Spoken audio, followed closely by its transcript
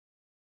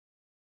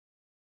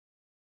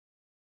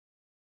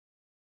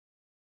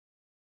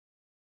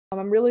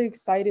I'm really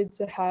excited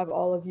to have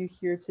all of you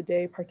here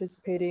today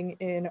participating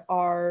in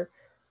our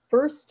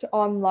first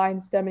online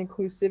STEM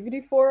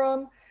Inclusivity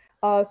Forum.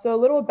 So a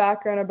little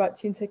background about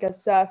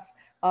TeenTechSF.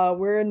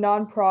 We're a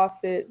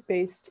nonprofit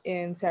based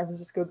in San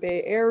Francisco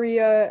Bay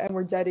Area, and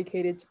we're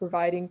dedicated to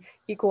providing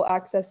equal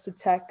access to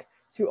tech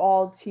to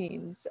all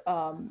teens.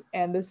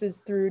 And this is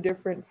through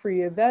different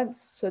free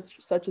events,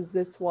 such as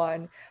this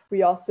one.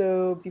 We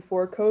also,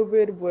 before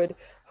COVID, would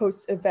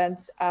host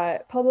events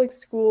at public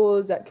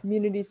schools, at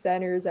community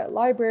centers, at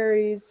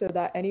libraries, so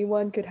that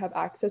anyone could have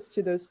access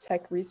to those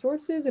tech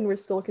resources. And we're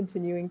still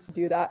continuing to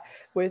do that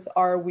with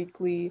our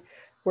weekly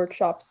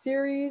workshop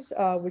series,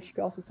 which you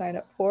can also sign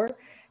up for.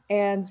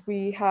 And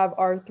we have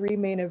our three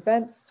main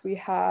events. We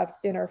have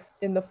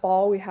in the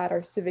fall, we had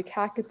our civic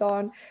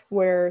hackathon,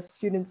 where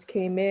students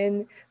came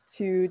in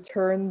to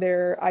turn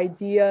their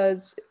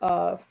ideas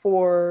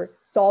for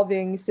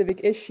solving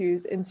civic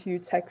issues into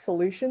tech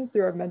solutions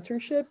through our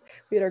mentorship.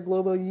 We had our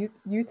Global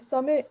Youth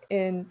Summit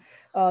in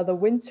the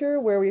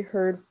winter, where we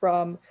heard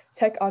from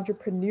tech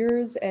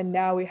entrepreneurs, and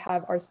now we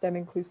have our STEM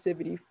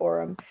Inclusivity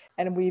Forum.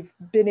 And we've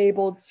been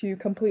able to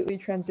completely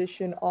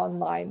transition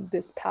online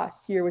this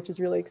past year, which is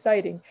really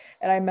exciting.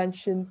 And I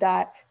mentioned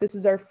that this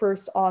is our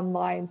first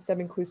online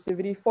STEM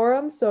Inclusivity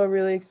Forum, so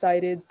really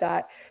excited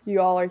that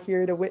you all are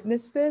here to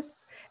witness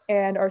this.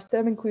 And our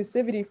STEM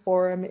Inclusivity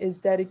Forum is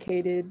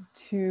dedicated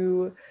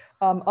to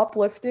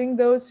uplifting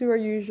those who are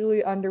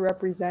usually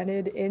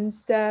underrepresented in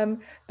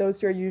STEM, those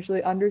who are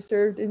usually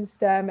underserved in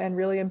STEM, and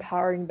really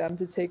empowering them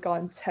to take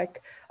on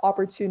tech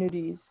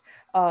opportunities.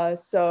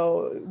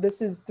 So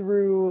this is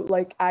through,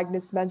 like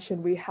Agnes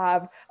mentioned, we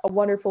have a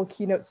wonderful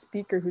keynote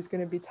speaker who's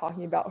going to be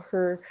talking about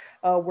her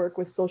work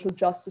with social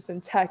justice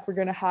and tech. We're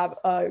going to have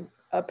a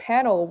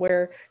panel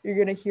where you're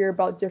going to hear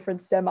about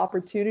different STEM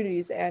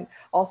opportunities, and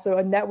also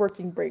a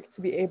networking break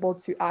to be able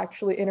to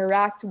actually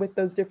interact with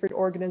those different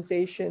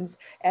organizations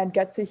and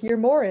get to hear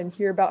more and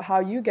hear about how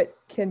you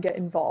can get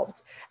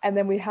involved. And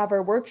then we have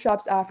our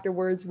workshops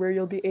afterwards, where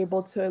you'll be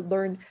able to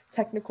learn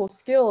technical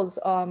skills,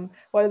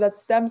 whether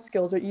that's STEM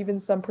skills or even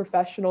some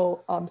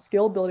professional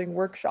skill building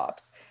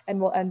workshops,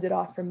 and we'll end it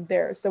off from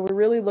there. So we're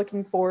really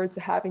looking forward to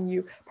having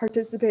you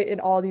participate in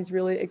all these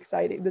really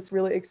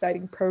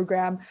exciting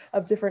program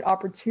of different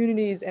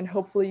opportunities, and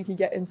hopefully you can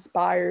get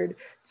inspired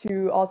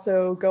to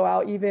also go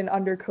out even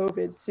under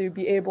COVID to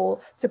be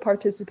able to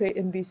participate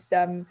in these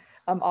STEM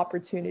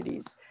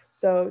opportunities.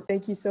 So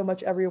thank you so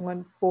much,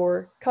 everyone,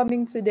 for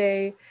coming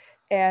today.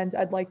 And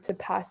I'd like to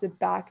pass it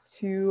back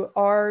to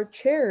our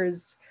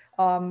chairs.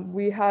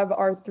 We have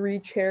our three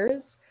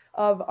chairs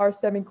of our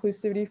STEM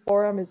Inclusivity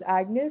Forum is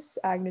Agnes.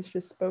 Agnes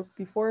just spoke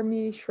before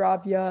me,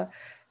 Shravya,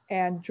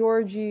 and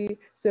Georgie.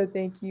 So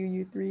thank you,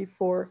 you three,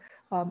 for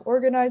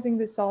organizing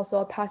this also.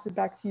 I'll pass it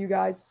back to you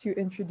guys to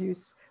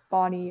introduce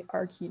Bonnie,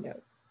 our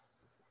keynote.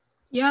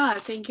 Yeah,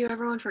 thank you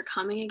everyone for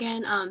coming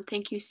again.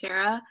 Thank you,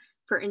 Sarah,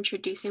 for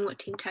introducing what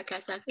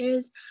TeenTechSF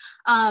is.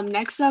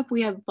 Next up,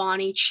 we have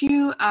Bonnie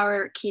Chiu,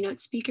 our keynote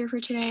speaker for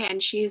today,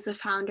 and she's the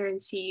founder and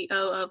CEO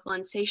of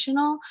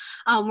Lensational.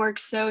 We're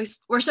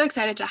so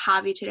excited to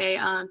have you today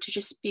to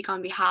just speak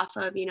on behalf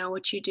of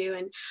what you do,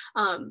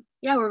 and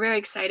yeah, we're very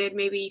excited.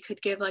 Maybe you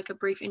could give like a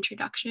brief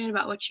introduction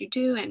about what you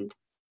do, and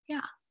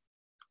yeah.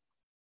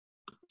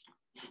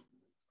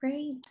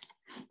 Great.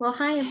 Well,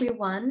 hi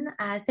everyone.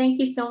 Thank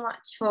you so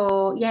much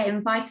for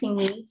inviting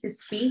me to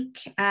speak.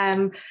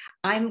 I'm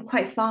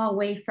quite far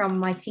away from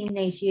my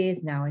teenage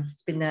years now.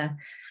 It's been a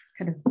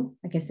kind of,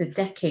 I guess, a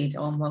decade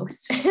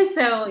almost.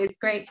 So it's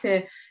great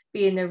to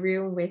be in a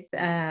room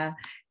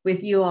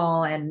with you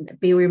all and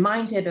be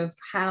reminded of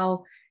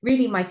how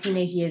really my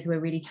teenage years were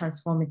really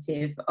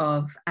transformative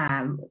of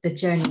the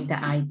journey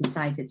that I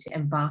decided to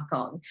embark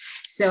on.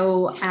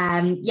 So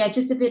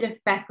just a bit of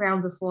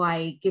background before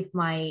I give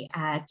my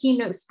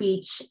keynote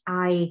speech.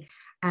 I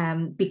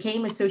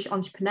became a social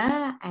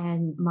entrepreneur,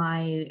 and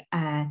my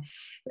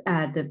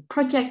the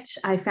project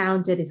I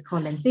founded is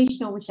called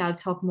Lensational, which I'll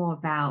talk more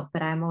about,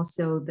 but I'm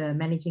also the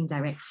managing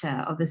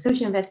director of the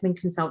social investment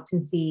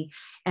consultancy,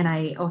 and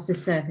I also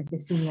serve as a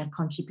senior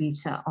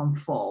contributor on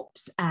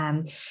Forbes.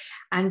 I'm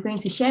going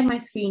to share my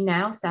screen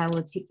now, so I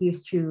will take you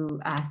through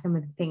some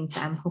of the things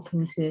that I'm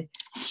hoping to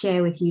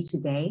share with you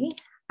today.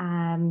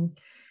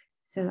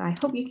 So I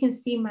hope you can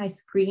see my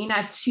screen.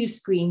 I have two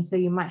screens, so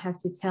you might have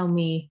to tell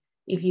me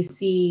if you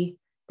see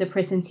the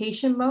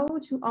presentation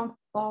mode on,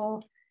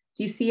 or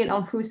do you see it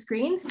on full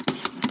screen?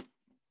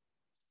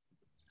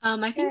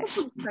 I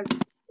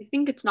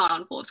think it's not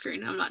on full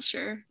screen. I'm not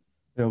sure.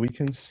 Yeah, we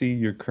can see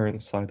your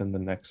current slide and the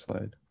next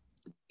slide.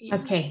 Yeah.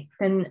 Okay,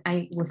 then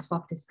I will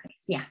swap this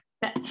place. Yeah,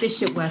 this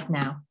should work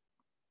now.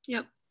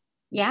 Yep.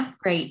 Yeah,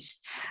 great.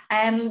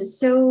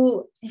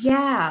 So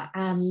yeah,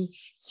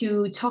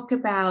 to talk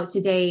about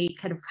today,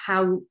 kind of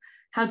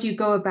how do you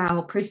go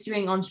about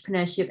pursuing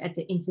entrepreneurship at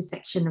the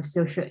intersection of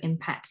social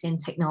impact and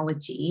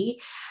technology?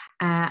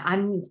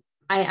 And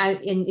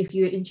if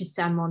you're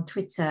interested, I'm on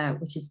Twitter,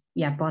 which is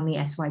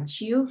Bonnie SY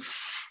Chiu.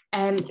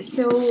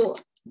 So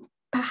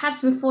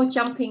perhaps before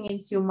jumping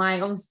into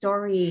my own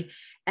story,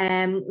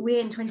 we're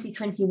in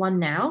 2021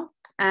 now.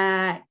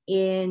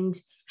 And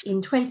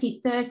in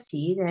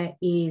 2030, there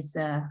is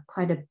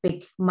quite a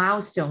big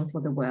milestone for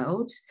the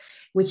world,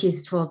 which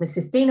is for the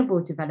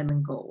Sustainable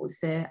Development Goals.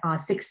 There are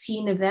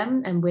 16 of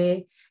them, and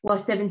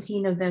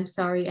 17 of them,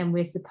 sorry, and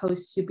we're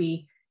supposed to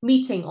be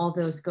meeting all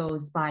those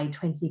goals by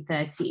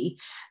 2030.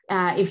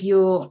 If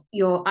your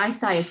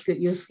eyesight is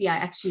good, you'll see I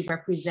actually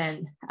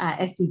represent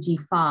SDG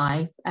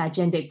 5,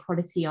 gender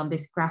equality, on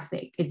this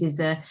graphic. It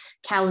is a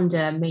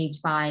calendar made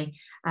by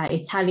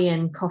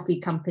Italian coffee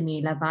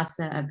company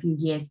Lavazza a few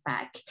years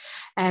back.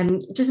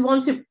 And just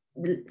want to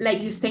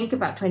let you think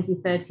about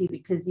 2030,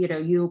 because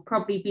you'll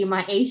probably be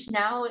my age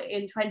now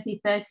in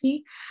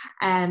 2030,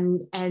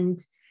 and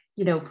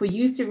for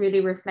you to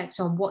really reflect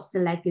on what's the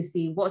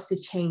legacy, what's the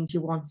change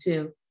you want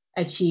to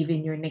achieve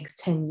in your next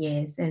 10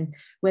 years, and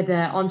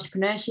whether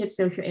entrepreneurship,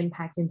 social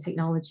impact, and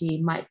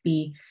technology might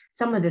be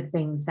some of the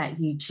things that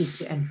you choose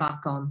to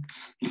embark on.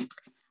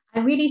 I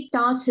really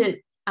started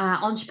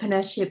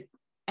entrepreneurship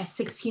at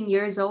 16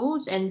 years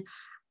old, and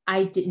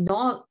I did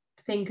not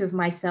think of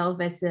myself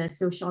as a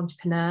social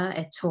entrepreneur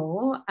at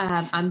all.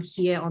 I'm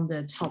here on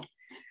the top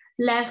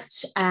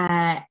left,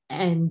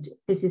 and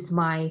this is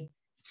my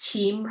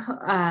team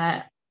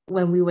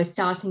when we were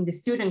starting the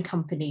student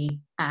company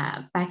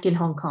back in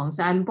Hong Kong.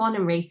 So I'm born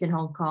and raised in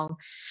Hong Kong.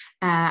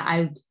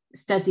 I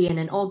studied in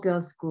an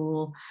all-girls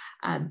school.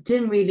 I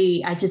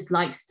just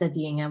liked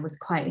studying. I was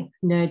quite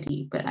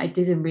nerdy, but I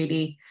didn't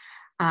really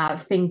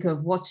think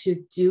of what to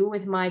do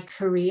with my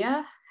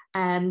career.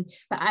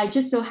 But I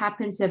just so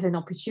happened to have an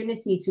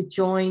opportunity to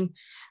join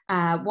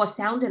what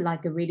sounded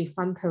like a really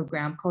fun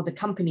program called the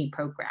Company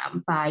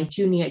Program by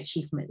Junior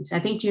Achievement. I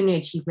think Junior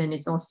Achievement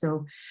is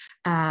also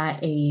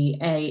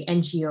a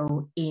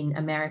NGO in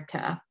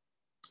America.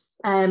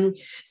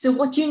 So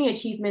what Junior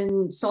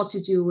Achievement sought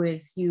to do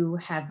is you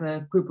have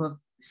a group of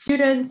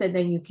students, and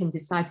then you can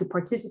decide to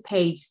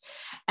participate,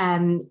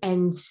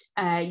 and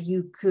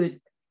you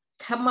could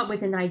come up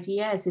with an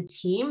idea as a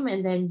team,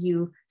 and then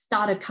you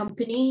start a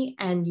company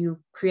and you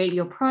create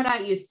your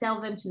product, you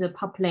sell them to the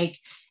public,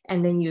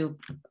 and then you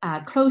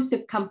close the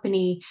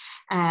company,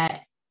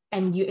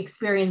 and you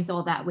experience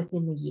all that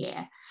within a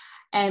year.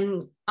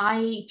 And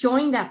I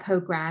joined that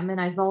program,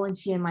 and I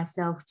volunteered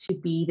myself to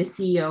be the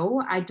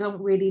CEO. I don't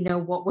really know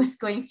what was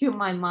going through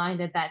my mind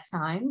at that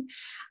time.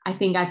 I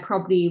think I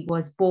probably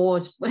was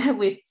bored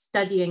with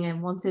studying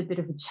and wanted a bit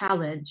of a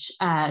challenge.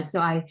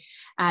 So I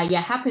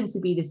happened to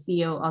be the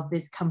CEO of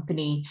this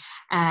company,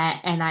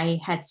 and we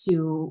had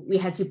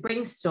to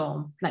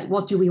brainstorm, like,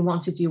 what do we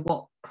want to do?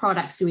 What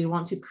products do we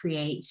want to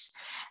create?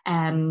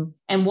 And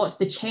what's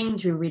the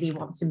change we really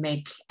want to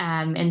make?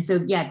 And so,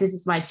 this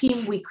is my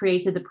team. We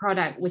created the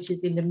product, which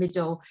is in the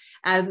middle.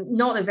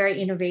 Not a very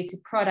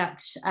innovative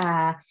product.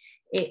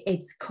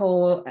 It's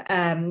called,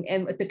 and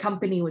the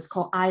company was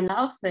called I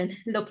Love. And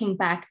looking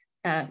back,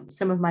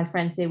 some of my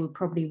friends say we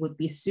probably would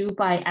be sued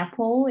by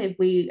Apple if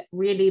we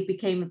really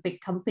became a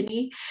big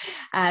company.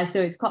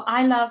 So it's called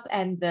I Love,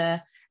 and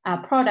the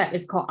product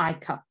is called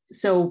iCup.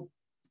 So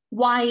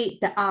why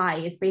the I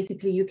is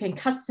basically you can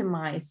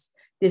customize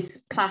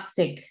this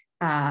plastic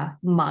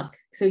mug.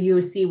 So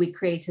you'll see we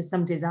created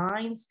some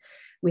designs.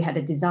 We had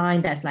a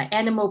design that's like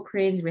animal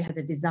print. We had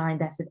a design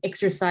that's an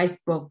exercise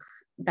book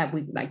that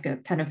we like, a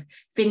kind of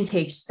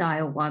vintage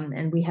style one.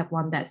 And we have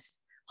one that's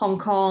Hong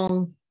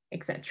Kong,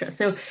 etc.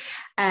 So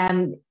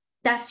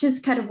that's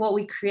just kind of what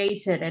we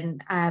created.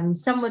 And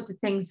some of the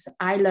things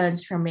I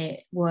learned from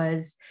it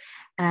was,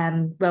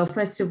 well,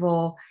 first of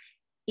all,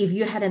 if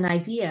you had an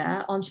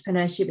idea,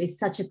 entrepreneurship is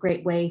such a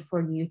great way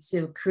for you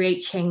to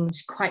create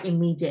change quite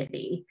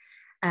immediately.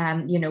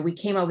 We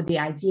came up with the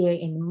idea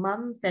in a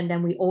month, and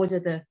then we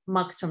ordered the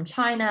mugs from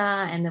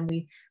China, and then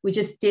we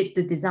just did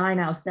the design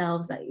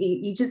ourselves.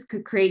 You just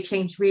could create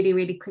change really,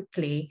 really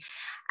quickly.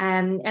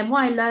 And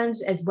what I learned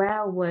as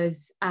well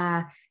was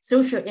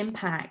social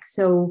impact.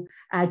 So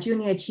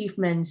Junior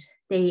Achievement,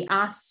 they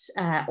asked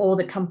all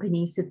the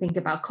companies to think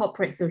about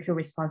corporate social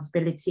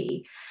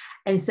responsibility.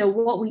 And so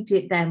what we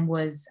did then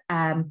was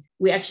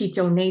we actually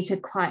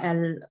donated quite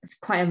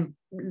a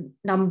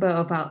number,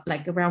 about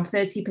like around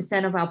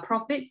 30% of our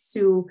profits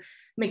to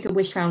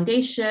Make-A-Wish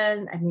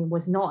Foundation. I mean, it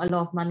was not a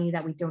lot of money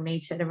that we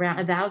donated,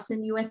 around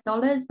 $1,000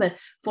 US, but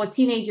for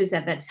teenagers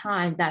at that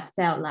time, that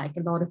felt like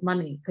a lot of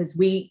money because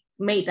we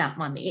made that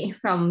money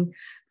from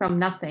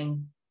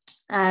nothing.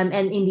 And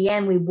in the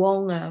end, we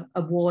won an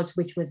award,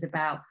 which was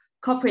about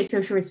corporate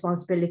social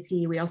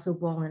responsibility. We also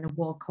won an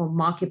award called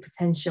Market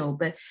Potential,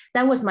 but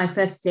that was my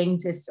first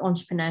stint as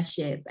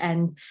entrepreneurship.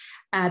 And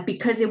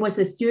because it was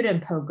a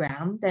student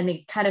program, then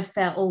it kind of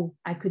felt, oh,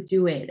 I could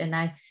do it. And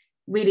I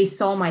really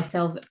saw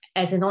myself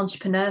as an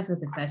entrepreneur for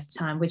the first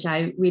time, which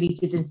I really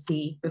didn't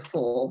see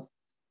before.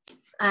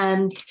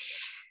 But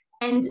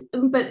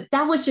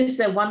that was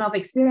just a one-off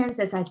experience.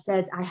 As I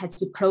said, I had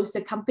to close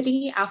the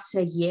company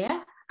after a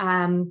year.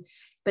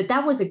 But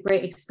that was a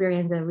great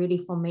experience, a really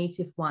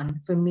formative one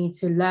for me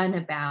to learn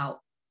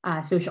about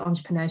social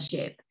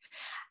entrepreneurship.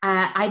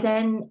 I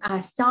then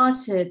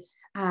started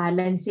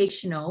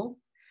Lensational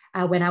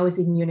when I was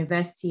in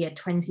university at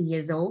 20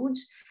 years old.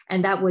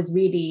 And that was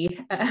really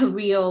a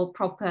real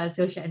proper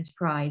social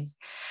enterprise.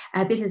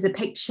 This is a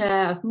picture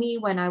of me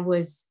when I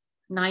was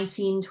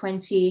 19,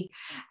 20.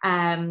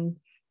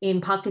 In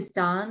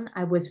Pakistan,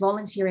 I was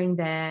volunteering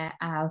there.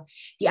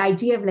 The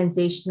idea of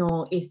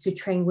Lensational is to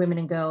train women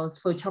and girls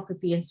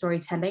photography and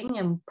storytelling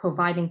and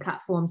providing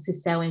platforms to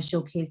sell and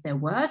showcase their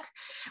work.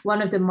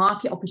 One of the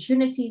market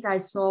opportunities I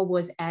saw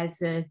was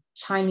as a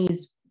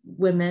Chinese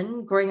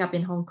women growing up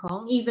in Hong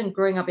Kong, even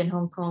growing up in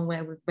Hong Kong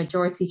where we're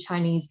majority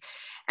Chinese.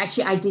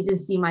 Actually, I didn't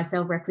see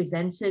myself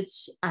represented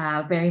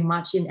very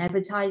much in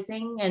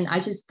advertising. And I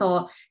just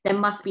thought there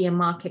must be a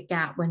market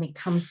gap when it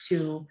comes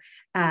to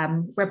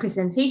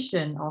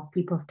representation of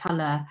people of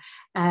color.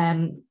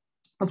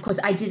 Of course,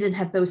 I didn't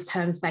have those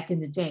terms back in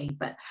the day,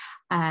 but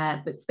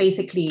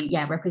basically,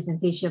 yeah,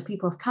 representation of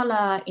people of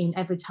color in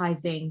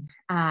advertising,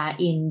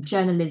 in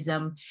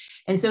journalism.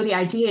 And so the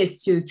idea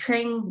is to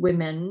train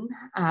women,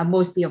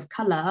 mostly of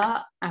color,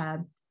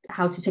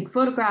 how to take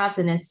photographs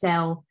and then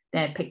sell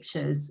their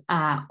pictures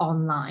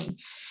online.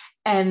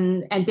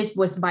 And this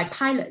was my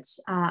pilot.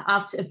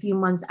 After a few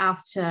months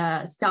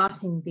after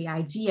starting the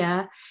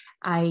idea,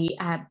 I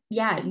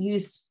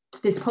used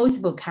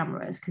disposable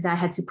cameras because I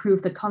had to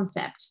prove the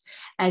concept.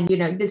 And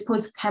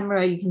disposable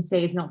camera, you can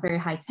say, is not very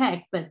high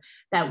tech, but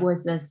that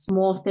was a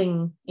small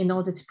thing in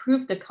order to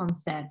prove the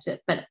concept.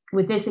 But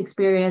with this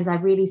experience, I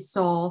really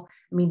saw,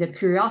 the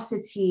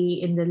curiosity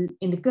in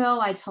the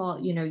girl I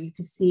taught. You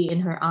could see in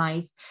her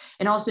eyes,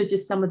 and also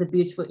just some of the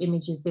beautiful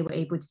images they were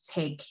able to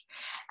take.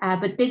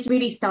 But this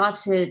really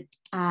started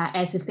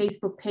as a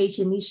Facebook page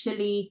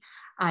initially.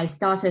 I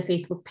started a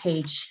Facebook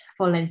page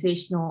for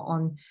Lensational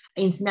on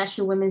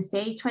International Women's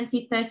Day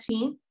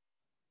 2013.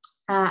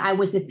 I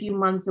was a few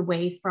months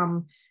away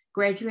from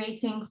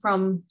graduating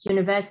from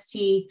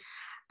university.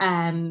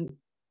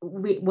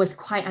 Was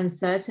quite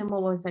uncertain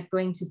what was I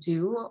going to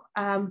do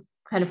kind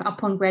of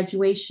upon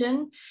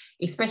graduation,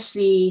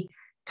 especially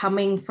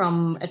coming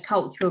from a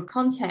cultural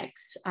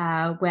context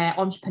where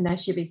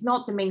entrepreneurship is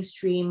not the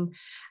mainstream,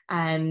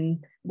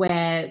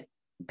 where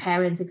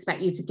parents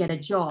expect you to get a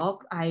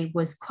job. I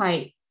was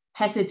quite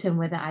hesitant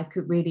whether I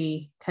could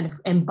really kind of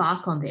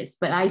embark on this,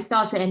 but I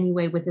started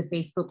anyway with the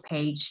Facebook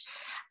page.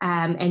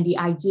 And the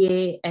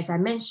idea, as I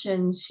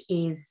mentioned,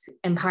 is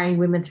empowering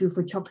women through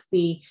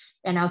photography.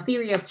 And our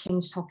theory of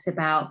change talks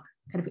about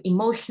kind of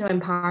emotional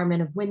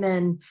empowerment of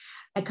women,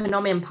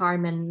 economic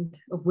empowerment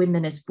of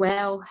women as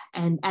well,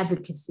 and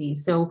advocacy.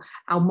 So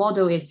our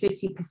model is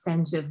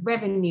 50% of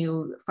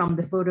revenue from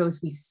the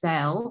photos we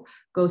sell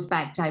goes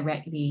back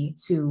directly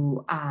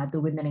to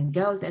the women and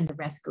girls, and the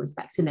rest goes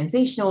back to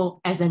Lensational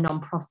as a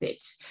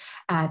nonprofit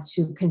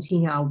to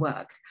continue our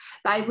work.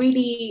 But I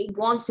really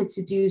wanted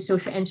to do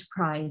social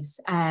enterprise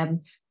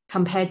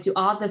compared to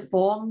other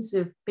forms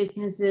of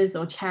businesses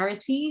or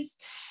charities.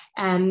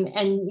 And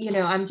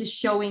I'm just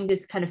showing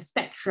this kind of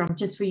spectrum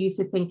just for you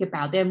to think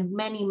about. There are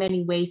many,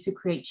 many ways to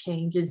create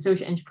change, and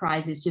social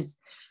enterprise is just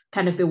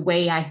kind of the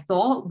way I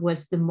thought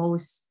was the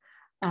most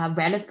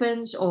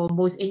relevant or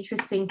most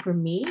interesting for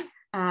me.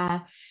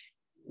 There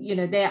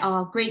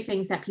are great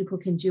things that people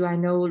can do. I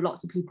know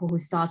lots of people who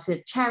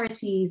started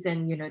charities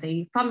and,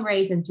 they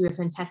fundraise and do a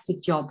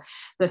fantastic job.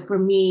 But for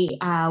me,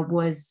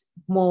 was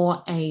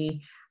more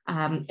an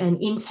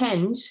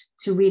intent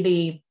to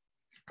really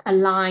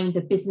align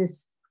the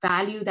business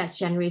value that's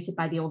generated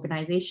by the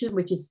organization,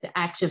 which is the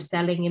act of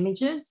selling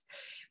images,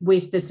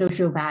 with the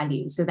social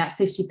value. So that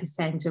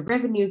 50% of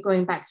revenue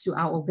going back to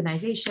our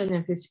organization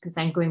and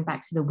 50% going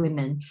back to the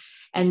women.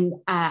 And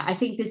I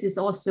think this is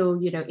also,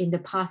 in the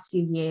past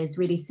few years,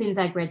 really since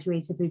I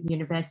graduated from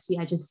university,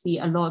 I just see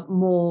a lot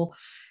more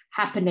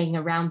happening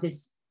around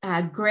this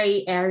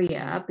gray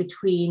area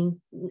between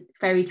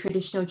very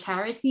traditional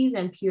charities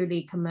and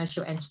purely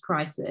commercial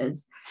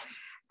enterprises.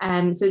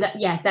 So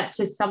that's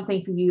just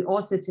something for you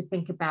also to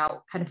think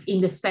about, kind of in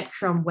the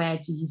spectrum, where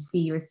do you see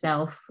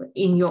yourself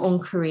in your own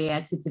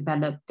career to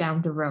develop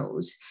down the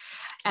road?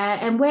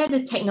 And where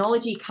the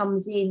technology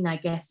comes in, I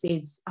guess,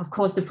 is, of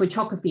course, the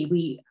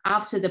photography.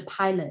 After the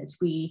pilot,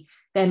 we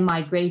then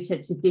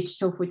migrated to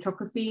digital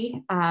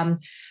photography.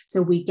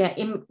 So we get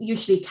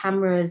usually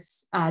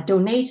cameras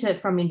donated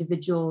from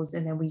individuals,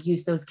 and then we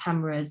use those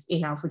cameras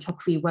in our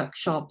photography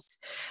workshops.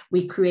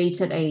 We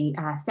created a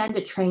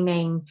standard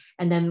training,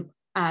 and then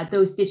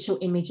those digital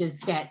images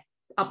get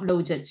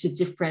uploaded to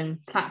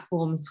different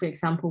platforms. For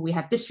example, we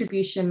have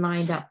distribution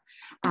lined up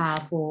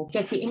for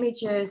Getty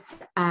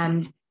Images.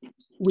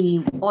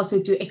 We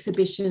also do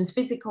exhibitions,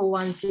 physical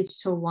ones,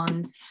 digital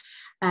ones.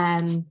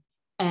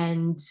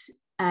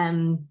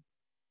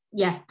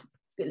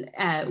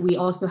 We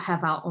also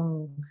have our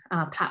own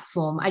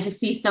platform. I just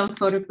see some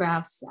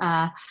photographs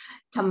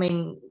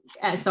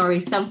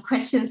some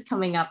questions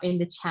coming up in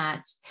the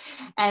chat.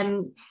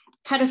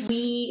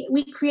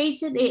 We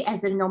created it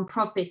as a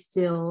nonprofit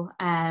still,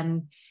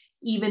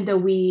 even though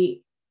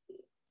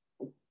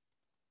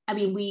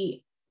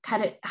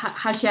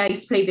how should I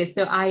explain this?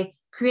 So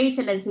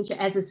created Lensational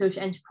as a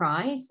social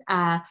enterprise,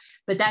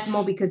 but that's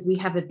more because we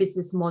have a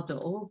business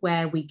model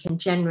where we can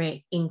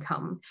generate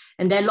income.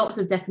 And there are lots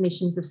of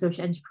definitions of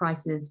social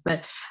enterprises,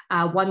 but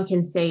one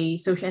can say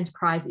social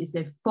enterprise is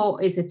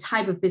a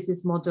type of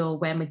business model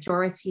where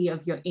majority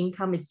of your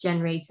income is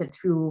generated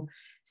through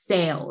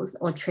sales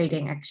or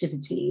trading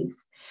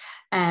activities.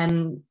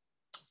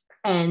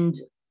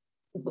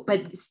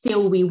 But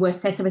still we were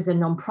set up as a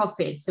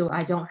non-profit, so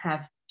I don't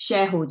have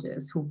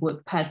shareholders who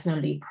would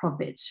personally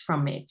profit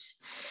from it.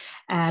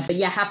 But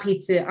yeah, happy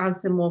to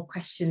answer more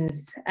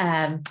questions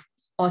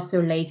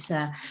also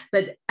later.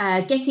 But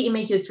Getty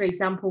Images, for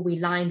example, we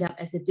lined up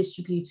as a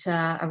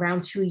distributor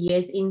around 2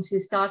 years into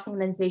starting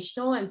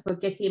Lensational. And for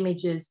Getty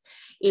Images,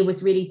 it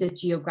was really the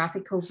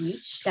geographical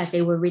reach that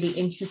they were really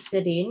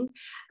interested in.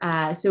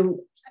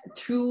 So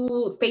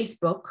through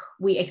Facebook,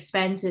 we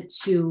expanded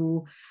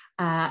to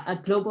a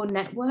global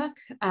network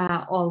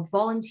of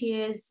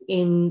volunteers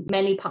in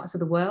many parts of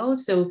the world.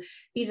 So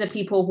these are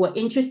people who are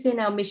interested in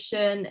our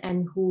mission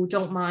and who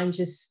don't mind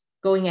just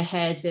going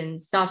ahead and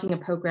starting a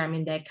program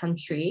in their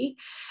country.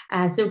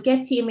 So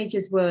Getty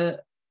Images were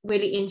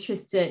really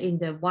interested in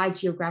the wide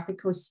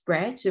geographical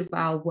spread of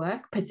our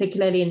work,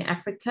 particularly in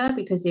Africa,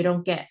 because they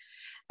don't get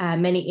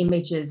many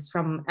images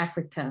from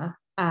Africa.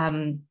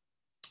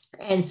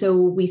 And so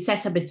we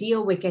set up a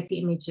deal with Getty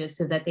Images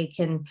so that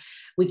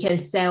we can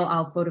sell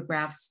our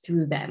photographs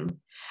through them.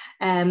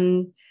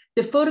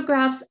 The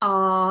photographs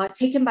are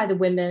taken by the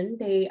women.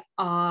 They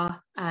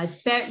are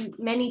very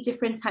many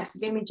different types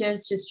of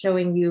images, just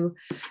showing you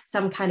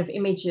some kind of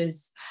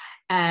images.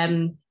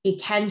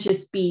 It can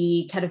just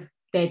be kind of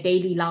their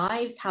daily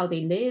lives, how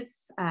they live,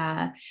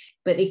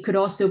 but it could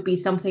also be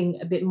something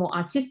a bit more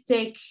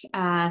artistic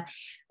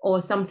or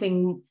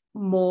something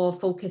more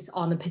focused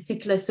on a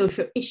particular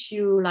social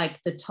issue, like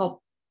the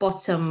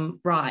bottom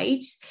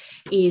right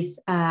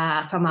is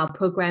from our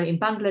program in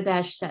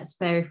Bangladesh that's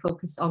very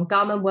focused on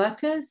garment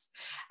workers.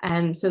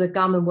 So the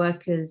garment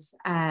workers,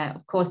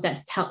 of course,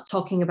 that's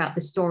talking about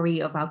the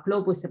story of our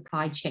global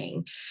supply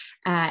chain.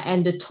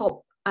 And the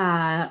top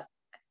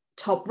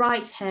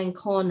right-hand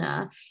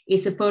corner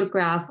is a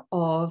photograph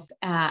of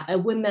a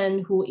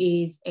woman who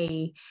is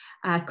a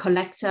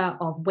collector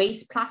of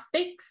waste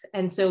plastics.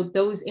 And so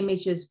those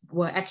images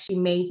were actually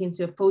made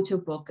into a photo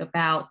book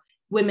about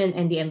women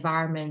and the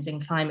environment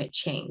and climate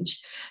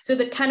change. So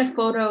the kind of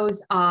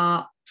photos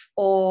are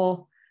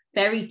all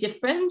very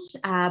different.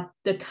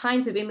 The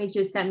kinds of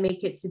images that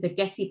make it to the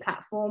Getty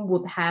platform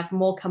would have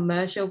more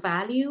commercial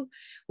value,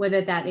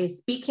 whether that is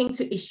speaking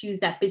to issues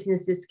that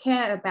businesses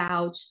care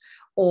about,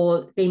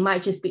 or they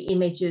might just be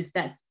images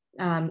that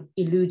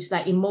elude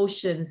like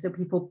emotions, so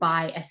people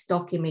buy as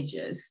stock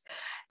images.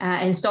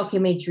 And stock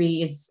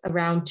imagery is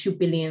around $2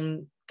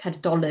 billion kind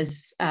of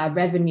dollars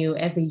revenue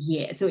every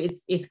year. So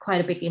it's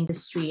quite a big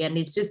industry, and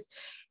it's just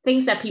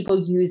things that people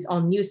use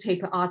on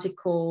newspaper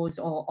articles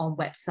or on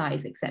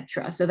websites,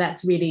 etc. So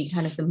that's really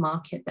kind of the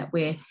market that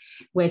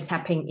we're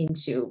tapping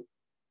into.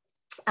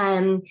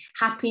 I'm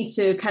happy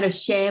to kind of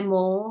share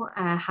more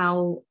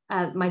how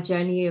my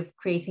journey of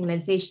creating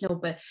Lensational,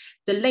 but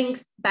the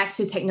links back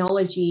to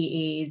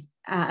technology is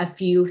a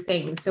few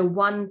things. So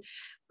one,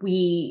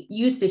 we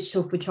use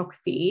digital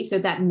photography. So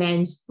that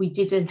meant we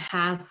didn't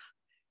have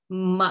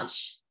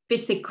much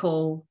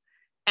physical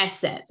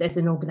assets as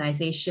an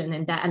organization,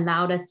 and that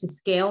allowed us to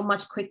scale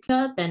much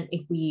quicker than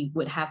if we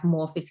would have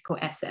more physical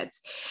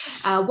assets.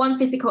 One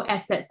physical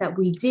asset that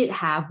we did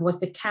have was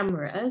the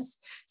cameras.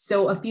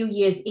 So a few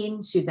years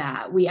into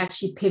that, we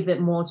actually pivot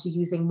more to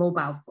using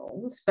mobile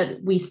phones,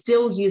 but we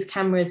still use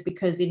cameras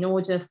because in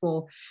order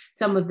for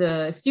some of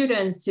the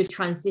students to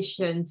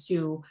transition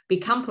to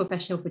become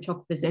professional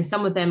photographers, and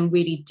some of them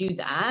really do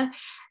that,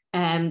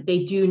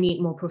 they do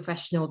need more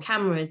professional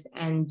cameras,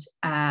 and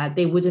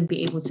they wouldn't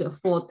be able to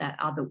afford that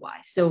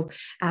otherwise. So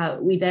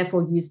we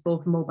therefore use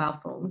both mobile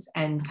phones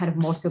and kind of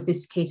more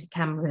sophisticated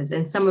cameras.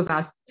 And some of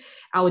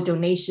our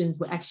donations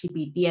will actually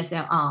be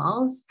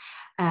DSLRs.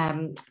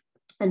 And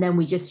then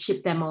we just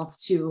ship them off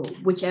to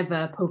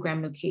whichever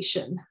program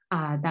location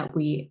that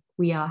we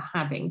are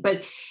having.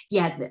 But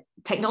yeah, the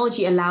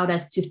technology allowed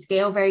us to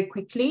scale very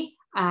quickly.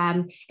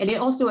 And it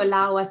also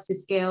allows us to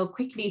scale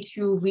quickly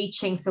through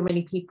reaching so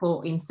many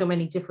people in so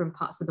many different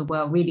parts of the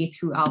world, really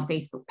through our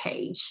Facebook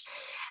page.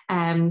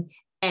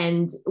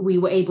 And we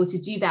were able to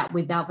do that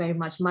without very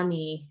much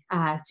money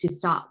to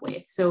start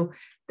with. So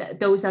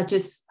those are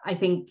just, I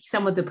think,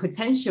 some of the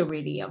potential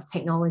really of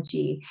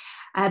technology.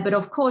 But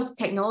of course,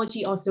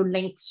 technology also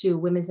linked to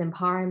women's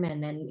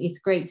empowerment. And it's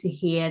great to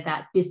hear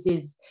that this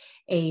is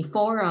a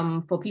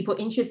forum for people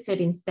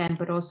interested in STEM,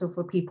 but also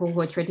for people who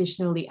are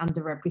traditionally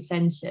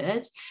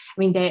underrepresented. I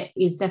mean, there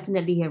is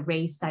definitely a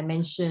race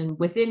dimension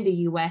within the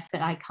US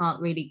that I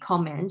can't really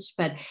comment,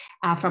 but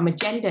from a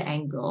gender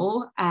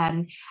angle,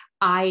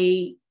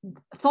 I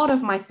thought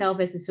of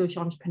myself as a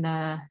social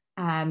entrepreneur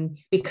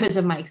because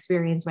of my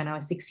experience when I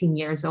was 16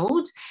 years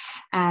old.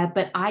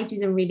 But I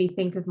didn't really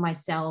think of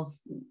myself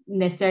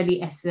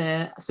necessarily as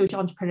a social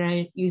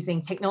entrepreneur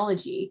using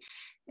technology.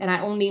 And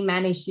I only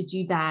managed to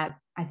do that,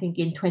 I think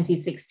in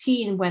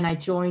 2016, when I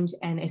joined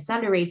an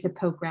accelerator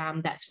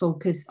program that's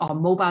focused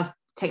on mobile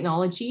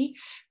technology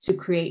to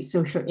create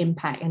social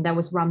impact, and that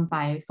was run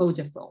by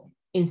Vodafone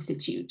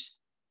Institute.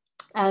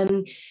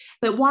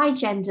 But why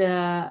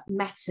gender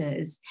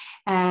matters?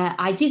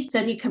 I did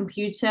study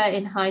computer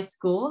in high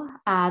school,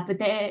 but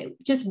there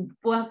just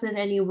wasn't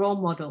any role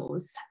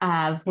models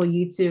for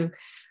you to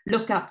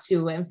look up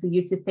to and for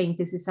you to think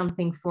this is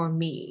something for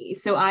me.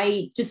 So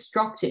I just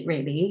dropped it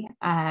really.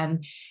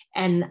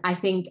 And I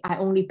think I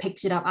only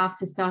picked it up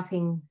after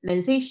starting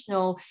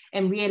Lensational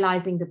and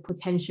realizing the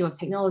potential of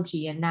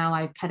technology. And now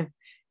I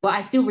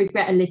I still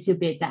regret a little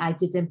bit that I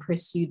didn't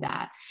pursue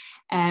that.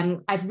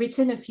 I've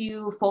written a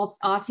few Forbes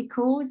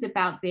articles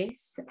about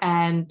this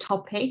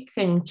topic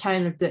and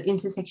kind of the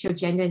intersection of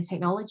gender and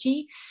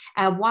technology.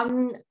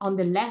 One on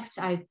the left,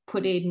 I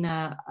put in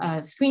a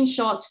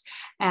screenshot.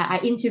 I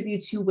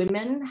interviewed two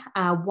women,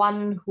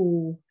 one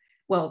who,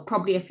 well,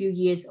 probably a few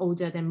years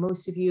older than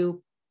most of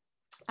you,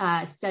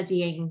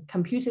 studying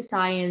computer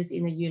science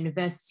in a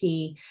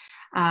university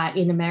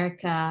in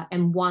America,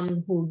 and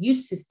one who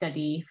used to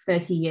study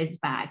 30 years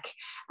back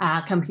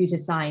computer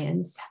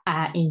science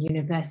in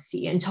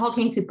university, and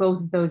talking to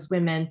both of those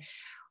women,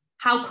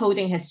 how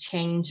coding has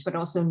changed, but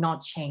also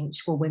not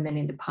changed for women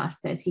in the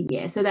past 30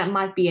 years. So that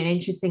might be an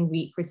interesting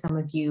read for some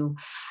of you.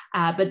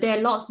 But there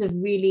are lots of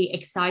really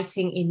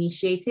exciting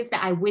initiatives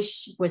that I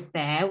wish was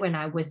there when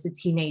I was a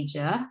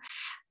teenager.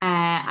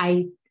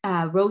 I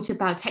wrote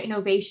about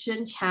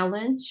Technovation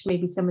Challenge.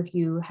 Maybe some of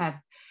you have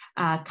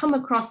come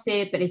across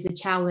it, but it's a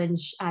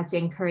challenge to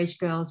encourage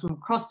girls from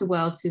across the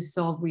world to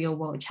solve real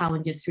world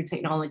challenges through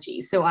technology.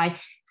 So I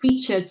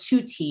featured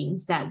two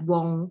teams that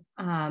won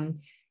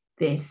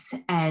this,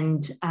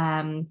 and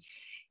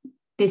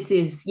this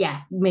is,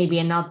 maybe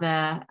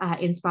another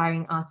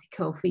inspiring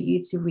article for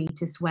you to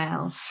read as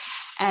well.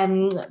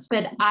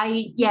 But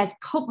I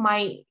hope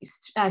my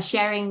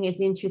sharing is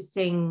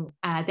interesting.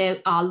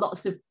 There are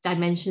lots of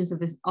dimensions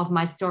of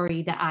my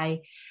story that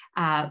I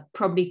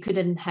probably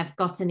couldn't have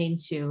gotten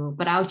into,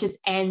 but I'll just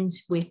end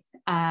with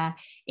a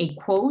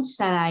quote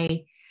that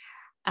I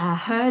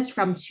heard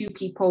from two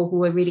people who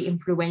were really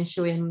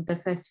influential in the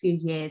first few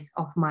years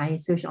of my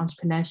social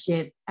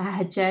entrepreneurship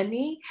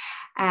journey.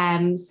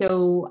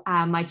 So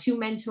my two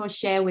mentors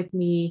share with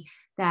me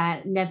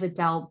that never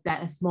doubt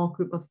that a small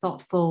group of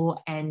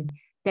thoughtful and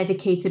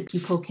dedicated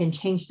people can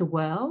change the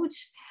world,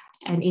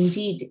 and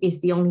indeed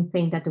is the only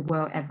thing that the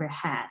world ever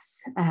has.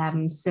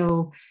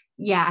 So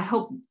I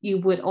hope you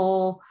would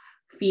all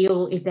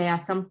feel, if there are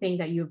something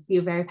that you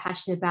feel very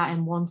passionate about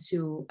and want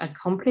to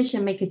accomplish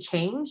and make a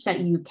change, that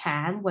you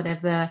can,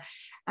 whatever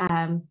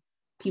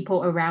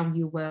people around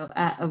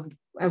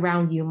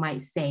you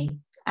might say.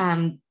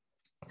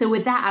 So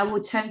with that, I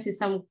will turn to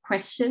some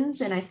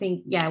questions, and I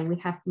think we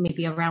have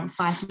maybe around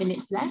 5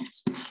 minutes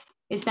left.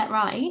 Is that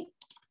right?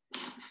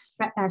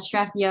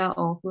 Shravya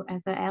or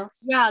whoever else?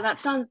 Yeah, that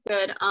sounds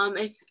good.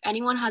 If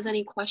anyone has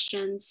any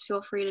questions,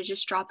 feel free to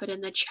just drop it in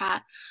the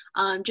chat.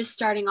 Just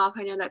starting off,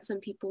 I know that some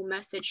people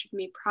messaged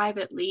me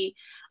privately.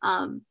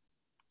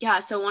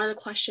 So one of the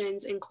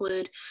questions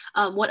include,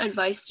 what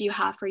advice do you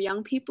have for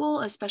young people,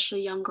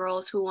 especially young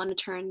girls who want to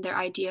turn their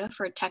idea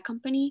for a tech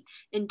company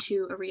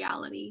into a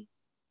reality?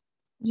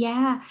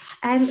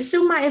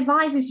 So my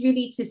advice is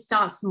really to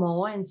start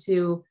small and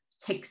to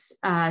take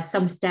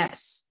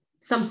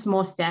some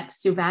small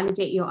steps to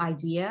validate your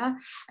idea.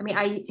 I mean,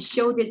 I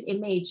show this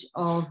image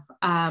of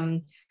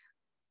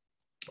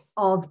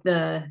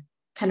the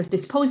kind of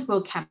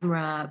disposable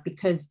camera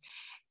because,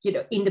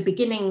 in the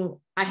beginning,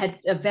 I had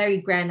a very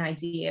grand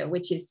idea,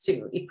 which is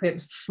to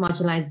equip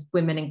marginalized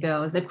women and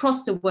girls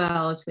across the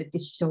world with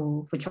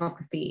digital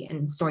photography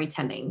and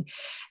storytelling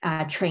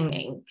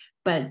training.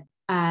 But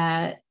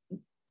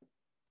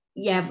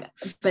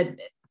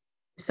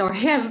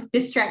sorry, I'm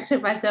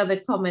distracted by some of the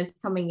comments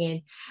coming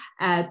in.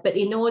 But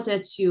in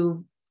order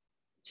to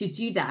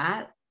do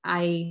that,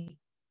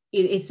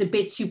 it's a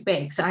bit too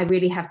big. So I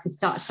really have to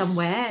start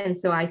somewhere. And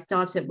so I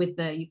started with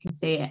you can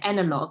say,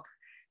 analog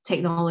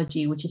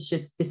technology, which is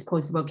just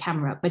disposable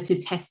camera, but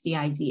to test the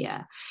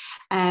idea.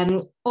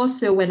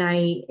 Also,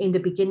 in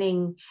the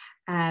beginning,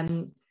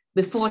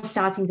 before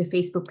starting the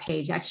Facebook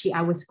page, actually,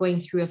 I was going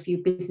through a few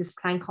business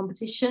plan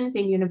competitions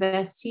in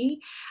university,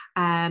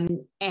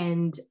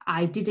 and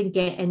I didn't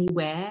get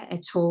anywhere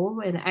at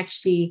all. And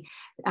actually,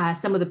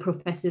 some of the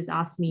professors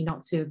asked me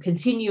not to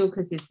continue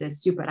because it's a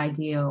stupid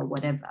idea or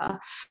whatever.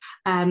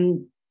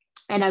 And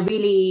I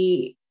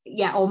really,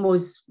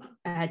 almost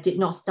did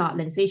not start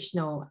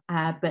Lensational,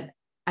 but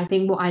I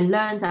think what I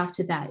learned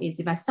after that is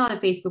if I start a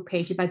Facebook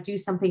page, if I do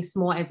something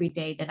small every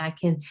day, then I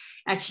can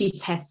actually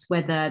test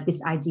whether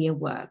this idea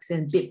works.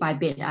 And bit by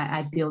bit,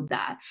 I build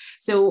that.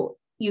 So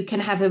you can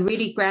have a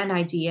really grand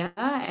idea,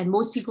 and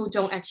most people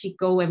don't actually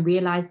go and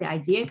realize the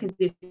idea because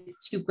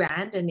it's too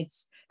grand and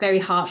it's very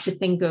hard to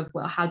think of,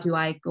 well, how do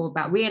I go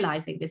about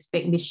realizing this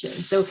big mission?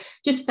 So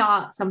just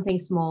start something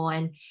small,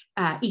 and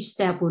each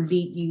step will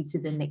lead you to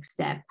the next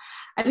step.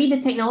 I mean, the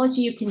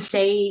technology, you can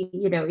say,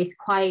 is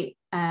quite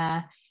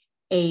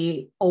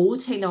a old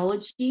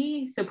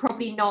technology, so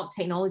probably not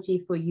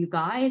technology for you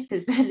guys,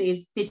 because that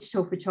is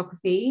digital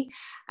photography,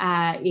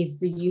 is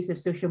the use of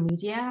social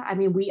media. I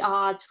mean, we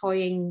are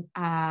toying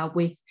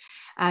with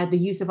the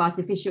use of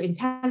artificial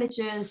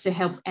intelligence to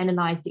help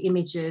analyze the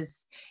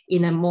images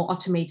in a more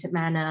automated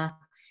manner,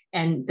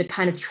 and the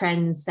kind of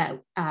trends that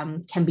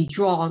can be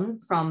drawn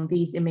from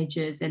these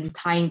images and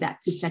tying that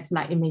to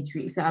satellite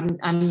imagery. So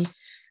I'm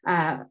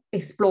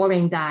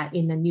exploring that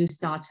in a new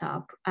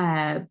startup.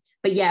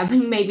 But yeah,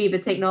 maybe the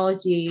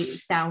technology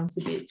sounds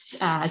a bit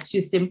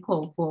too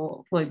simple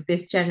for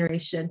this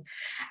generation.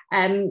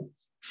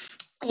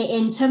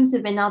 In terms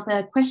of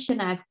another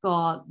question I've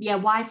got, yeah,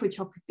 why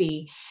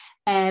photography?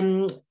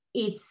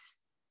 It's,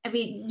 I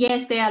mean,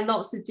 yes, there are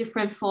lots of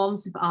different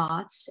forms of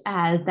art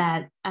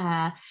that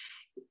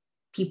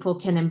people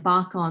can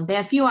embark on. There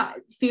are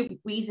a few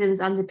reasons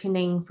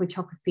underpinning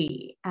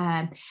photography.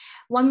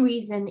 One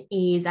reason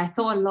is I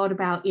thought a lot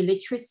about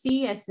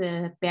illiteracy as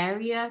a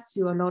barrier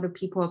to a lot of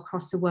people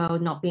across the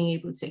world not being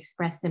able to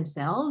express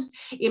themselves.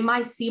 It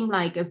might seem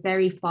like a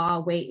very far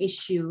away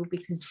issue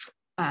because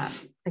I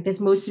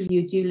guess most of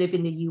you do live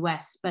in the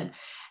US, but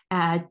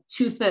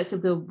 2/3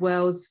 of the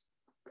world's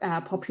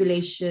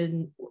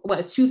population,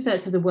 well,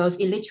 2/3 of the world's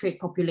illiterate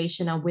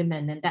population are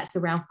women, and that's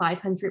around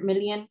 500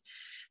 million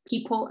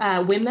people,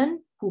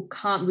 women who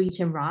can't read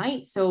and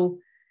write. So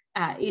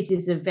it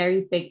is a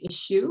very big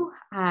issue,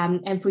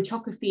 and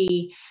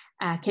photography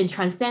can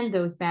transcend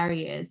those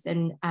barriers.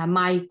 And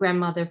my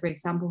grandmother, for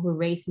example, who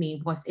raised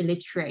me, was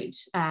illiterate,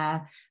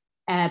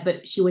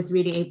 but she was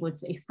really able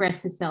to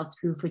express herself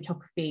through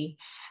photography.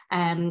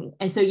 And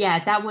so,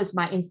 yeah, that was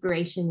my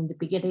inspiration in the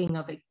beginning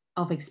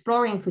of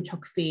exploring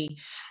photography.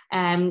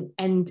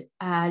 And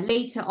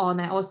later on,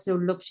 I also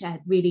looked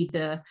at really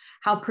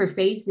how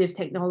pervasive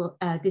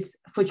this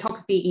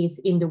photography is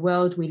in the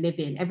world we live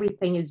in.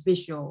 Everything is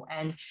visual.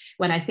 And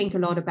when I think a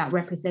lot about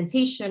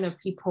representation of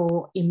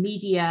people in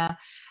media,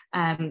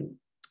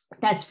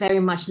 that's very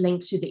much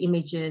linked to the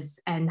images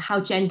and how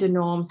gender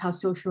norms, how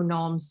social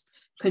norms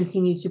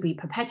continue to be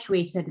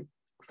perpetuated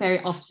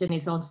very often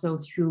is also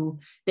through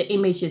the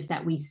images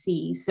that we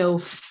see. So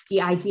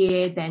the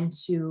idea then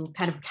to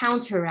kind of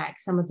counteract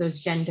some of those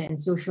gender and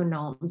social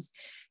norms,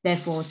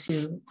 therefore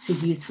to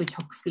use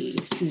photography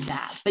through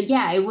that. But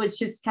yeah, it was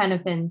just kind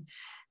of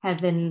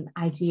an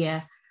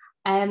idea.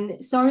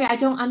 Sorry, I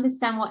don't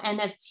understand what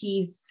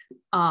NFTs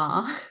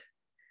are.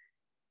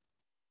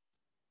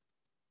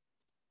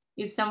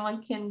 If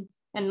someone can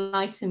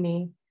enlighten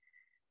me.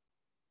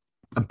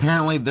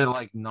 Apparently they're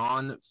like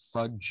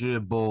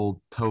non-fungible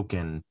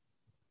token.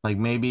 Like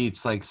maybe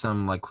it's like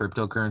some like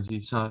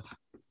cryptocurrency stuff.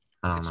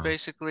 I don't It's know.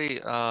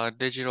 basically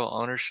digital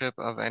ownership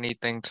of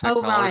anything Oh,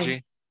 technology.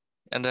 right.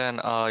 And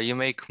then you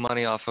make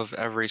money off of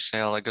every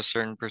sale, like a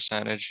certain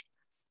percentage.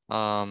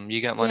 You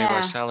get money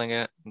by Yeah. selling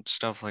it and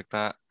stuff like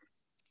that.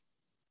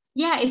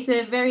 Yeah, it's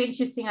a very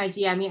interesting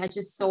idea. I mean, I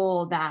just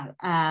saw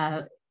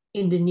that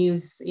in the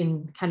news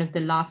in kind of the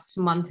last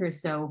month or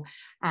so.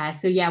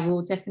 So yeah,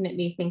 we'll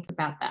definitely think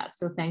about that.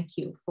 So thank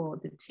you for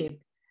the tip.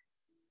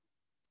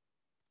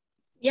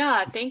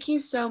 Yeah, thank you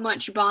so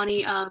much,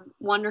 Bonnie.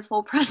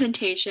 Wonderful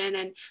presentation,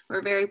 and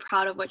we're very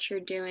proud of what you're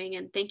doing,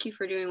 and thank you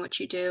for doing what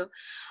you do.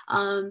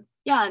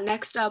 Yeah,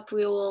 next up,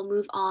 we will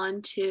move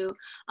on to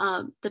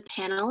the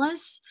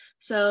panelists.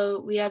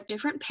 So we have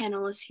different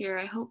panelists here.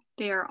 I hope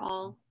they are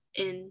all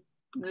in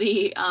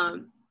the,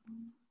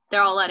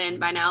 they're all let in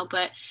by now,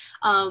 but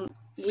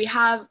we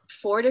have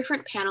 4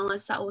 different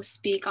panelists that will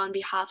speak on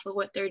behalf of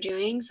what they're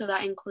doing. So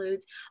that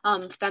includes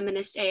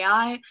Feminist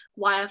AI,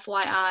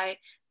 YFYI,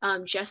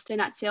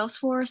 Justin at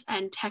Salesforce,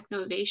 and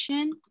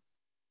Technovation.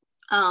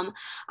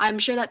 I'm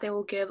sure that they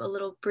will give a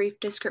little brief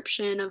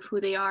description of who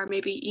they are.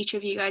 Maybe each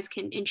of you guys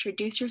can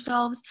introduce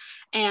yourselves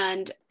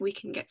and we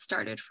can get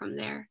started from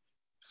there.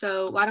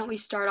 So why don't we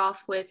start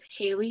off with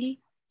Haley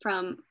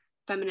from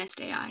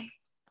Feminist AI.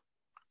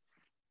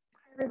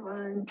 Hi,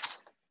 everyone.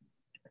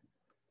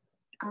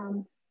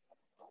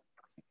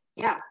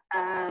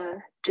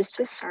 Just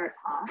to start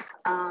off,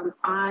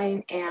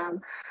 I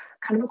am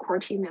kind of a core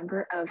team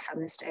member of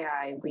Feminist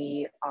AI.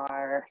 We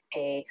are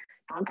a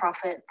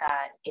nonprofit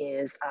that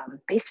is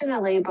based in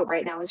LA, but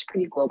right now is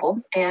pretty global.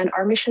 And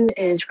our mission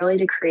is really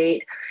to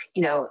create,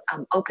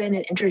 open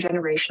and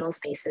intergenerational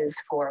spaces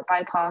for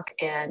BIPOC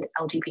and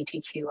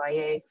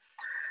LGBTQIA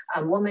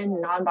women,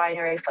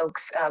 non-binary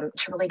folks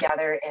to really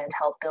gather and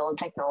help build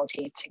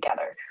technology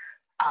together.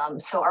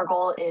 So our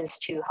goal is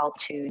to help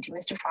to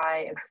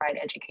demystify and provide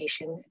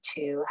education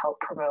to help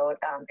promote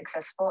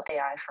accessible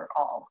AI for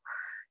all.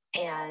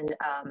 And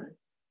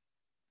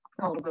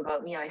a little bit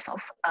about me,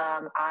 myself.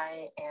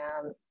 I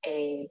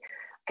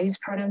use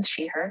pronouns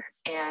she, her,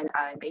 and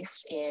I'm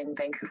based in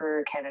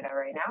Vancouver, Canada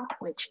right now,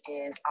 which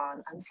is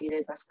on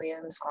unceded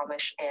Musqueam,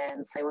 Squamish,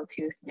 and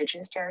Tsleil-Waututh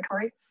Indigenous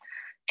territory.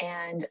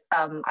 And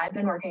I've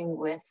been working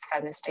with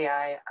Feminist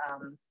AI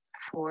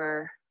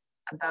for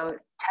about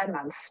 10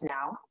 months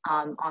now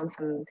on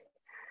some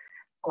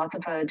lots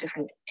of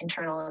different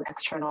internal and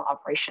external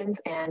operations.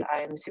 And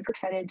I'm super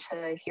excited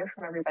to hear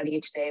from everybody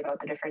today about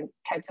the different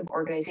types of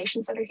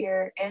organizations that are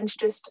here and to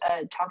just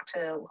talk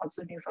to lots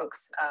of new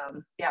folks.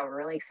 Yeah, we're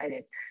really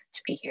excited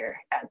to be here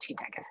at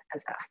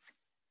TeenTechSF.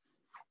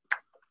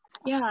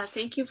 Yeah,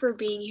 thank you for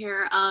being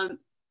here.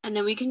 And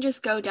then we can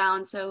just go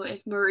down. So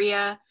if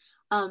Maria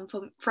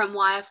from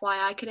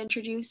YFYI could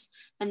introduce,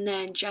 and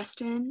then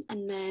Justin,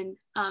 and then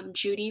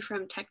Judy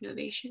from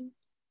Technovation.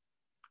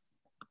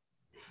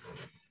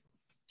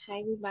 Hi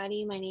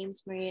everybody, my name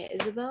is Maria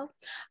Isabel.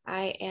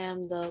 I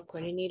am the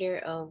coordinator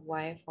of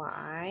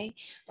YFYI.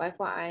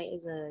 YFYI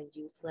is a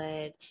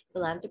youth-led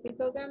philanthropy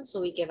program,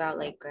 so we give out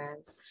like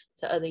grants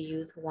to other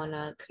youth who want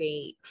to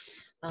create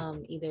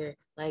either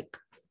like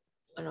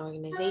an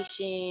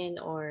organization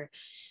or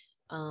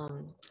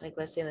like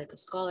let's say like a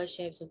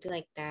scholarship, something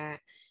like that.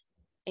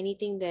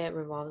 Anything that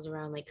revolves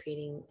around like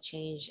creating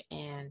change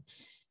and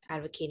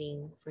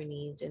advocating for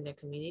needs in their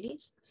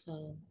communities.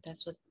 So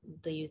that's what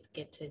the youth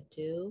get to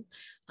do.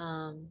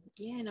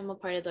 Yeah, and I'm a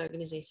part of the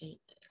organization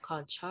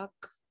called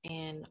Chalk.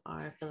 And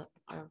our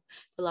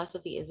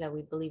philosophy is that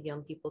we believe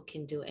young people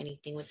can do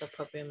anything with the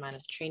appropriate amount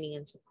of training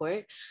and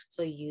support.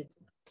 So youth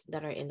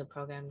that are in the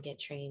program get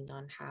trained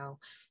on how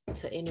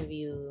to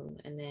interview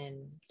and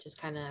then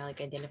just kind of like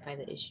identify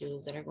the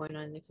issues that are going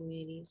on in the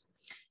communities.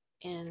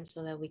 And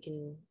so that we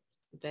can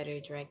better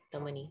direct the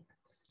money.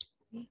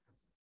 Yeah.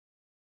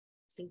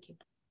 Thank you.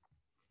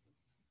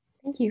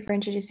 Thank you for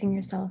introducing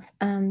yourself.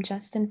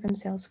 Justin from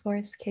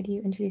Salesforce, could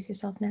you introduce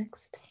yourself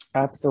next?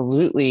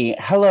 Absolutely.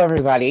 Hello,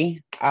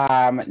 everybody.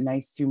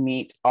 Nice to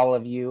meet all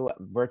of you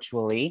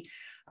virtually.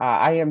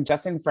 I am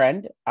Justin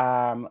Friend,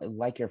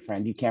 like your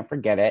friend, you can't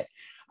forget it.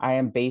 I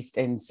am based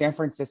in San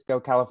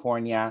Francisco,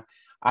 California.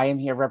 I am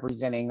here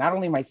representing not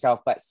only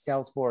myself, but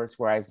Salesforce,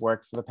 where I've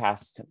worked for the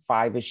past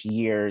 5-ish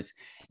years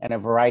in a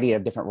variety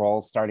of different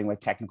roles, starting with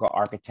technical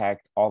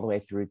architect all the way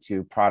through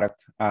to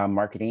product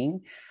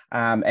marketing.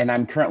 And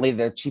I'm currently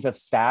the chief of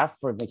staff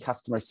for the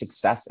customer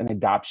success and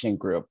adoption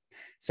group.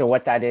 So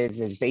what that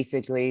is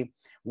basically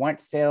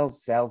once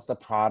sales sells the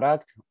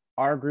product,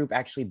 our group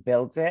actually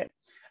builds it,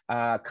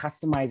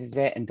 customizes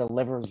it and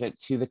delivers it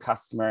to the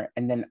customer,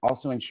 and then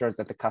also ensures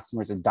that the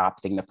customer is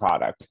adopting the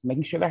product,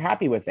 making sure they're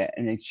happy with it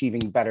and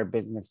achieving better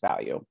business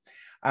value.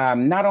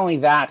 Not only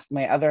that,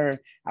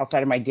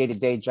 outside of my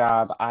day-to-day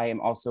job, I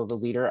am also the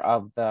leader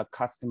of the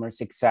customer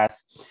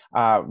success,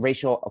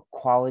 racial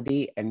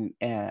equality and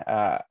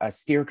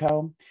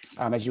SteerCo,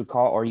 as you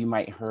call, or you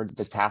might heard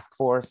the task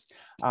force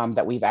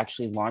that we've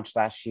actually launched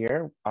last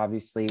year,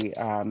 obviously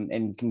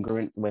in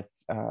congruent with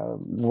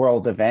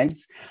world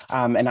events.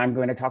 And I'm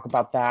going to talk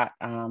about that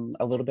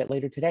a little bit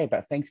later today,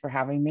 but thanks for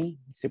having me.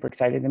 Super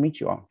excited to meet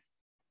you all.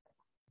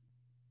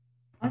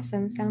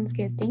 Awesome, sounds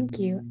good, thank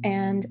you.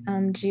 And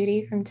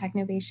Judy from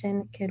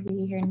Technovation, could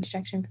we hear an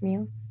introduction from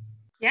you?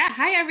 Yeah,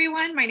 hi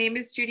everyone. My name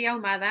is Judy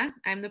Almada.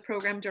 I'm the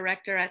program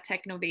director at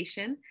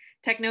Technovation.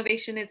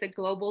 Technovation is a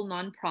global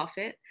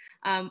nonprofit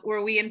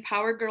where we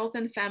empower girls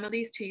and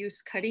families to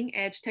use cutting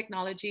edge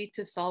technology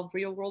to solve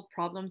real world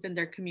problems in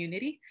their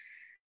community.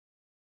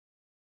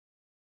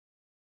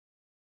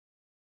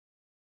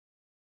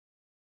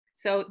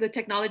 So the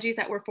technologies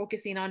that we're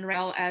focusing on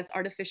REL as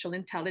artificial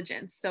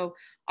intelligence. So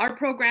our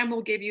program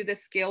will give you the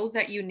skills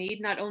that you need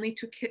not only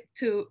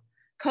to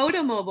code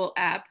a mobile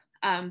app,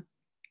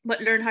 but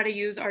learn how to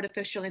use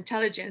artificial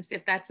intelligence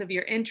if that's of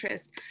your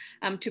interest,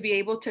 to be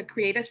able to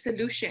create a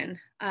solution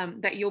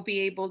that you'll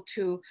be able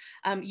to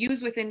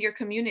use within your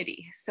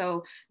community.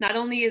 So not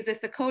only is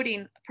this a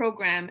coding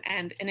program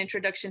and an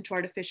introduction to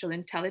artificial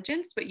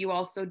intelligence, but you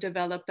also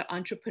develop the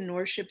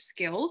entrepreneurship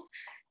skills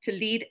to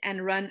lead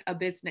and run a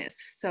business.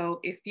 So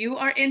if you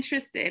are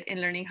interested in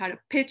learning how to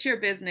pitch your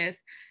business,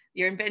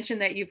 your invention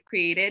that you've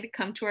created,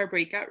 come to our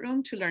breakout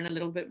room to learn a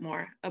little bit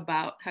more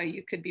about how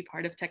you could be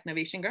part of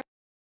Technovation Girls.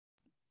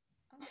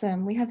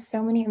 Awesome, we have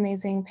so many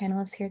amazing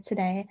panelists here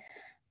today.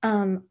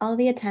 All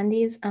the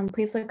attendees,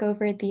 please look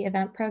over the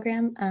event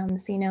program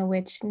so you know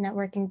which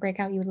networking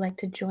breakout you would like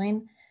to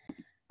join.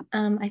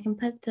 I can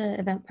put the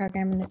event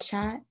program in the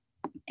chat,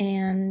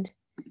 and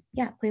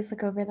yeah, please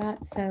look over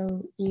that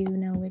so you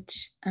know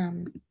which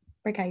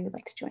breakout you would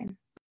like to join.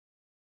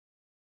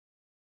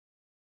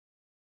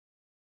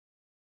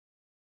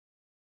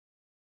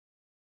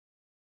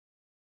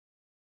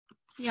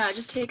 Yeah,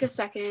 just take a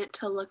second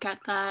to look at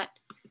that,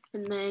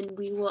 and then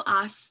we will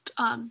ask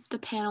the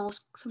panel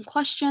some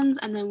questions,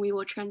 and then we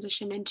will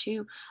transition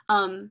into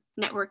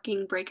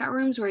networking breakout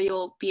rooms where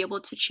you'll be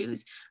able to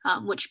choose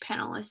which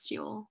panelists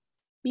you'll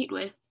meet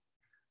with.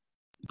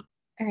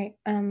 All right,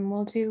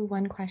 we'll do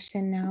one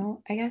question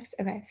now, I guess.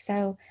 Okay,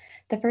 so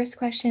the first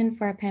question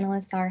for our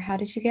panelists are, how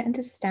did you get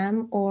into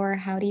STEM, or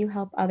how do you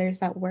help others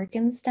that work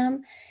in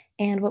STEM?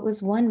 And what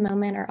was one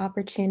moment or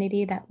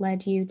opportunity that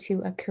led you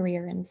to a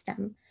career in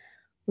STEM?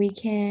 We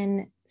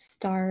can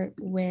start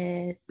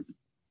with,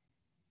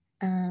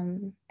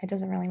 it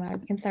doesn't really matter.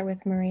 We can start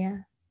with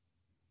Maria.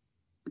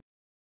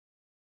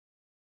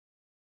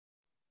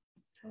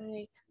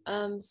 Hi,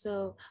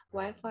 So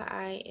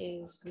YFYI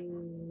is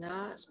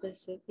not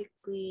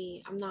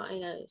specifically, I'm not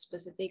in a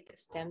specific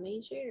STEM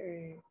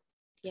major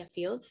or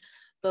field,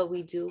 but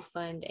we do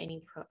fund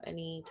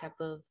any type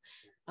of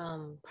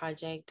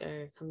project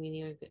or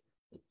community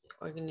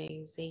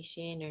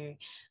organization or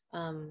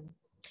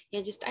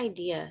just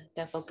idea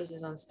that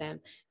focuses on STEM.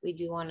 We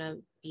do want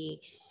to be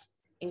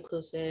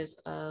inclusive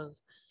of,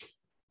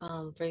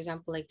 for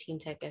example, like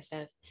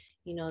TeenTechSF,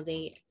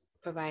 they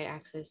provide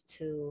access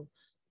to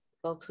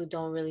folks who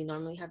don't really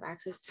normally have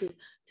access to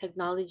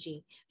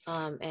technology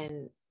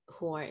and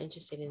who are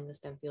interested in the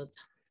STEM field.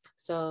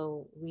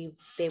 So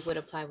they would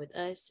apply with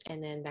us,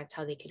 and then that's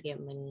how they could get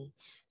money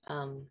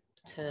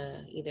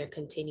to either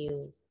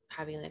continue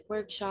having like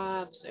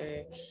workshops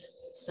or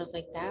stuff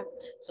like that.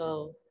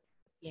 So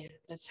yeah,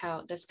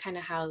 that's kind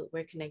of how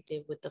we're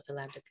connected with the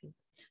philanthropy.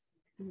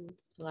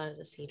 A lot of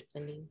the seed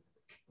funding.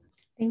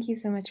 Thank you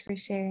so much for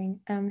sharing.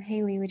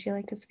 Haley, would you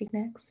like to speak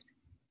next?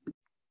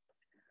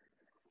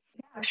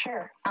 Yeah,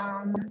 sure.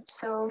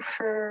 So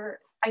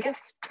I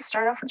guess to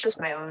start off with just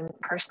my own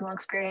personal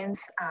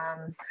experience,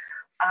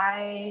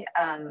 I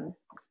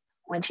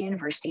went to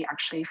university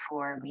actually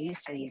for media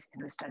studies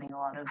and was studying a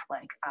lot of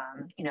like,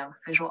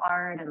 visual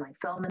art and like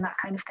film and that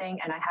kind of thing.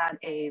 And I had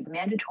a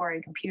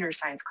mandatory computer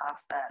science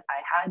class that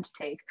I had to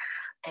take,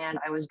 and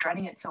I was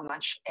dreading it so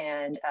much.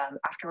 And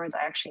afterwards,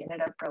 I actually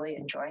ended up really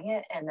enjoying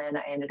it. And then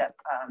I ended up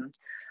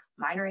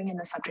minoring in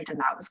the subject, and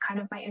that was kind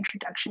of my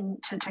introduction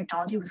to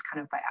technology, was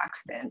kind of by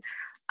accident.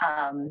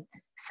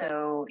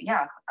 So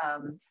yeah,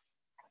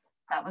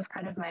 that was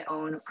kind of my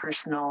own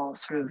personal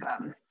sort of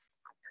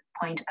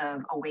point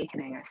of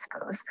awakening, I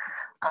suppose.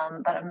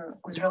 But I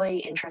was really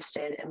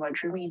interested in what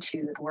drew me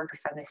to the work of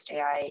Feminist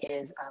AI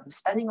is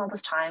spending all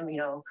this time,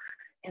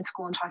 in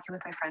school and talking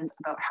with my friends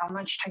about how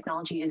much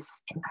technology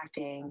is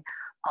impacting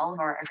all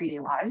of our everyday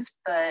lives,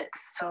 but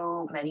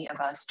so many of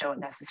us don't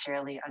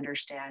necessarily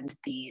understand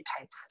the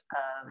types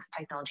of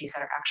technologies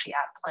that are actually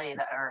at play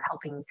that are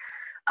helping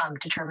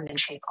determine and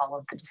shape all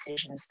of the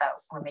decisions that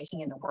we're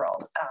making in the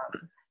world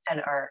and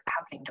are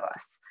happening to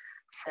us.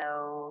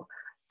 So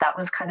that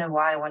was kind of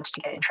why I wanted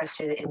to get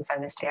interested in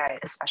feminist AI,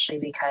 especially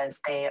because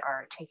they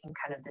are taking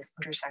kind of this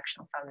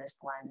intersectional feminist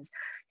lens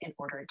in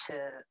order to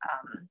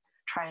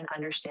try and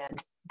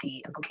understand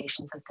the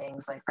implications of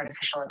things like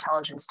artificial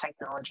intelligence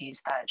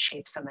technologies that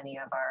shape so many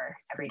of our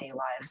everyday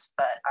lives,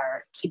 but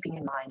are keeping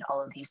in mind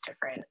all of these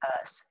different,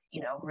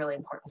 really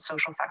important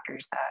social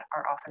factors that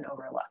are often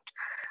overlooked.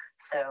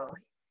 So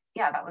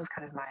yeah, that was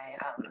kind of my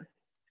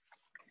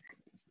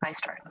my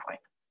starting point.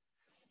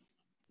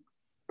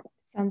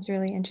 Sounds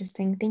really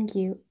interesting. Thank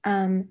you.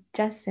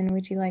 Justin,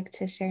 would you like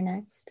to share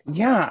next?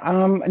 Yeah,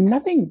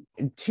 nothing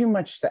too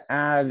much to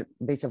add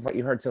based on what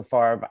you heard so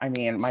far. But I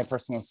mean, my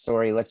personal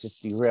story, let's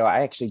just be real.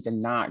 I actually did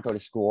not go to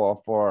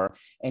school for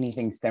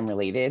anything STEM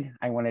related.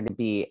 I wanted to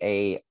be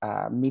a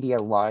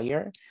media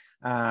lawyer.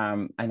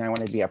 And I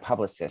wanted to be a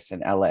publicist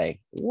in LA.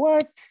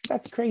 What?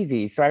 That's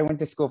crazy. So I went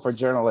to school for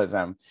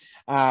journalism.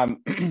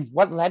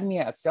 What led me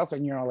at Salesforce?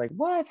 And you're all like,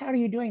 what? How are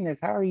you doing this?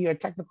 How are you a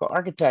technical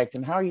architect?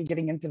 And how are you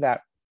getting into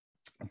that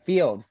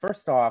field?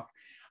 First off,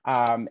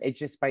 it's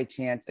just by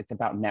chance, it's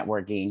about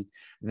networking.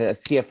 The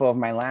CFO of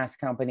my last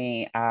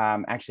company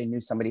actually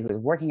knew somebody who was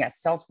working at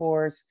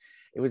Salesforce.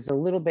 It was a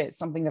little bit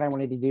something that I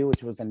wanted to do,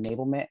 which was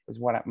enablement,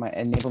 my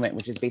enablement,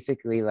 which is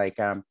basically like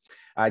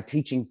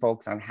teaching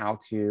folks on how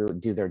to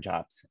do their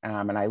jobs.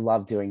 And I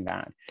love doing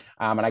that.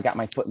 And I got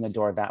my foot in the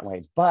door that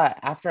way. But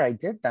after I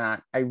did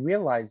that, I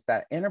realized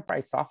that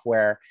enterprise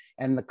software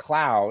and the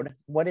cloud,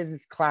 what is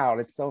this cloud?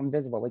 It's so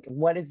invisible. Like,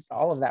 what is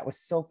all of that was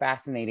so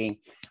fascinating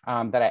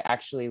that I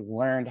actually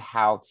learned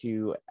how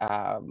to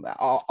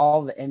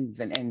all the ins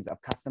and ends of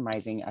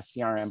customizing a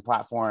CRM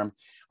platform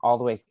all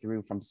the way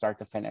through from start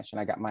to finish. And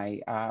I got my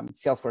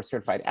Salesforce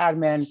certified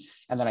admin,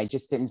 and then I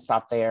just didn't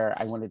stop there.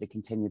 I wanted to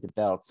continue to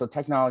build. So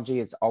technology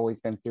has always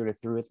been through to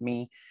through with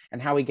me,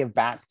 and how we give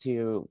back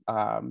to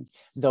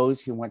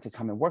those who want to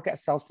come and work at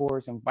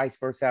Salesforce and vice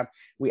versa.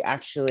 We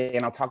actually,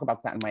 and I'll talk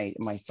about that in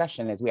my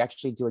session, is we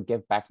actually do a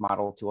give back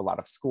model to a lot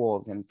of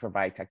schools and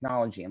provide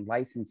technology and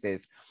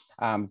licenses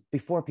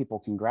before people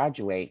can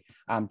graduate,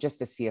 just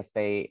to see if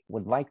they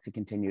would like to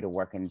continue to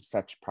work in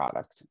such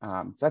product.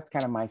 So that's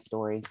kind of my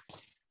story.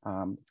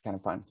 It's kind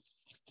of fun.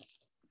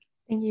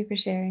 Thank you for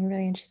sharing.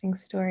 Really interesting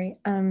story.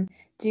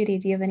 Judy,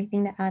 do you have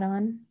anything to add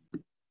on?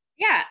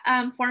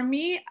 Yeah, for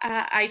me,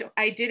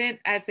 I didn't,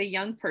 as a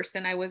young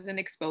person, I wasn't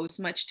exposed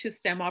much to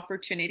STEM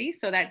opportunities.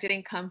 So that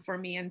didn't come for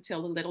me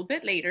until a little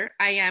bit later.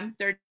 I am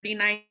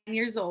 39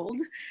 years old.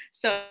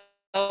 So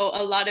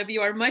a lot of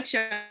you are much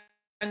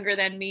younger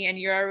than me, and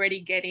you're already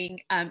getting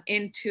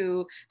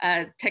into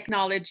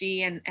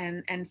technology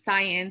and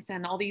science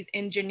and all these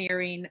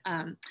engineering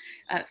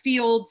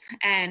fields,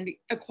 and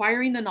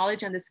acquiring the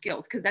knowledge and the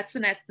skills, because that's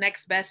the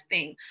next best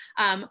thing.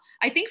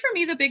 I think for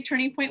me, the big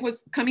turning point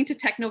was coming to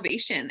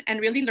Technovation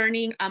and really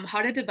learning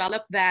how to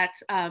develop that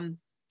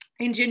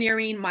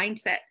engineering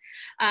mindset,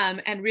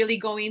 and really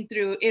going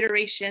through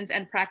iterations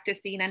and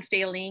practicing and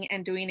failing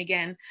and doing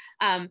again.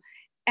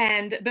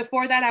 And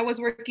before that, I was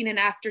working in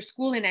after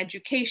school in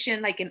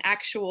education, like in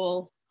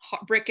actual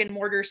brick and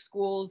mortar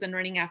schools and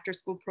running after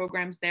school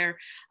programs there.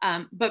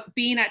 But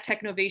being at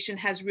Technovation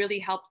has really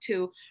helped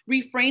to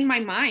reframe my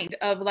mind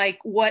of like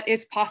what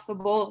is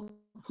possible,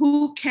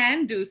 who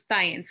can do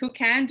science, who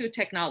can do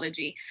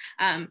technology,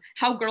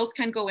 how girls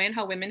can go in,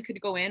 how women could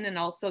go in, and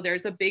also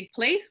there's a big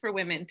place for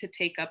women to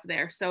take up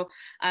there. So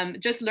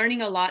just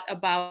learning a lot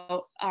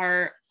about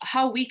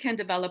how we can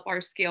develop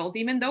our skills,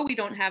 even though we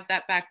don't have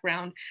that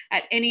background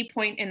at any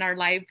point in our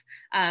life,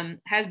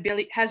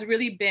 has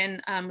really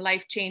been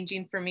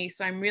life-changing for me.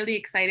 So I'm really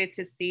excited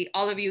to see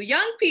all of you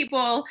young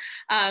people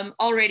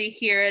already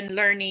here and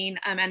learning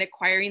and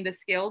acquiring the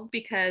skills,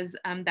 because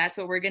that's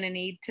what we're going to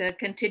need to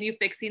continue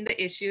fixing the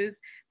issues,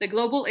 the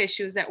global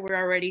issues that we're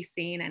already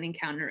seeing and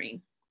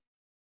encountering.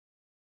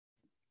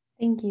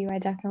 Thank you. I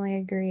definitely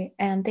agree.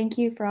 And thank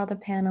you for all the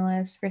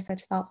panelists for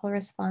such thoughtful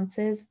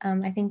responses.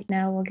 I think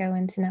now we'll go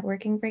into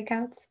networking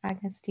breakouts.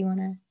 Agnes, do you want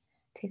to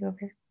take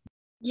over?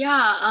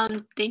 Yeah,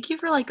 thank you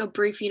for like a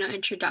brief,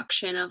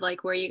 introduction of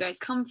like where you guys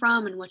come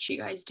from and what you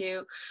guys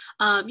do.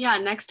 Yeah,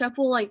 next up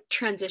we'll like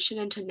transition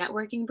into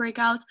networking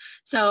breakouts.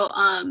 So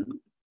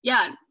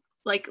yeah,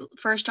 like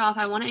first off,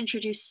 I want to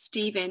introduce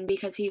Steven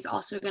because he's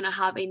also going to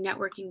have a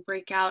networking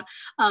breakout.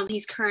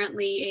 He's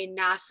currently a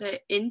NASA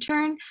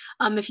intern.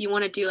 If you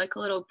want to do like a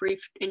little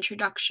brief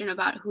introduction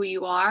about who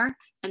you are,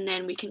 and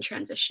then we can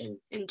transition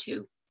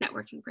into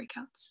networking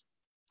breakouts.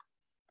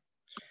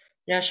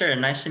 Yeah, sure.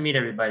 Nice to meet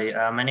everybody.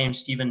 My name is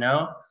Stephen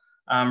No.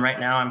 Right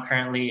now, I'm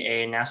currently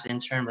a NASA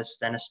intern with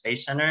Stennis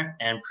Space Center,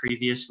 and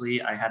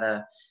previously I had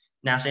a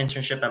NASA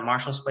internship at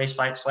Marshall Space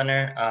Flight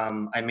Center.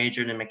 I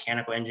majored in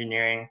mechanical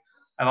engineering.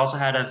 I've also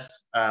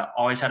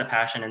always had a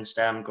passion in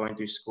STEM going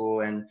through school,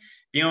 and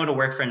being able to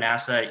work for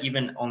NASA,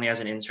 even only as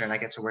an intern, I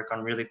get to work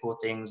on really cool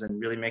things and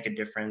really make a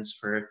difference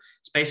for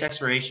space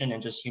exploration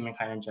and just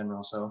humankind in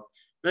general. So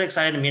really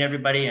excited to meet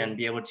everybody and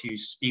be able to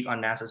speak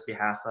on NASA's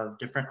behalf of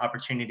different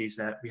opportunities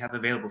that we have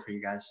available for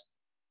you guys.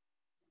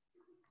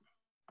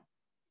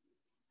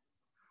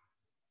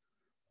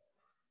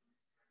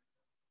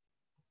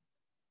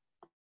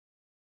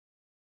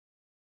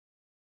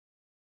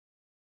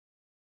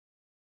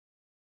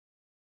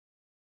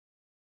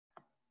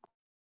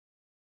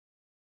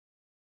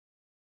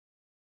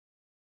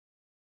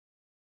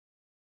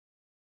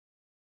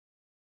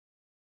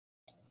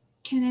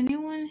 Can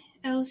anyone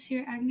else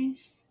hear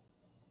Agnes?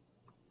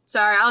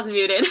 Sorry, I was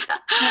muted.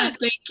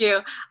 Thank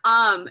you.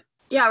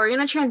 Yeah, we're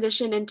gonna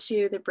transition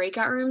into the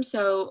breakout room.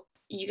 So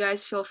you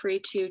guys feel free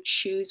to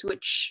choose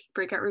which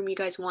breakout room you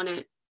guys want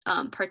to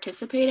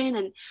participate in,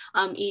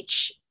 and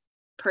each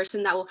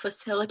person that will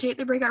facilitate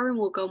the breakout room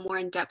will go more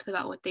in depth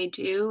about what they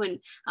do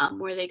and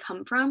where they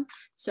come from.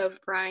 So if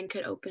Brian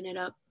could open it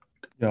up.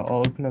 Yeah,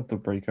 I'll open up the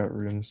breakout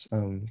rooms.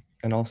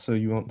 And also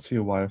you won't see a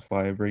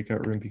Wi-Fi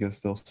breakout room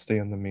because they'll stay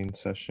in the main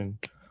session.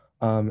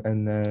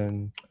 And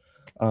then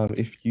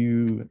if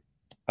you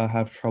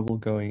have trouble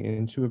going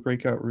into a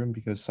breakout room,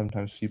 because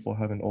sometimes people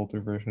have an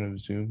older version of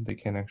Zoom, they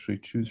can't actually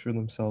choose for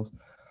themselves,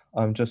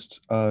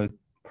 just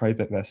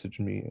private message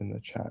me in the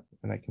chat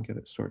and I can get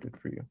it sorted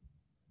for you.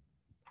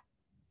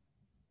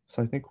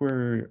 So I think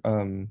we're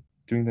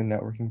doing the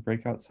networking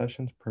breakout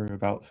sessions per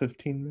about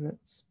 15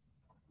 minutes.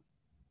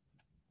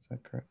 Is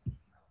that correct?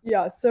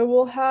 Yeah, so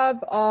we'll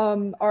have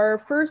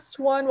our first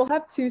one, we'll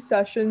have 2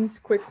 sessions,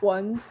 quick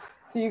ones,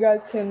 so you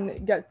guys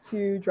can get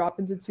to drop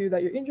into 2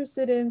 that you're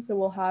interested in. So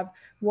we'll have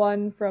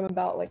one from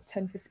about like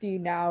 10:50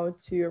 now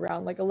to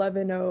around like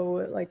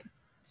 11:00, like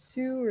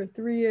 2 or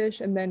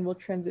 3-ish, and then we'll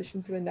transition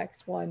to the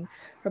next one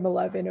from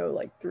 11:00,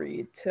 like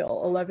 3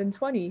 till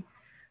 11:20.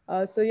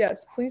 So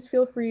yes, please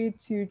feel free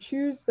to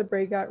choose the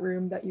breakout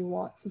room that you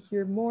want to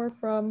hear more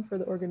from for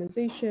the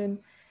organization.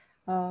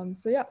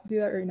 So yeah, do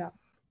that right now.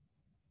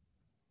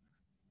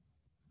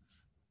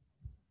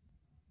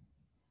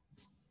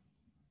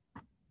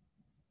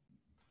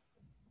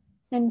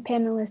 And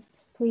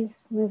panelists,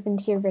 please move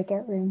into your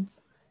breakout rooms.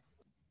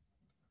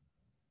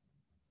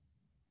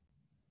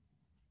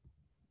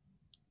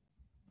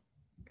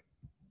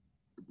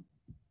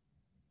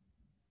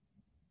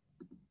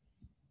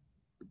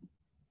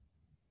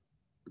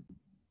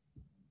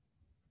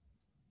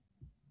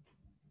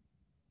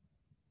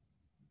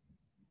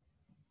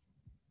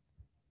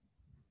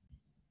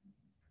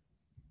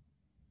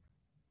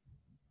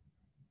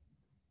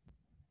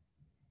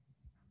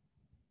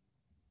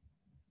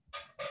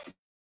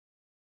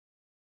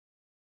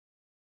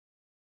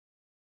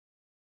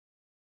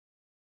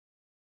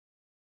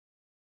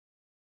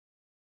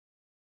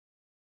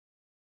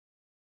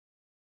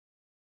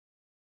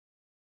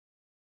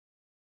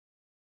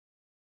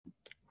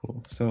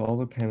 Cool. So all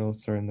the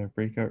panelists are in their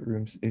breakout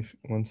rooms.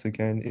 Once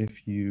again,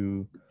 if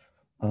you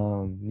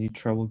need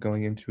trouble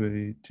going into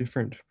a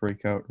different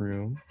breakout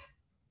room,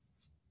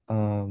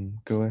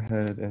 go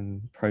ahead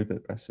and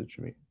private message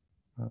me.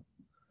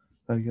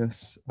 I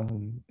guess,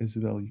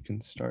 Isabel, you can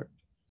start.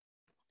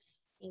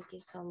 Thank you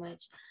so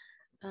much.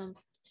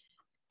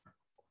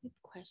 Quick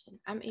question.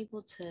 I'm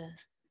able to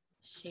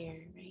share,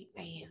 right?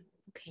 I am.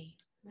 Okay,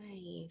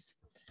 nice.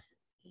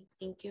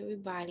 Thank you,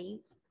 everybody.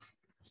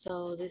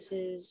 So this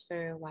is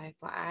for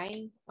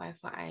Y4I.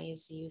 Y4I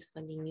is Youth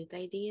Funding Youth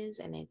Ideas,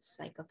 and it's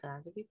like a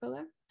philanthropy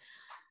program.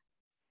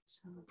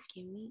 So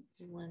give me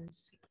 1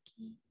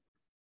 second.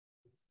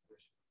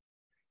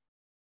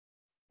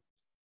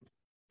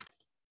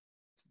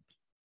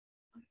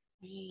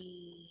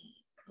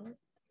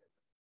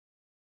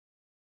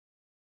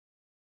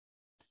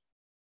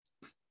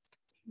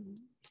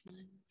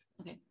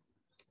 Okay.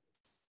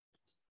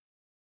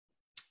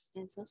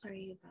 And so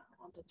sorry about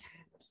all the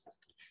tabs.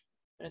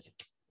 Okay.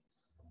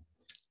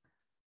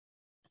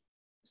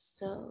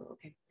 So,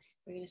 okay,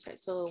 we're gonna start.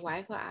 So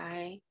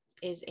Y4I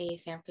is a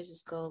San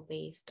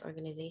Francisco-based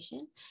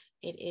organization.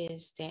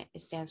 It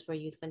stands for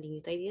Youth Funding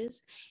Youth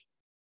Ideas.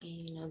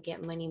 And, you know,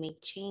 get money,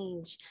 make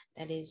change.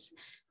 That is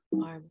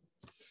our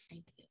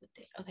idea with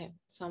it. Okay,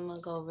 so I'm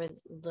gonna go over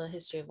the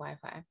history of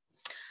Y4I.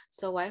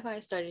 So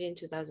Y4I started in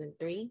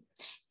 2003,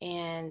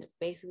 and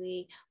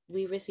basically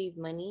we received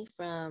money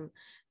from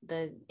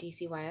the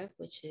DCYF,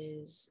 which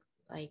is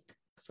like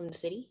from the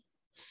city,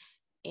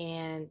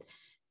 and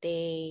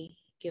they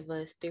give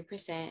us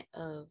 3%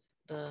 of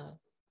the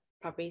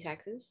property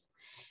taxes,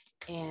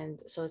 and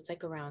so it's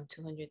like around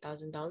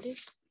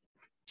 $200,000.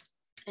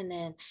 And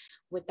then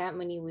with that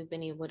money, we've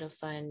been able to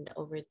fund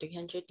over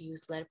 300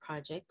 youth-led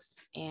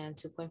projects and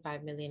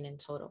 2.5 million in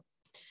total.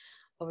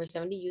 Over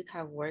 70 youth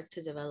have worked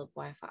to develop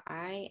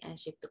Y4I and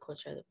shape the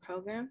culture of the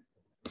program.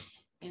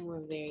 And we're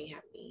very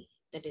happy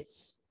that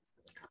it's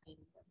gotten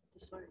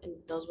this far.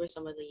 And those were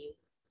some of the youth,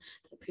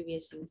 the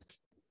previous youth.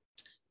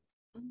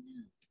 Oh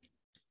no.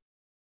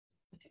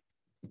 Okay.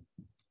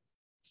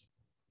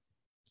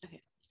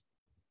 Okay.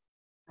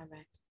 My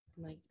bad.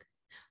 I'm like,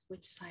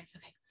 which side?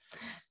 Okay.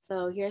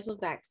 So here's some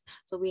facts.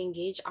 So we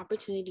engage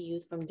opportunity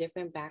youth from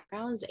different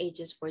backgrounds,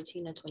 ages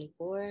 14 to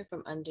 24,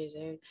 from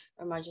underserved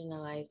or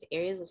marginalized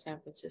areas of San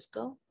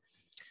Francisco.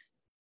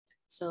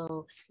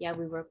 So yeah,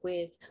 we work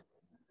with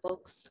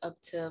folks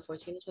up to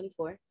 14 to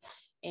 24,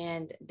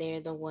 and they're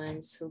the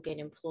ones who get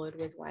employed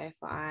with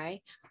Y4I,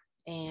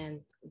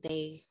 and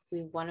we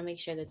want to make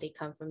sure that they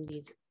come from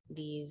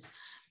these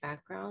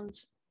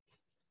backgrounds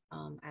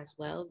as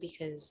well,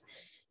 because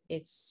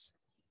it's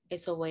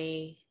a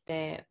way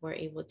that we're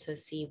able to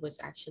see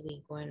what's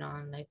actually going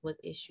on, like what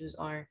issues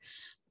are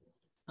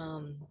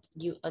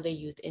other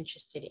youth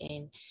interested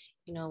in,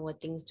 you know,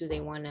 what things do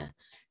they want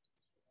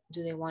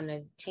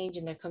to change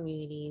in their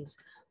communities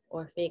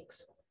or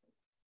fix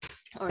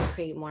or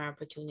create more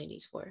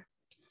opportunities for.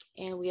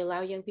 And we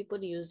allow young people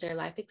to use their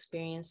life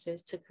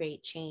experiences to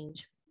create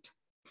change.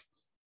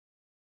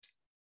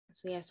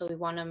 So yeah, so we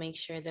want to make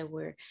sure that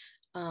we're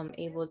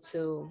able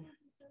to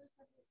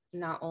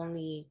not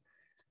only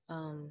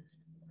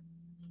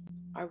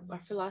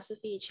our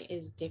philosophy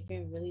is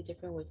different, really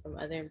different from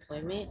other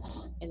employment,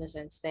 in the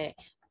sense that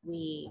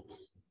we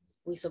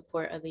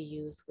support other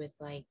youth with,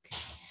 like,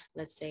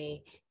 let's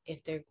say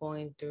if they're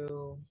going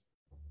through,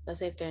 let's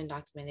say if they're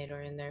undocumented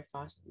or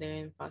they're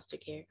in foster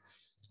care,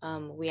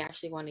 we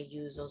actually want to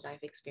use those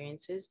life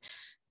experiences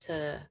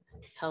to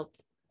help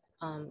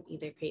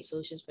either create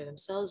solutions for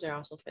themselves or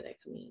also for their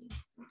community.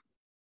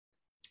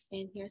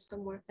 And here's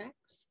some more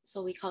facts.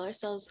 So we call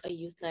ourselves a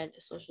youth-led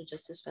social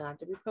justice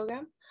philanthropy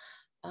program.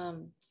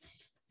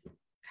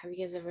 Have you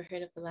guys ever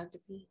heard of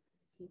philanthropy?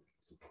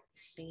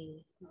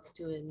 Say,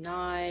 do a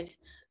nod,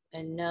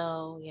 a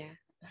no, yeah.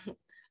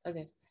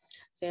 Okay.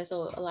 So yeah,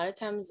 so a lot of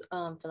times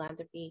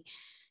philanthropy,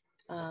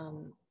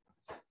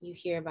 you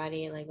hear about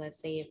it, like, let's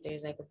say if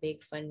there's like a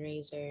big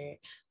fundraiser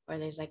or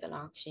there's like an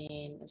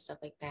auction and stuff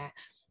like that.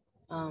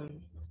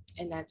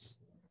 And that's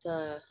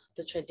the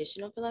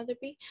traditional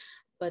philanthropy.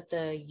 But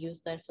the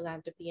youth-led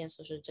philanthropy and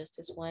social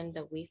justice one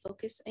that we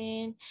focus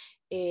in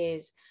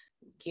is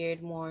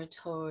geared more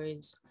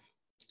towards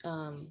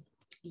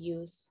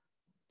youth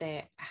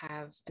that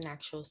have an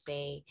actual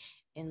say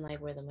in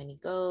like where the money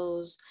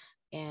goes,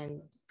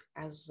 and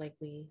as like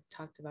we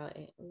talked about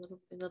it a little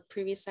in the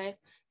previous slide,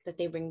 that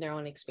they bring their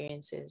own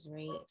experiences,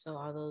 right? So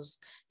all those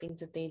things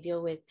that they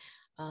deal with,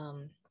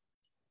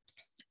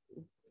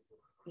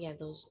 yeah,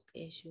 those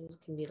issues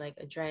can be like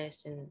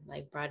addressed and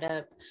like brought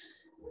up,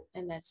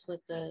 and that's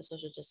what the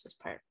social justice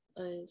part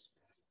is.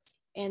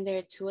 And there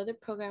are two other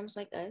programs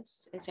like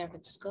us in San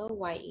Francisco,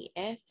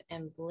 YEF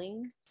and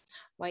Bling.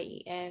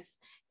 YEF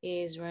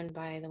is run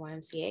by the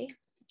YMCA,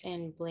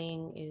 and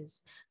Bling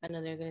is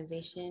another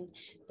organization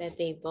that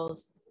they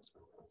both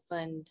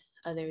fund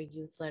other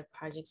youth-led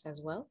projects as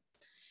well.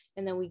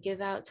 And then we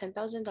give out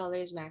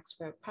 $10,000 max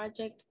for a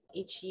project.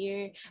 Each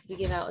year, we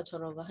give out a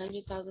total of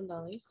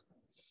 $100,000.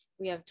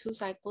 We have 2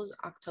 cycles,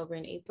 October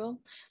and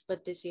April,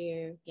 but this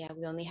year, yeah,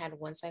 we only had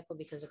 1 cycle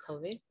because of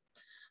COVID.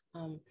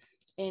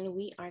 And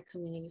we are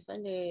community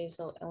funded.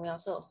 So, and we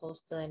also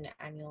host an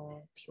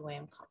annual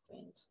PYM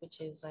conference, which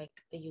is like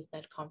a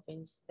youth-led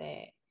conference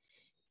that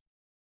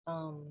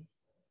all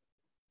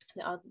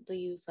the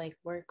youth like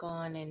work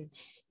on, and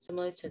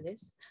similar to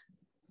this.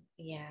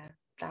 Yeah,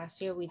 last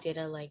year we did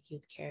a like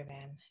youth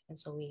caravan, and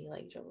so we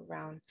like drove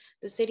around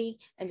the city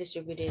and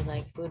distributed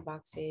like food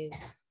boxes,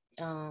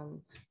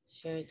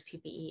 shirts,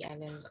 PPE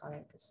items, all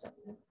that good stuff.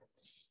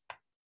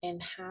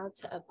 And how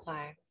to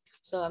apply.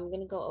 So I'm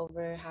gonna go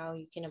over how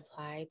you can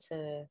apply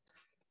to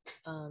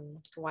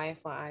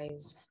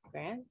YFY's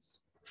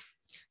grants.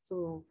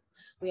 So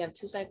we have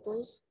 2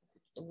 cycles,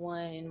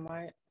 one in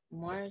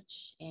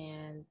March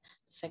and the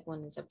second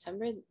one in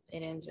September.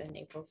 It ends in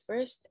April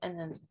 1st, and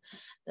then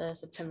the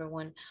September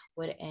one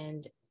would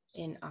end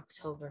in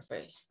October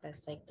 1st.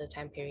 That's like the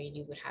time period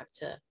you would have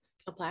to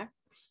apply.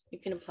 You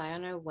can apply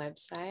on our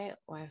website,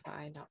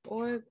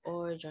 yfi.org,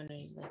 or join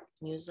our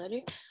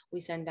newsletter.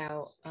 We send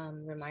out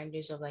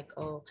reminders of like,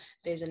 oh,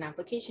 there's an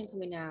application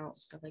coming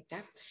out, stuff like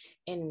that.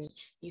 And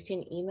you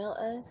can email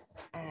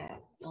us at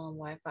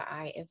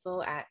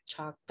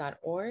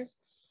yfiinfo@chalk.org,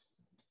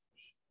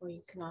 or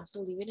you can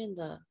also leave it in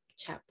the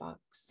chat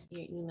box,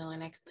 your email,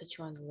 and I can put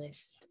you on the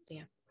list. But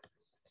yeah.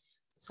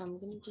 So I'm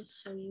gonna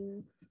just show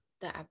you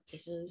the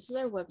application. This is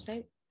our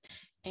website,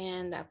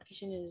 and the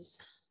application is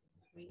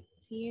right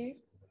here.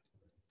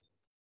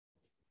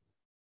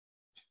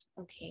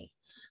 Okay,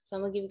 so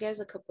I'm gonna give you guys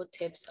a couple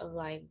tips of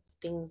like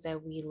things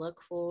that we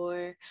look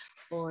for,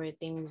 or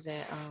things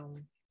that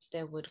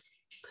that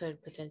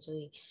could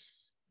potentially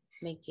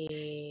make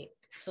it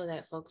so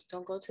that folks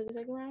don't go to the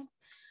second round.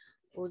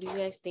 What do you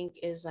guys think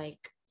is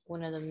like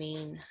one of the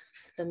main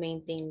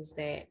things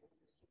that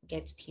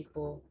gets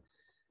people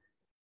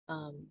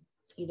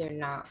either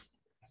not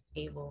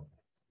able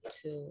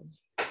to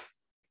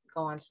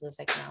go on to the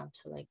second round,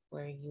 to like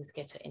where youth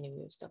get to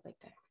interview, stuff like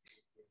that?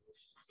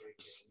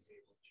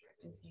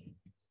 Okay.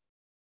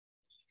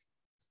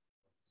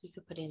 You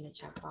could put it in the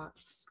chat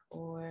box,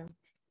 or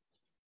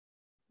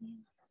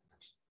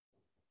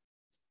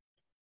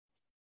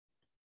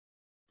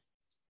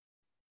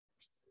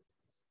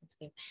that's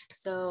good.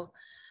 So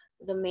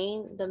the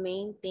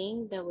main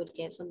thing that would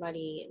get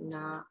somebody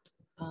not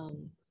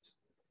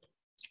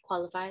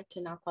qualified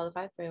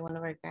for one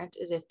of our grants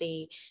is if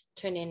they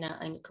turn in an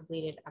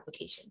uncompleted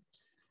application.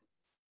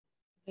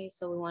 Okay,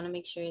 so we want to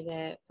make sure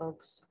that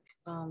folks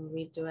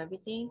read through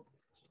everything.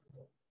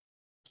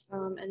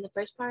 And the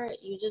first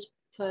part, you just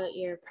put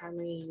your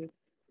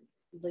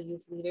the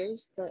youth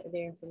leaders,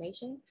 their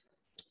information.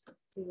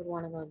 You would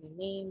want to go their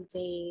name,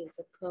 date,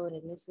 zip code,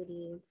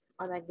 ethnicity,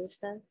 all that good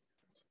stuff.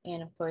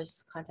 And of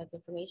course, contact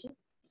information.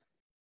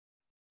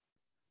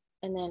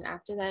 And then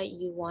after that,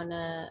 you want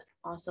to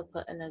also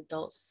put an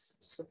adult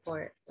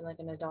support, like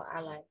an adult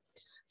ally.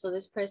 So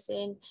this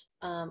person,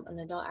 an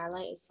adult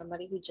ally, is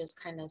somebody who just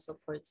kind of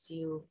supports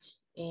you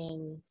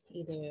in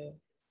either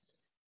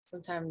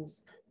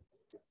sometimes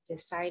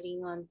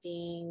deciding on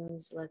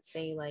things, let's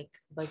say like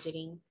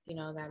budgeting, you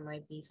know, that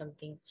might be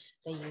something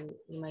that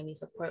you might need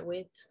support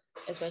with.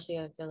 Especially,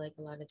 I feel like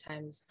a lot of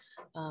times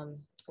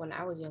when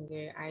I was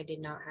younger, I did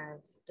not have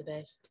the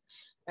best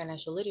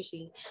financial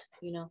literacy,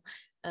 you know.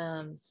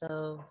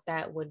 So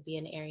that would be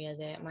an area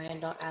that my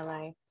adult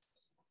ally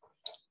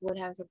would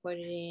have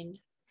supported in.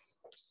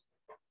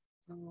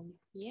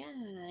 Yeah,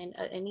 and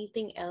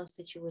anything else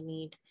that you would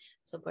need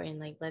support in,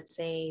 like let's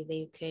say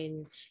they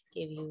can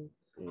give you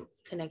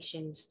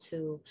connections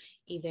to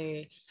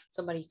either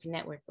somebody you can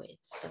network with,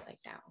 stuff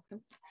like that.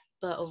 Okay,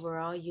 but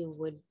overall, you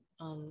would,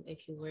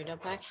 if you were to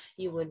apply,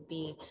 you would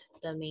be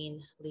the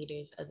main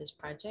leaders of this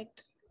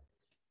project.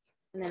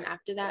 And then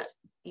after that,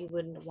 you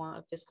would want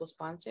a fiscal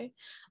sponsor.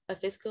 A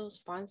fiscal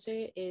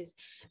sponsor is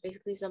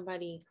basically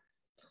somebody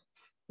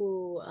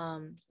who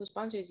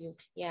sponsors you.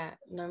 Yeah,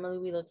 normally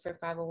we look for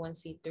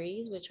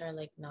 501c3s, which are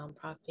like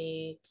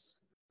nonprofits.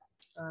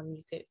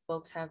 You could,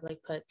 folks have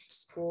like put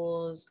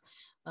schools,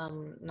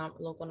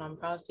 not local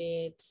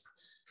nonprofits.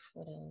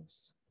 What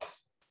else?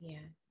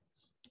 Yeah,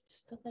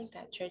 stuff like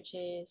that.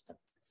 Churches. Stuff.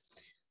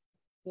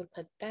 You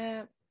put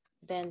that.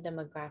 Then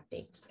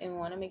demographics, and we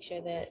want to make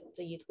sure that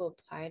the youth who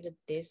apply to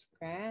this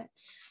grant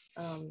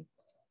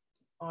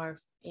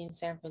are in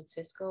San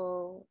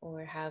Francisco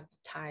or have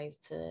ties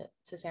to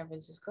San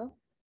Francisco.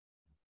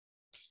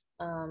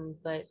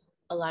 But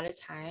a lot of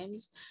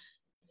times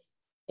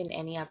in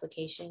any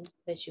application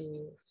that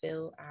you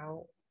fill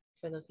out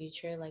for the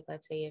future, like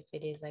let's say if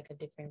it is like a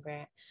different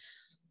grant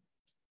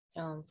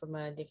from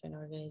a different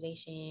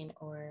organization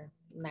or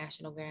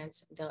national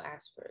grants, they'll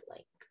ask for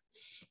like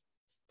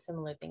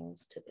similar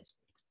things to this.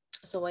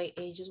 So what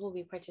ages will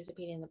be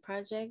participating in the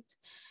project?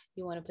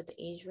 You want to put the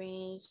age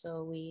range.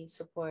 So we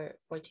support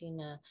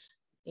 14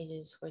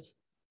 ages 14.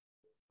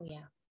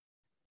 Yeah,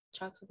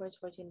 Chalk supports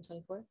 14 to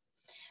 24.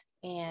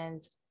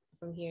 And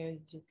from here,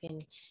 you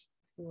can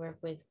work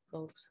with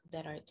folks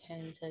that are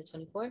 10 to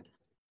 24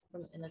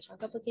 in the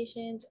Chalk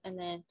applications. And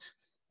then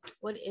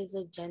what is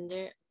the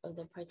gender of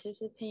the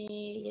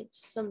participant?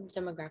 Some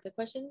demographic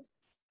questions.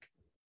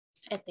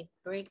 Ethnic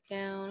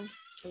breakdown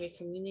for your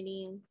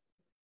community.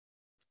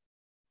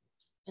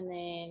 And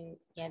then,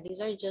 yeah, these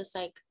are just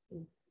like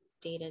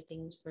data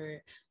things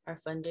for our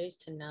funders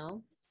to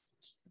know,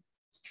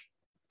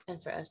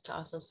 and for us to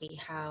also see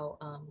how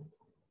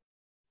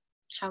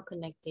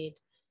connected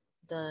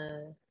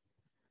the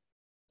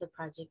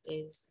project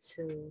is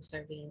to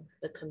serving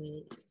the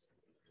communities.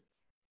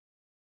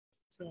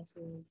 So yes,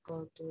 we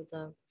go through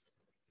the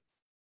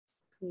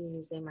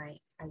communities they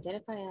might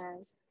identify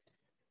as,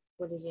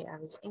 what is your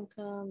average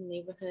income,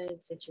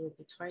 neighborhoods that you would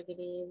be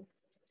targeting.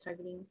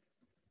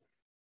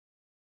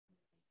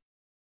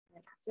 And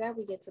after that,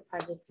 we get to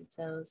project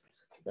details.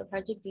 So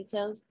project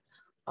details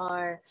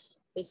are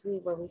basically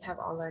where we have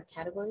all our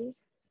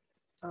categories.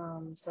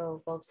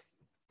 So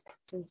folks,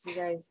 since you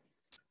guys,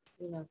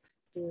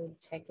 do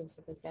tech and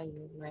stuff like that,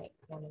 you might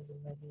want to do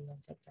maybe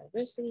tech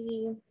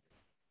diversity.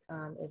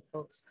 If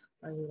folks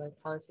want to do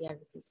like policy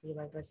advocacy,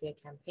 like let's say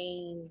a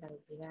campaign, that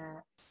would be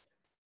that.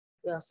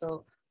 We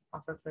also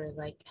offer for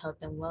like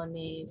health and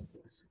wellness.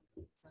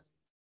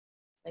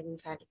 Like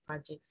we've had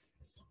projects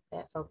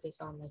that focus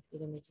on like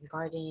either making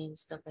gardens,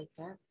 stuff like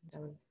that.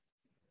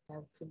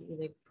 That could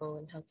either go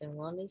in health and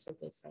wellness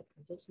if it's like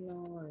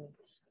medicinal,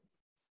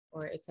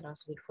 or it could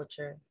also be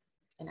culture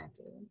and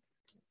activism.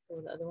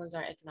 So the other ones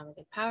are economic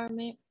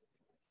empowerment,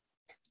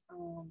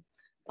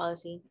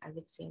 policy,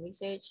 advocacy and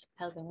research,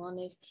 health and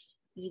wellness,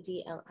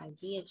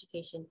 EDLID,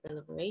 education for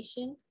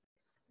liberation,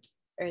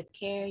 earth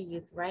care,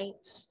 youth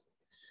rights,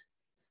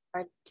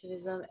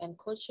 activism and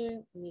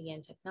culture, media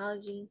and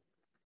technology.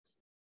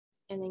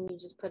 And then you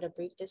just put a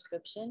brief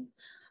description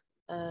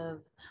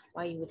of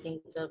why you would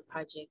think your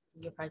project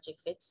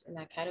fits in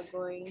that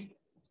category.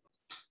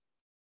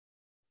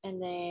 And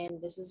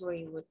then this is where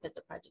you would put the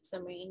project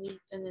summary.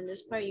 And then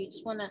this part, you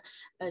just want to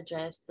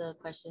address the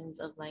questions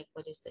of like,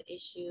 what is the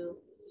issue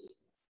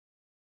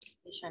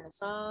you're trying to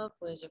solve?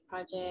 What is your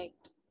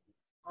project?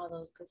 All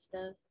those good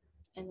stuff.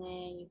 And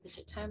then you put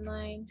your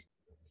timeline.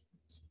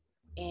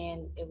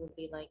 And it would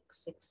be like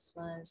 6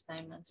 months,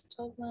 9 months,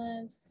 12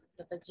 months,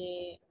 the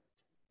budget.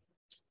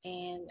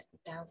 And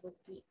that would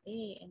be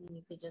it. And then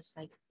you could just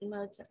like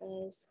email it to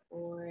us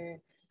or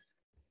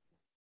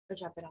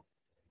drop it off.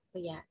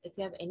 But yeah, if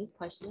you have any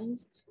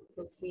questions,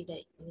 feel free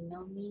to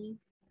email me.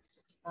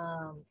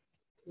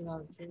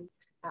 Team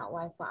at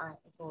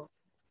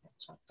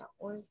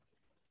wi5.org.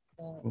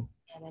 Cool.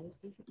 And that is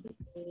basically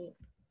it.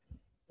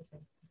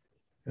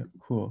 Yeah,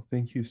 cool.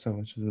 Thank you so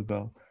much,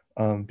 Isabel.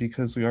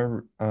 Because we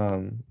have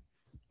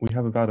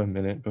about a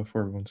minute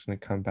before everyone's going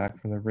to come back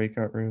from their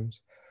breakout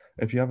rooms.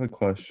 If you have a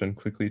question,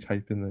 quickly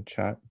type in the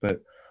chat.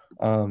 But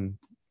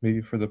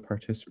maybe for the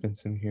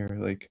participants in here,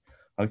 like,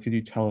 could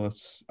you tell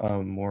us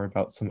more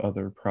about some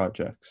other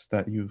projects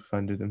that you've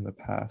funded in the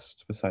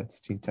past besides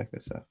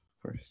TeenTechSF,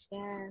 of course?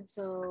 Yeah,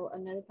 so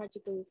another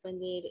project that we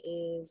funded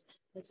is,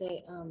 let's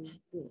say,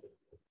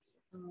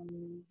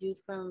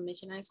 youth from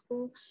Mission High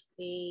School.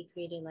 They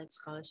created like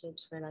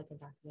scholarships for like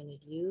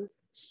undocumented youth.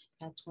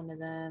 That's one of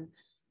them.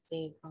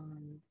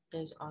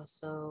 There's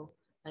also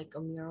like a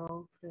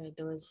mural where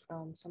there was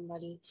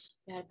somebody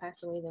that had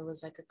passed away that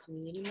was like a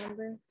community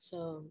member,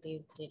 so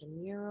they did a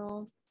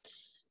mural.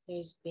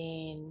 There's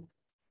been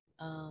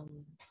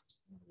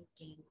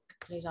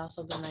there's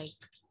also been like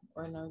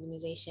an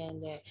organization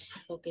that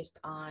focused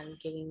on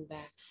giving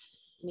back,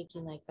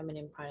 making like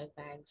feminine product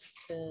bags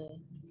to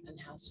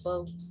unhoused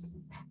folks.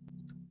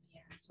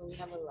 Yeah, so we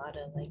have a lot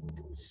of like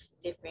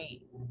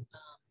different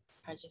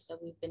projects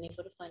that we've been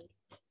able to fund.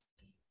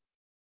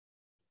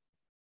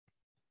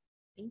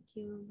 Thank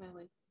you.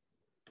 Bye.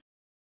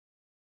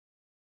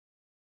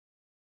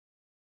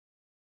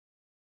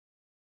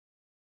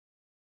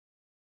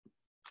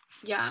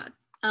 Yeah.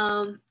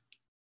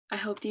 I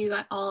hope you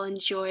all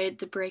enjoyed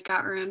the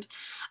breakout rooms.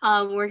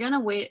 We're gonna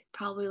wait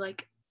probably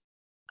like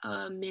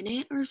a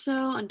minute or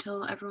so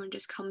until everyone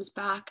just comes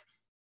back.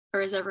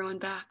 Or is everyone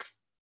back?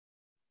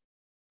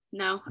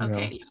 No?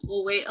 Okay, No. yeah,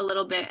 we'll wait a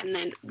little bit and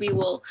then we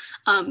will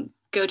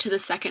go to the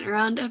second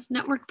round of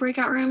network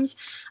breakout rooms.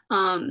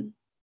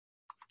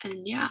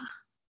 And yeah,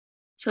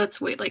 so let's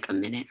wait like a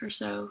minute or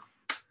so.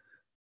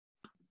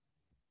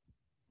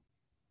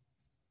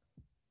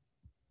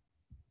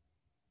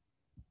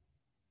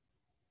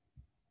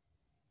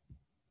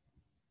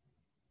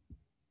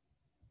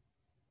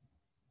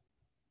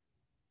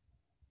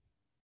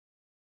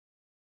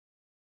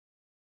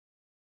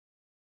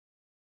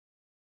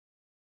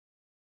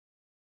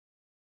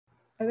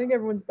 I think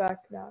everyone's back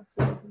now.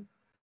 So.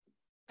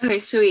 Okay,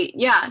 sweet.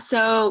 Yeah,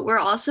 so we're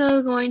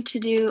also going to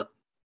do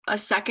a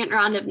second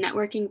round of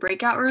networking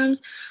breakout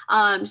rooms.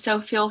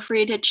 So feel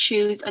free to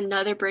choose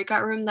another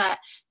breakout room that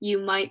you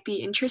might be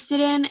interested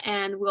in,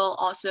 and we'll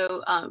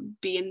also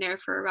be in there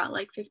for about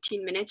like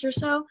 15 minutes or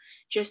so,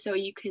 just so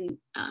you can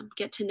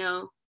get to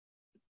know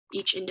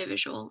each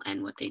individual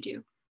and what they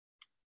do.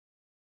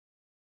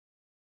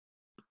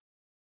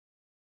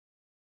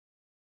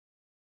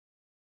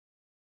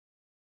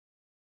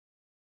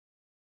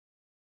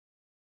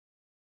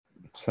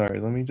 Sorry,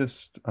 let me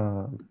just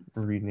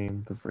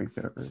rename the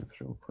breakout rooms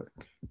real quick.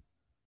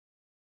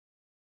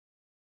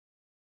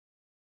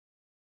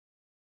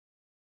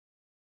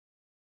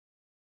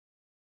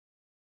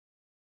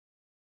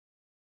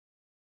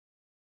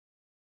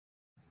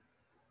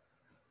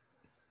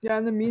 Yeah,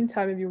 in the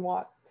meantime, if you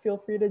want, feel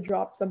free to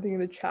drop something in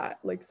the chat,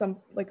 like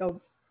a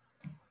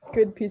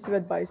good piece of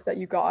advice that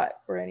you got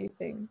or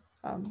anything.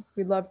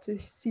 We'd love to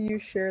see you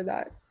share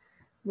that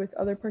with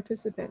other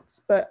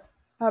participants. But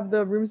have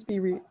the rooms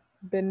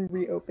been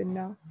reopened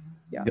now?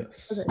 Yeah.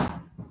 Yes. Okay.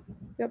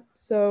 Yep,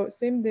 so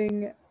same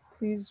thing,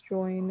 please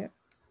join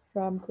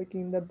from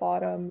clicking the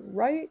bottom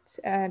right.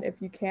 And if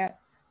you can't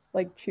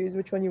like choose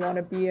which one you want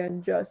to be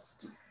in,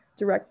 just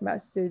direct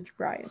message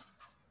Brian.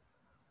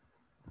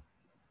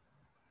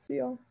 See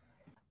y'all.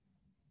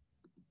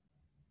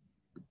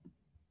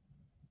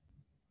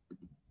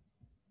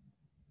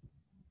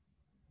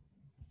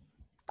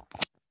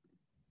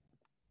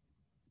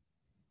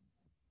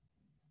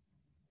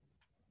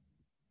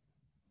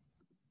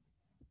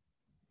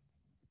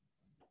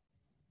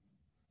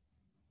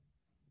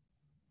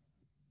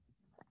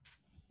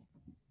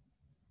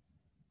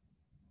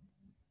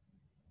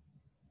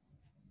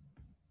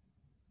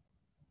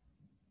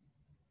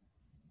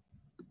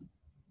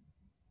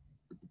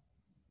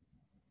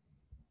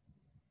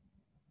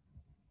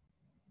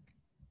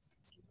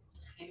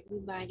 Hi,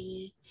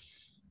 everybody.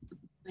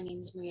 My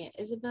name is Maria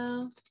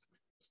Isabel,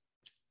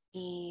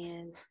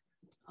 and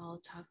I'll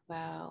talk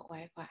about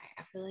Wi-Fi.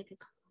 I feel like a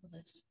couple of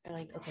us are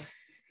like, okay.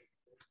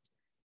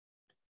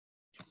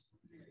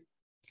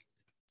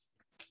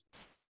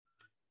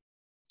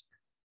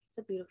 It's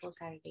a beautiful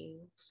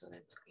Saturday, so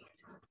that's great.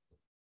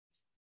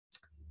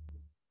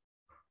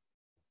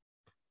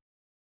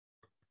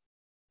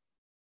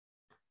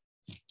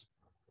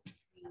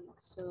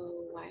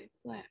 So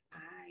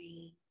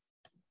Wi-Fi.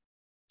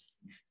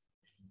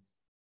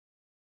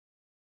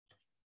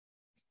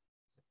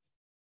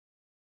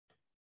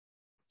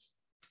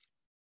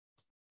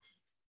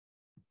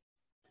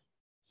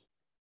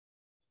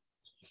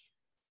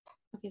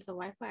 Okay, so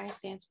Wi-Fi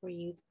stands for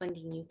Youth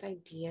Funding Youth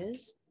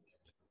Ideas.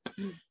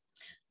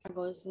 Our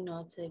goal is,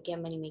 to get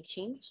money, make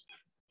change.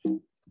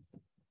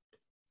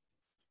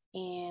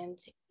 And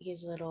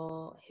here's a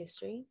little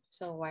history.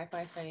 So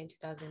Wi-Fi started in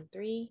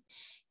 2003,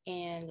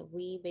 and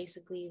we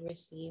basically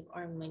receive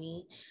our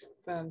money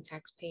from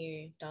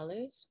taxpayer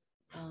dollars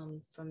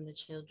from the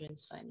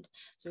Children's Fund.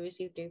 So we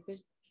receive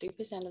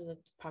 3% of the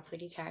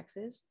property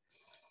taxes,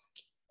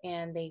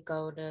 and they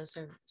go to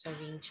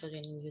serving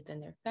children and youth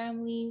and their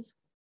families.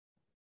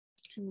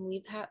 And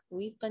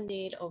we've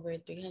funded over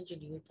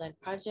 300 youth-led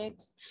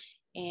projects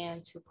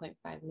and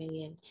 2.5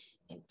 million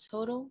in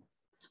total.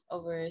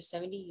 Over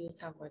 70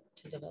 youth have worked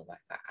to develop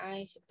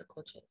Wi-Fi, shape the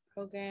culture of the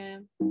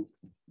program. Oh,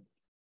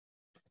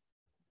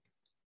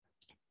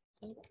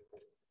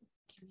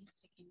 give me a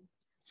second.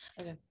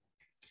 Okay,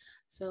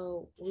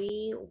 so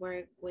we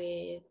work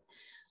with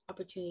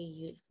opportunity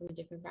youth from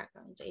different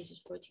backgrounds, ages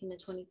 14 to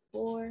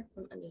 24,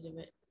 from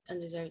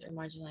undeserved or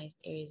marginalized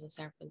areas of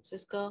San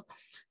Francisco.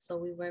 So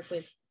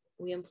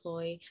we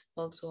employ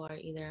folks who are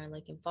either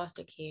like in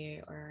foster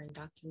care or are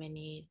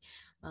undocumented,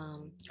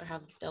 or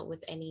have dealt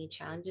with any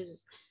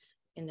challenges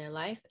in their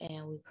life,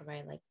 and we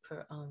provide like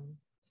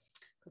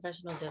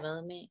professional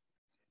development,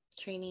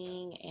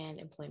 training, and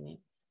employment.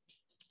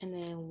 And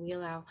then we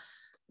allow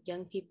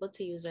young people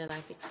to use their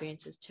life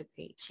experiences to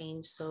create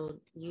change.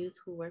 So youth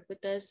who work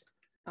with us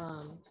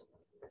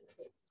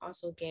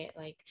also get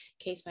like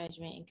case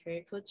management and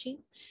career coaching,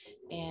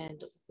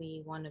 and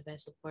we want to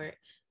best support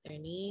their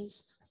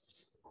needs.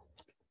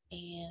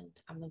 And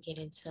I'm gonna get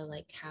into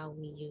like how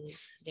we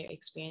use their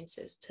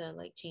experiences to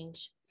like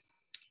change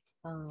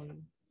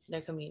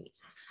their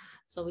communities.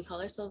 So we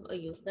call ourselves a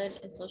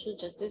youth-led and social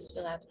justice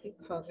philanthropy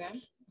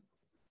program.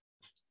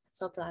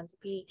 So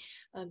philanthropy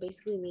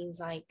basically means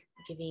like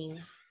giving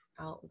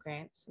out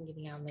grants and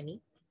giving out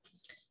money.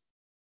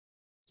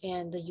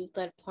 And the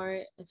youth-led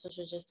part and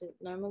social justice,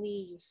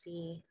 normally you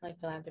see like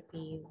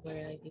philanthropy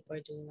where like people are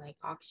doing like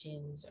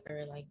auctions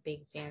or like big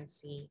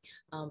fancy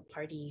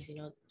parties,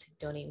 to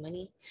donate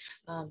money.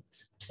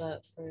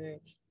 But for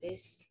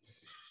this,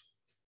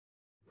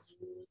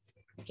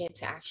 youth get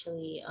to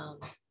actually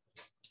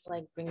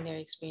like bring their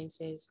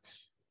experiences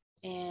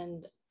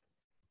and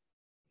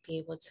be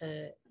able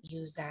to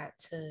use that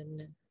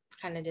to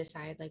kind of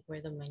decide like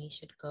where the money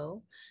should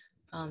go.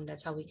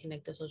 That's how we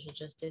connect the social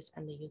justice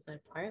and the youth-led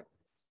part.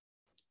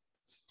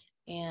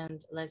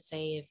 And let's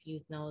say if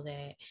you know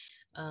that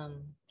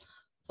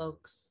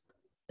folks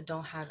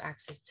don't have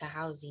access to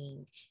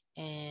housing,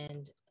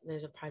 and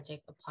there's a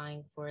project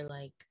applying for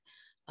like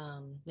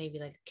maybe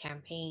like a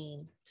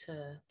campaign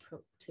to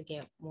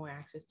get more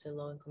access to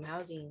low-income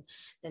housing,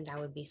 then that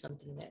would be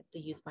something that the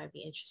youth might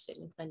be interested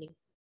in funding.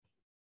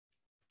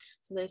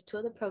 So there's two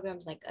other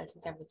programs like us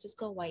in San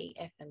Francisco,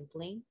 YEF and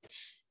Bling.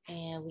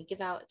 And we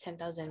give out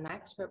 10,000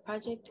 max per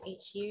project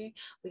each year.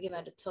 We give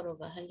out a total of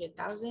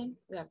 100,000.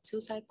 We have two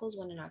cycles,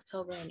 one in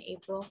October and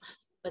April.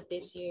 But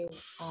this year,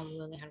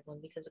 we only had one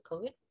because of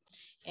COVID.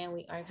 And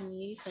we are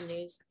community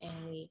funders,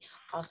 and we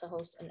also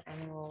host an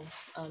annual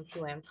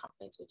PYM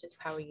conference, which is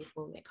Power Youth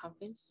Movement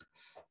Conference,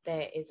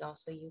 that is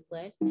also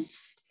youth-led.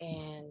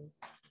 And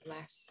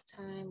last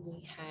time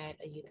we had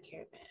a youth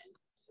caravan.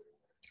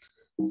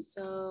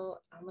 So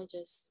I'm gonna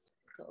just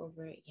go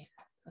over it. Yeah.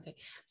 Okay.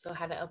 So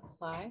how to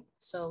apply.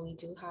 So we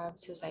do have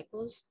two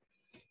cycles,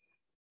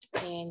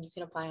 and you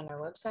can apply on our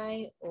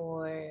website,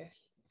 or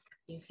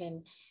you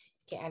can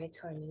get added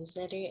to our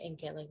newsletter and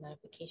get like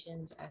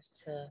notifications as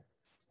to,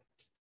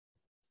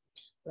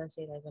 let's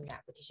say like when the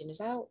application is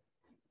out.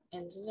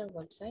 And this is our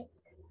website.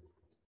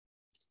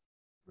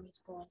 let me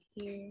just go on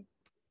here.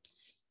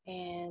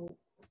 And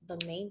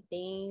the main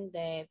thing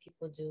that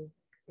people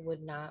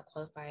would not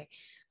qualify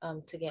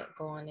to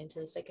go on into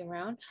the second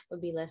round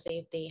would be, let's say,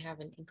 if they have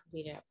an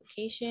incompleted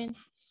application.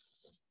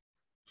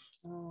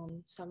 So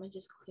I'm gonna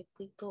just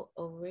quickly go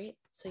over it.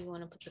 So you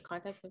want to put the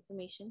contact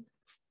information,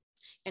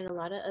 and a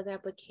lot of other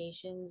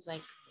applications,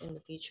 like in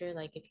the future,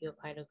 like if you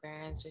apply to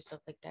grants or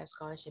stuff like that,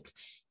 scholarships,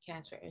 you can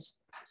ask for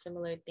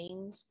similar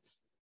things.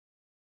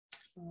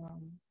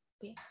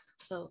 Yeah.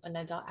 So an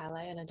adult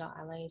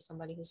ally is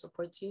somebody who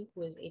supports you,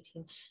 who is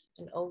 18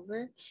 and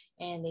over,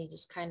 and they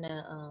just kind of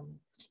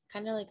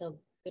like a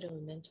bit of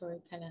a mentor,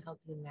 kind of help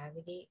you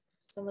navigate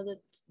some of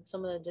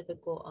the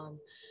difficult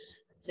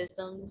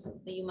systems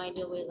that you might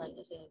deal with, like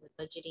let's say like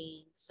the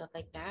budgeting, stuff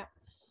like that.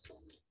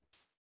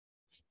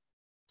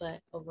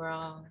 But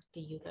overall, the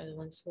youth are the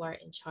ones who are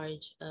in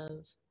charge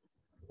of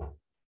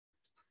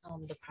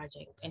the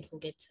project and who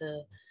get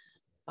to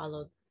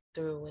follow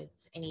through with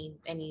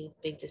any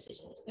big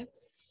decisions. Okay?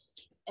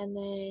 And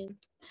then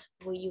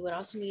what you would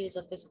also need is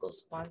a fiscal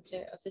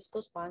sponsor. A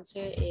fiscal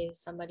sponsor is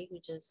somebody who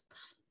just,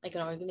 like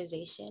an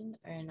organization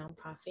or a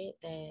nonprofit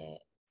that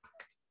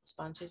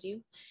sponsors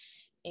you.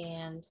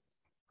 And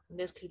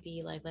this could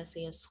be like, let's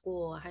say a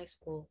school, a high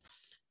school.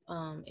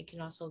 It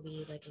can also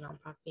be like a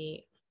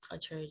nonprofit, a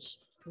church,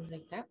 things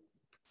like that.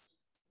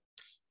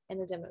 And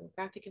the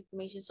demographic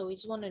information. So we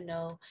just want to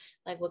know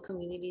like what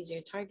communities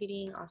you're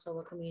targeting, also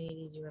what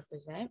communities you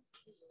represent.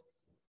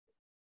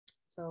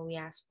 So we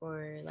ask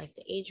for like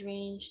the age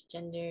range,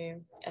 gender,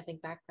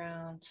 ethnic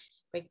background,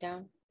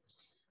 breakdown.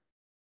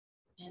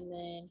 And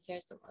then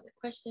here's some other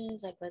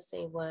questions, like let's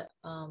say what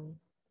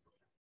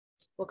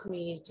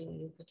communities do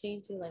you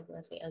pertain to? Like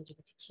let's say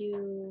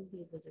LGBTQ,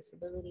 people with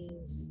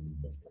disabilities,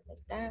 stuff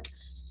like that.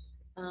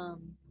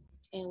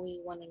 And we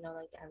want to know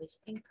like the average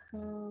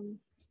income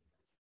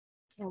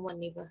and what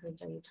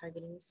neighborhoods are you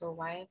targeting. So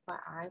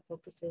YFYI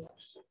focuses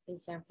in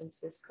San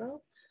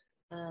Francisco.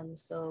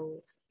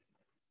 So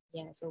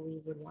we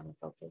would want to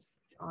focus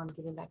on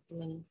giving back the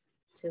money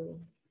to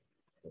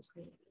those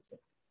communities.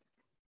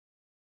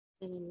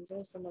 And then these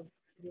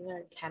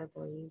are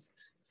categories.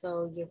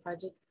 So your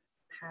project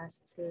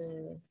has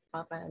to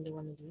qualify under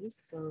one of these.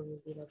 So it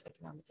would be like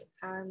economic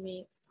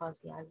empowerment,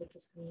 policy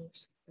advocacy,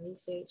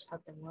 research,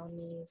 health and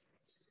wellness,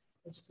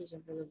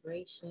 education for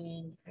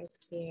liberation,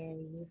 healthcare,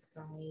 youth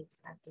rights,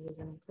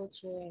 activism and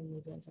culture, and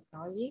media and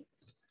technology.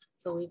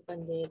 So we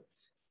funded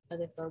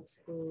other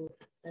folks who,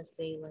 let's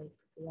say, like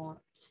want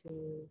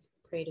to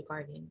create a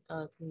garden,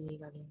 a community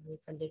garden. We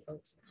funded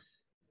folks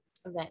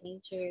of that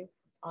nature,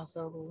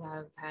 also who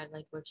have had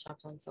like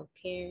workshops on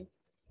self-care.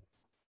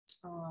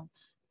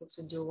 Folks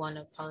who do want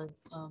to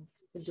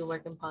who do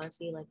work in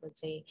policy, like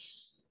let's say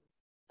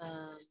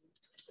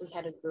we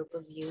had a group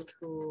of youth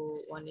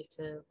who wanted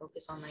to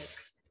focus on like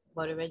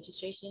voter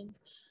registration.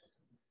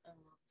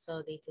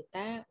 So they did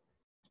that.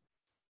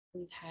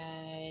 We've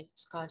had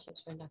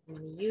scholarships for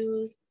undocumented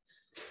youth.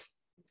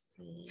 Let's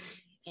see,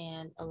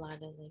 and a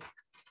lot of like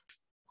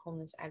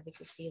homeless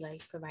advocacy,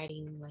 like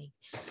providing like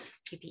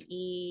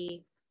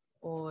PPE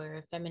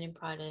or feminine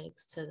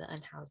products to the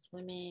unhoused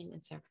women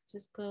in San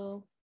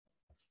Francisco.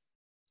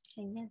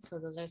 And yeah, so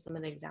those are some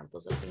of the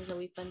examples of things that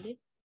we funded.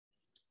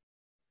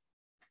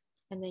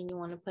 And then you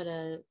want to put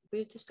a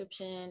brief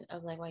description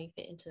of like why you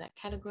fit into that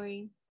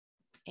category.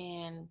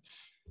 And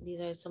these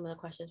are some of the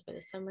questions for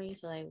the summary.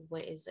 So like,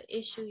 what is the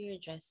issue you're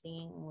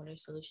addressing? What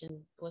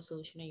solution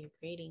are you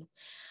creating?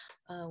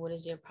 What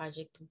is your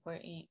project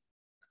important?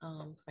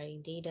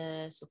 Providing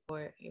data,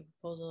 support your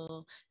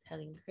proposal,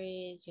 telling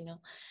encourage,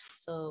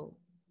 so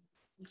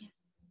yeah.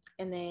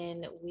 And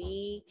then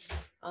we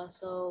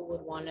also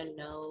would want to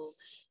know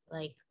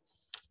like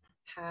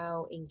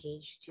how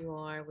engaged you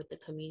are with the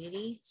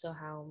community. So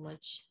how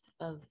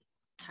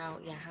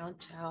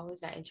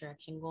is that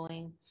interaction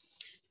going?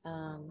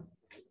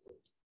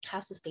 How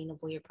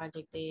sustainable your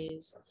project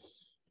is,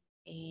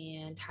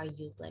 and how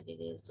youth-led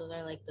it is. Those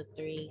are like the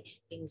three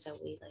things that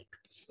we like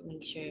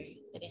make sure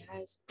that it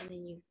has. And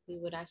then we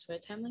would ask for a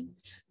timeline.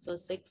 So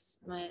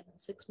 6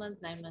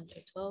 months, 9 months,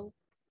 or 12,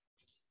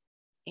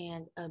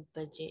 and a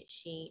budget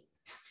sheet.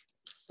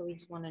 So we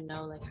just want to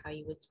know like how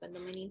you would spend the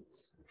money.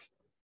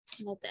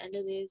 And at the end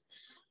of this,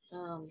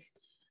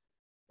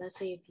 let's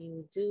say if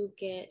you do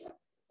get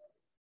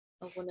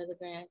one of the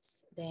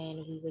grants,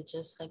 then we would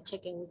just like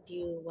check in with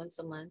you once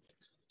a month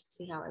to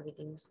see how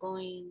everything's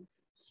going.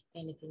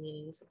 And if you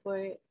need any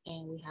support,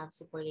 and we have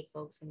supported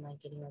folks in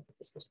like getting like a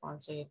fiscal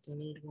sponsor if they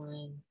need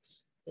one,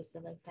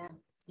 stuff like that.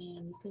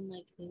 And you can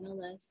like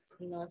email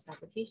us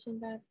application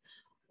back,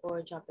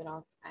 or drop it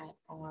off at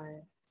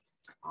our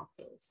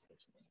office.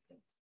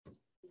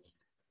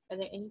 Are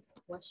there any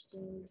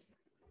questions?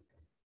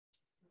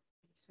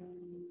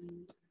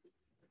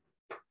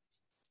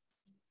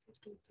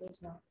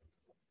 There's not.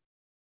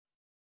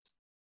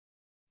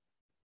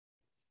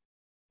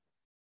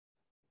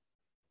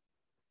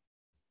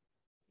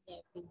 Yeah,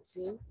 if you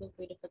do, feel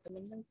free to put them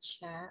in the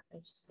chat or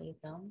just save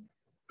them.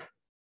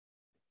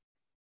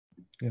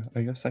 Yeah,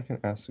 I guess I can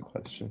ask a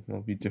question.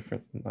 It'll be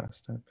different than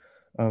last time.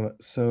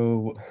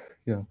 So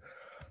yeah,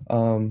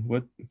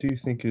 what do you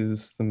think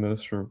is the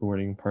most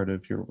rewarding part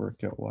of your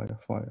work at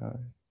YFYI?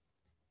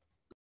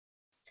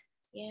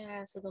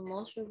 Yeah, so the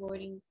most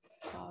rewarding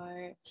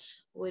part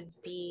would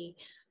be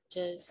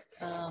just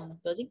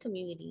building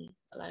community,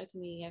 a lot of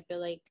community. I feel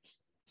like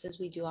since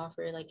we do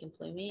offer like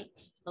employment,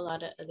 a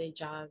lot of other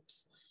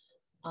jobs,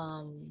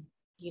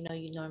 you know,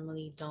 you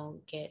normally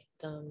don't get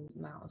the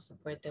amount of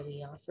support that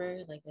we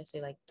offer. Like let's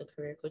say like the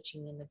career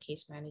coaching and the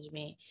case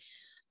management.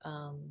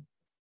 Um,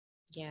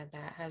 yeah,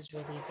 that has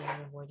really been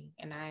rewarding.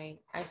 And I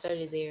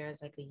started there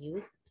as like a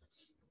youth,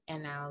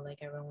 and now like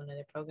I run one of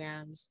the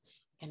programs,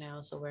 and I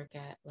also work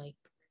at like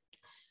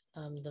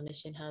the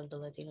Mission Hub, the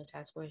Latino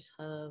Task Force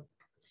Hub.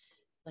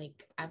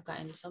 Like I've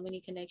gotten so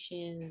many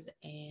connections,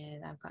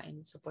 and I've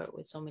gotten support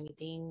with so many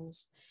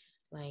things.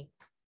 Like,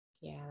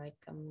 yeah, like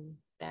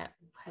that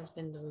has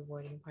been the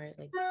rewarding part,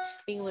 like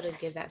being able to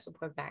give that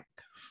support back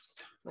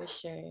for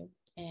sure.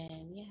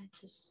 And yeah,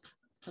 just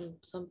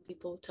some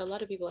people, to a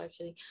lot of people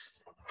actually,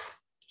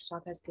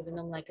 Shock has given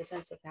them like a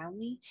sense of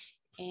family.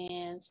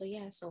 And so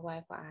yeah, so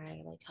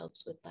Wi-Fi like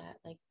helps with that,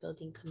 like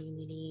building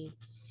community,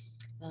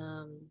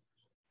 um,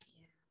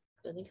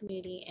 building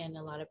community and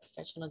a lot of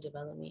professional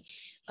development.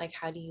 Like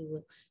how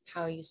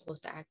are you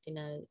supposed to act in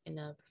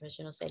a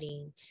professional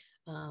setting?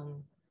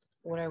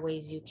 What are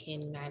ways you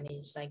can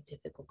manage like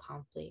difficult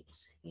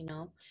conflicts, you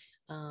know?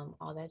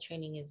 All that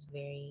training is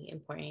very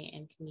important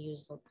and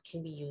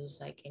can be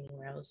used like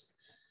anywhere else.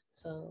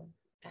 So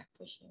that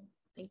for sure.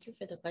 Thank you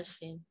for the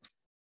question.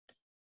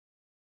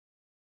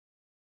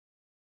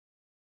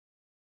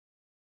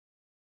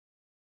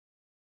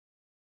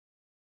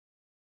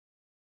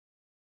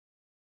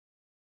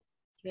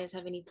 Do you guys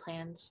have any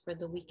plans for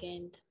the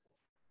weekend?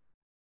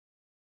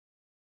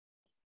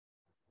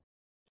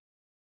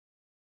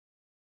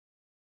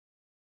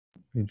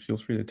 I mean, feel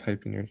free to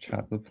type in your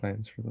chat the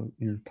plans for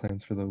your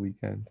plans for the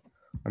weekend.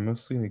 I'm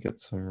mostly gonna get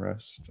some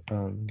rest,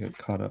 get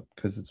caught up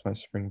because it's my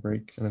spring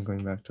break and I'm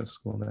going back to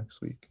school next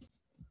week.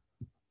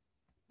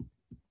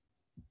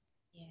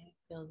 Yeah, I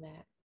feel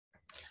that.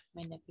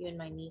 My nephew and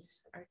my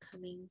niece are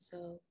coming,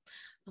 so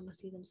I'm gonna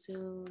see them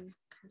soon.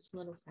 Have some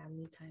little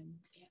family time.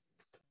 Yes.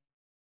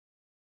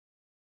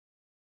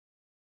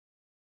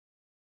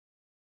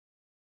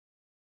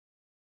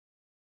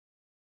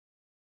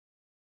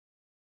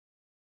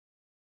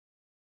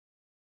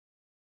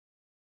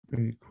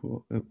 Very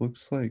cool. It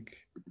looks like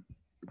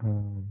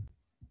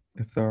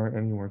if there aren't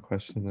any more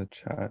questions in the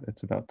chat,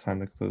 it's about time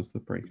to close the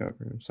breakout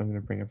room. So I'm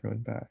going to bring everyone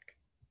back.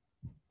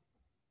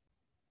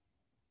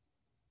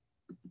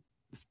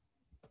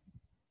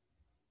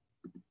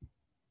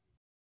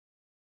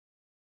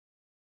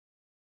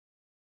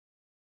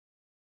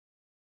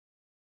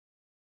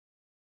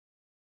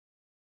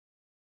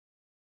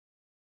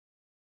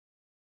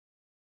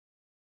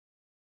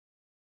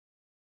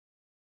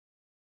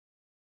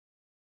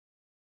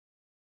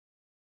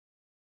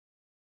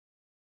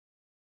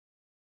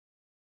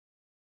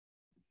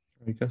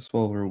 I guess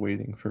while we're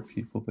waiting for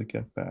people to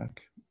get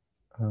back,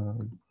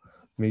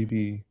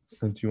 maybe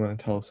do you want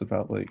to tell us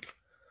about like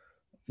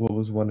what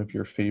was one of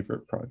your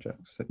favorite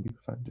projects that you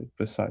funded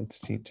besides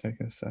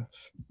TeenTechSF?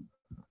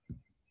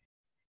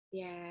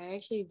 Yeah, I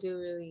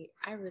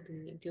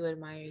really do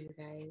admire you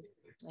guys.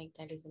 Like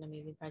that is an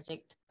amazing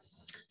project.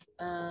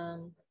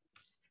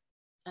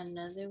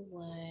 Another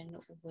one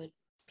would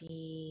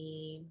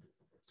be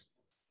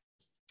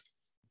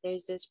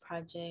there's this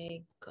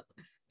project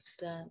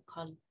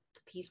called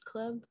the Peace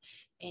Club,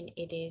 and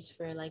it is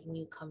for like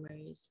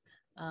newcomers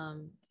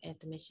at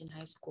the Mission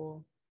High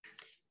School.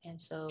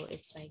 And so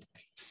it's like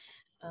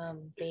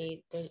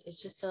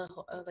it's just like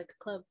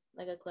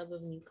a club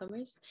of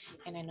newcomers.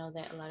 And I know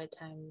that a lot of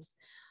times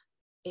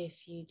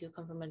if you do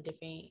come from a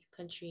different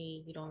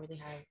country, you don't really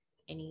have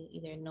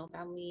either no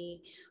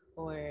family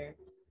or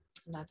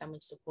not that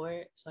much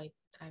support. So I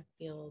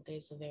feel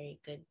there's a very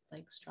good,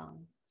 like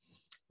strong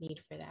need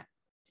for that.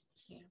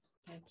 So yeah,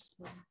 that's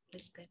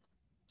good.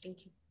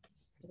 Thank you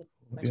for the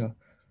question.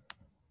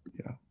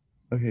 Yeah.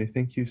 Okay,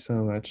 thank you so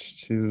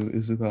much to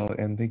Isabel,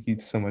 and thank you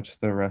so much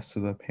to the rest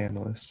of the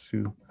panelists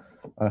who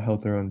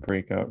held their own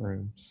breakout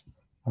rooms.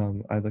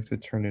 I'd like to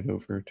turn it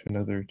over to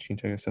another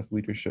TeenTechSF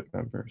leadership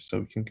member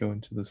so we can go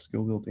into the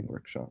skill building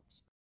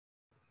workshops.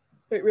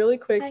 Wait, really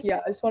quick,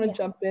 I just want to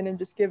jump in and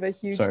just give a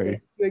huge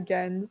thank you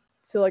again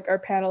to like our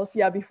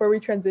panelists, before we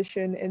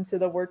transition into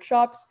the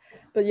workshops.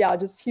 But yeah,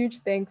 just huge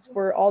thanks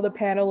for all the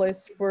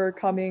panelists for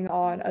coming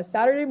on a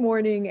Saturday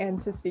morning and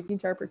to speaking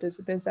to our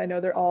participants. I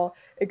know they're all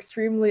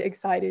extremely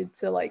excited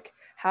to like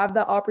have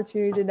the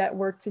opportunity to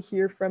network, to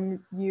hear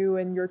from you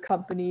and your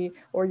company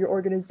or your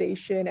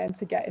organization and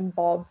to get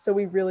involved. So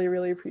we really,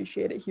 really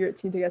appreciate it here at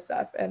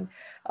TeenTechSF. And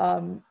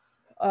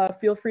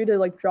feel free to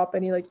like drop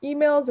any like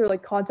emails or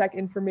like contact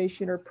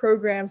information or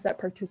programs that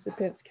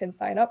participants can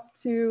sign up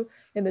to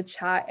in the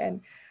chat, and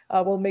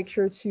we'll make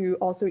sure to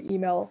also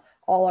email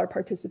all our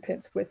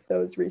participants with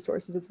those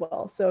resources as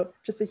well. So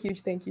just a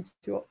huge thank you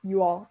to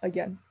you all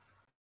again.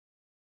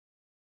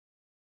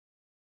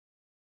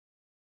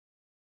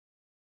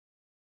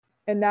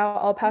 And now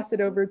I'll pass it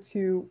over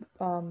to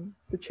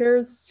the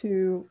chairs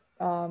to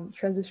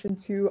transition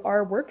to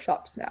our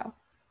workshops now.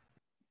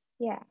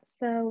 Yeah,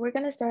 so we're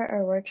going to start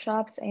our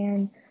workshops,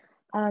 and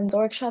the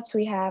workshops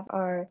we have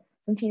are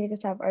from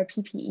TeenTechSF our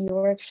PPE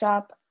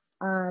workshop,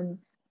 and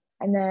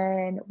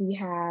then we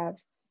have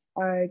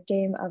our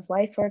Game of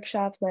Life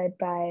workshop led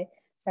by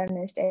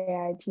Feminist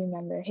AI team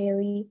member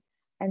Haley,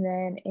 and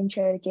then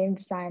Intro to Game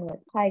Design with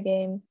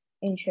Pygame,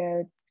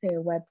 Intro to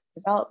Web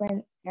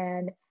Development,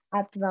 and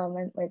App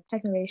Development with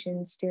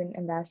Technovation Student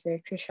Ambassador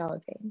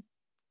Trishelle Jane.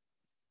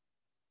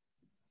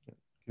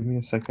 Give me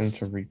a second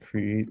to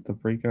recreate the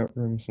breakout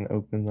rooms and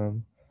open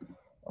them.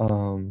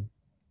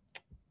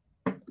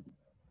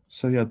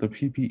 So yeah, the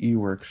PPE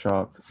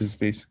workshop is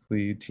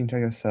basically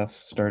TeenTechSF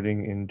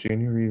starting in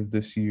January of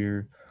this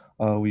year.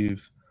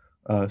 We've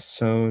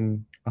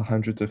sewn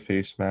hundreds of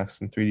face masks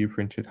and 3D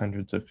printed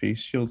hundreds of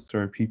face shields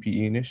through our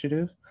PPE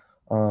initiative.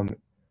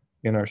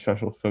 In our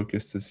special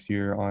focus this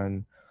year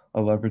on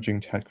leveraging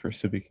tech for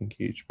civic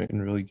engagement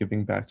and really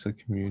giving back to the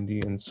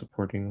community and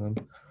supporting them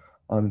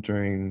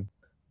during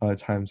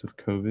times of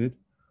COVID.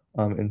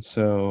 And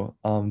so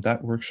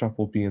that workshop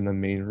will be in the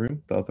main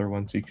room. The other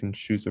ones you can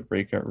choose a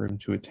breakout room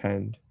to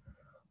attend.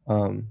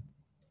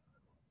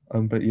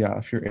 But yeah,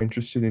 if you're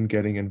interested in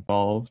getting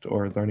involved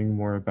or learning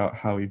more about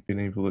how we've been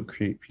able to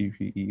create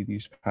PPE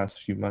these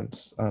past few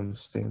months,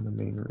 stay in the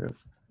main room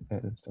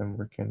and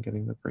work on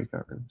getting the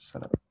breakout room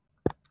set up.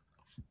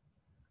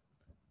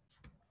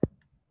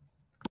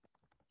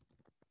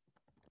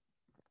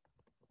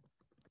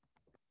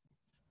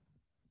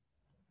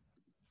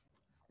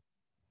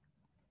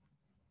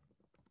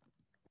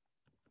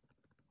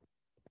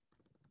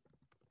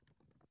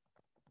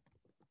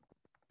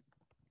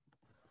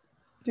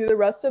 Do the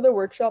rest of the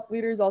workshop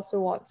leaders also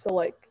want to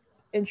like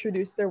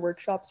introduce their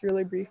workshops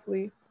really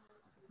briefly?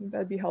 I think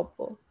that'd be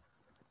helpful.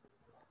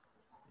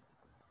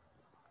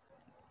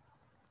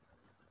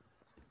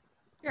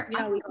 Sure,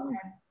 Yeah, we can.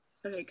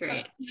 Okay,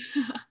 great.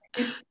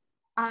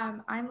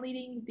 I'm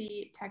leading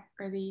the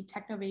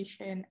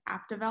Technovation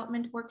app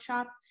development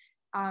workshop.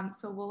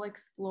 So we'll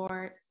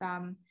explore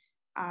some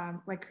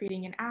like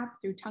creating an app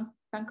through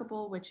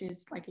Thunkable, which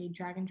is like a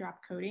drag and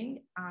drop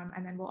coding.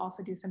 And then we'll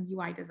also do some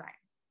UI design.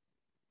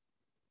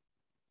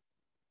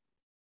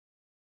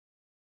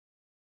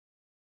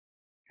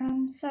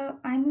 So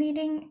I'm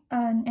leading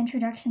an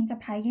introduction to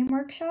Pygame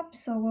workshop.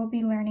 So we'll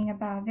be learning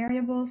about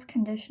variables,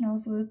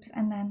 conditionals, loops,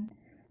 and then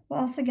we'll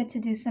also get to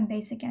do some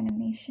basic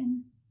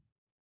animation.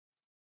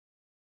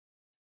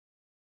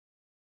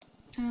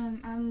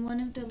 I'm one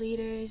of the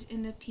leaders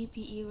in the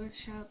PPE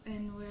workshop,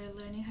 and we're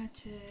learning how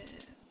to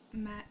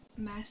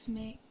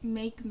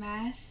make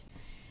masks.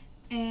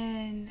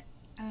 And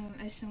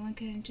if someone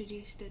could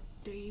introduce the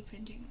 3D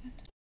printing one.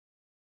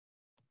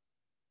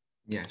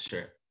 Yeah,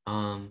 sure.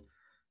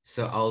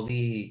 So I'll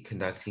be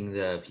conducting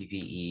the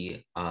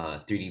PPE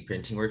 3D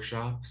printing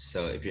workshop.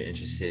 So if you're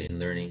interested in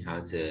learning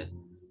how to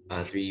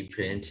 3D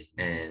print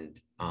and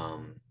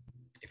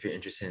if you're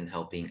interested in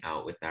helping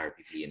out with our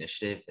PPE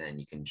initiative, then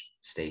you can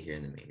stay here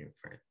in the main room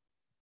for it.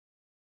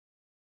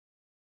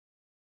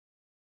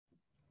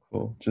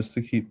 Cool. Just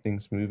to keep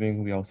things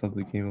moving, we also have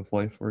the Game of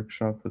Life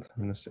workshop with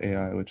Feminist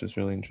AI, which is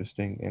really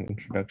interesting, and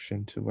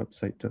introduction to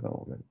website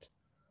development.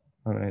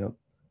 I don't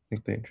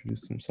think they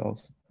introduced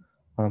themselves.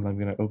 I'm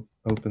going to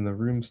open the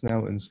rooms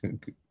now, and it's going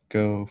to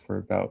go for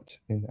about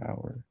an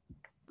hour.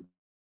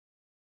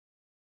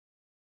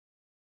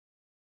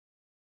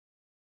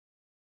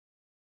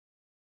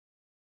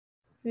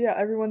 Yeah,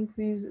 everyone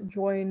please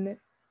join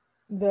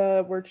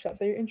the workshop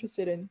that you're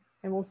interested in,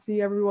 and we'll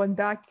see everyone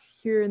back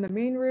here in the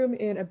main room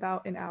in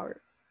about an hour.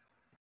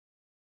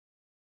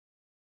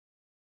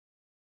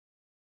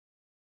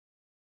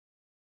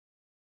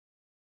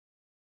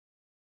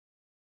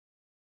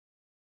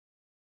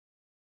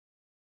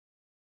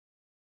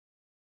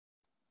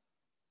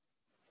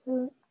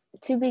 So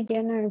to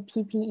begin our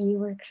PPE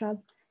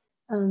workshop,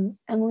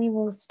 Emily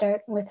will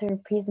start with her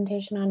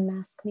presentation on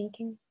mask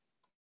making.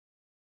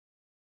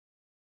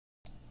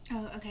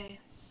 Oh, okay.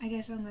 I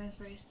guess I'm going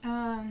first.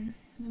 Let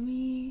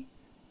me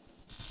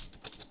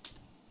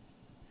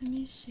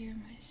share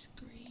my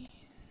screen.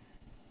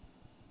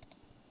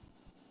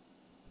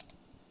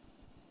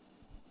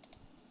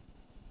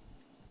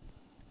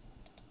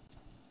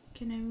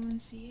 Can everyone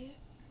see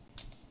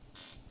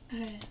it?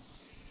 Okay.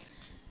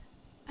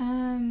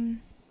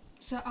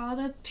 So all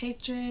the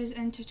pictures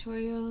and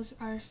tutorials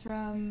are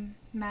from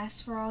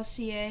Mask for All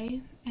CA,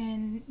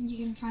 and you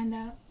can find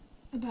out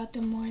about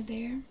them more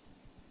there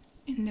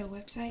in their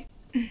website.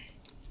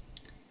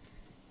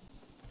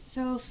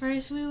 So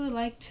first we would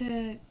like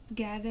to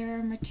gather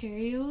our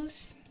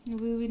materials.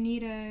 We would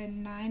need a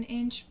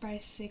 9-inch by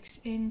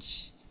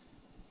 6-inch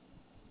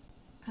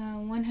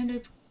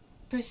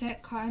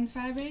 100% cotton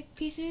fabric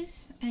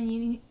pieces,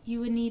 and you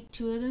would need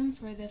 2 of them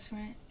for the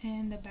front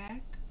and the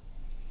back.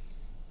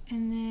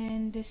 And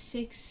then the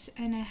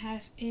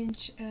 6.5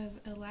 inch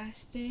of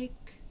elastic,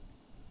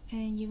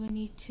 and you will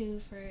need 2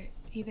 for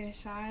either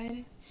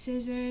side,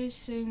 scissors,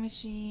 sewing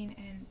machine,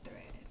 and thread.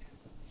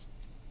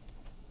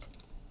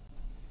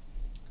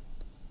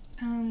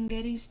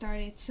 getting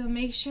started. So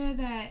make sure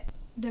that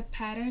the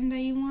pattern that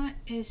you want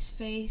is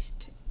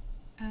faced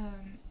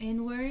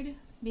inward,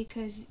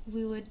 because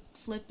we would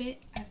flip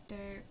it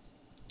after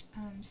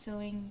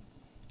sewing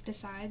the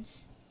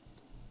sides.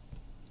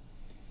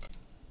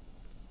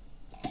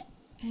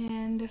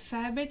 And the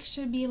fabric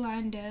should be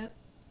lined up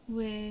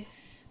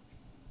with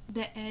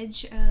the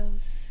edge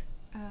of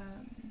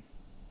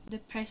the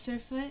presser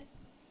foot,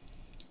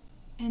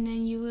 and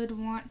then you would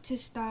want to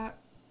stop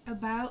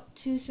about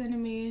 2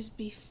 centimeters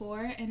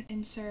before and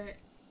insert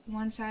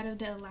one side of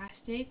the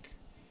elastic,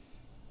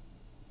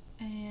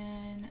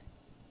 and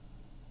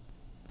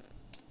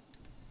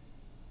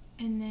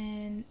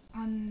then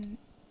on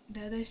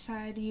the other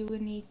side you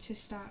would need to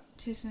stop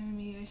 2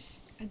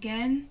 centimeters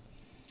again,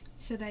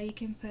 so that you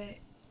can put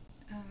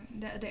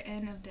the other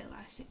end of the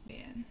elastic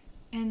band,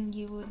 and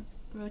you would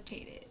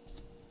rotate it.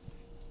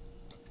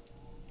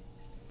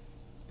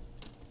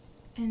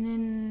 And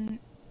then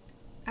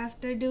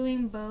after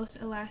doing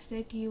both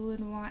elastic, you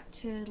would want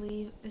to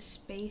leave a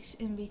space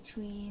in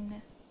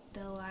between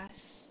the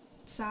last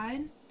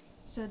side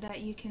so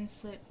that you can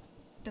flip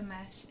the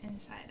mask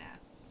inside out.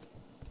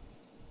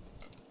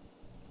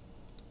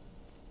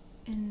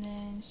 And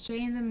then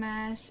straighten the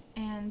mask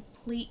and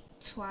pleat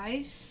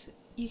twice.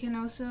 You can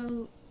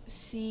also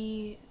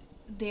see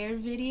their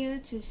video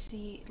to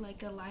see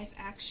like a live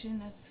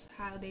action of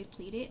how they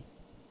pleat it.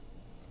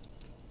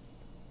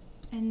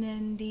 And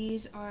then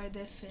these are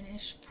the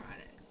finished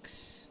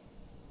products.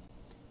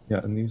 Yeah,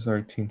 and these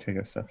are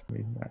TeenTechSF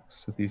made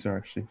masks. So these are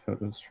actually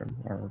photos from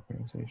our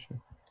organization.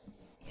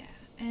 Yeah,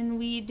 and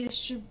we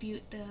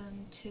distribute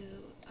them to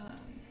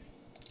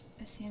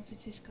a San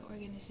Francisco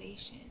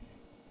organization.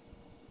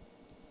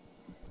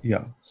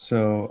 Yeah,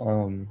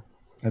 so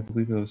I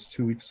believe it was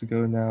 2 weeks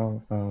ago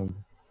now,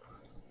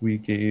 we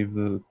gave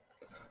the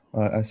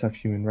SF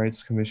Human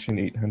Rights Commission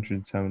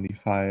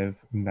 875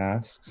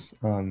 masks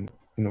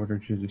in order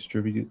to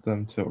distribute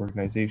them to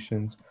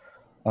organizations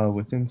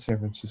within San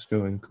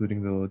Francisco,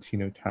 including the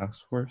Latino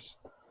Task Force.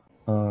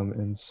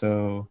 And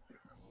so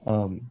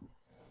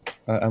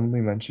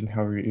Emily mentioned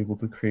how we were able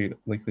to create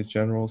like the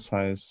general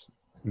size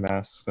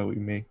masks that we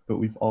make, but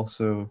we've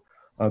also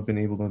been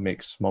able to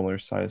make smaller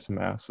size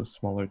masks with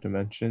smaller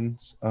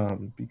dimensions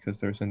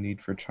because there's a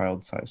need for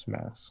child size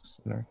masks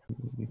in our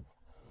community.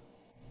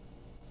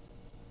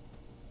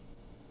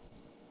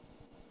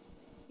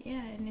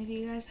 Yeah, and if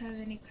you guys have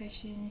any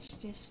questions,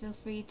 just feel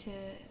free to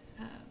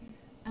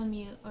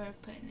unmute or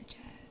put in the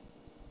chat.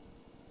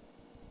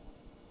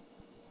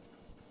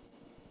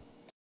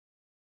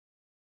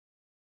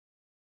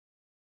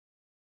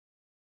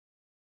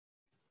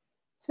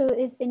 So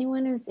if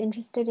anyone is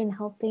interested in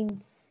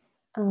helping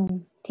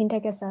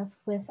TeenTechSF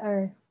with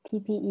our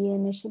PPE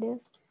initiative,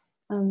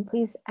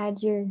 please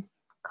add your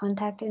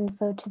contact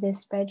info to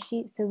this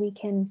spreadsheet so we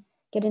can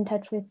get in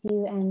touch with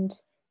you and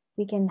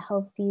we can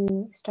help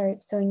you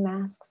start sewing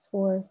masks,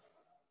 or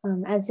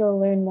as you'll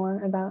learn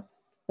more about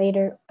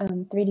later,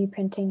 3D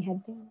printing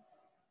headbands.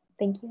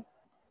 Thank you.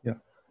 Yeah,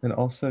 and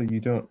also you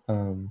don't,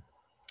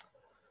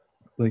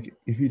 like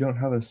if you don't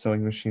have a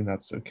sewing machine,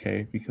 that's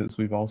okay, because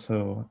we've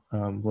also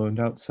loaned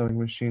out sewing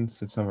machines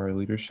to some of our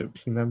leadership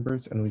team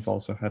members, and we've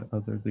also had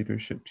other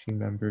leadership team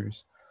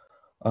members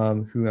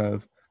who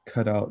have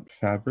cut out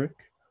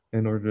fabric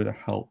in order to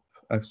help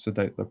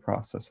expedite the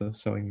process of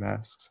sewing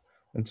masks.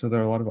 And so there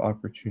are a lot of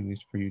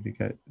opportunities for you to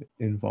get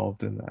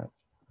involved in that.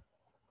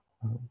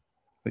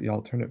 But yeah,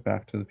 I'll turn it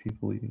back to the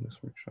people leading this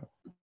workshop.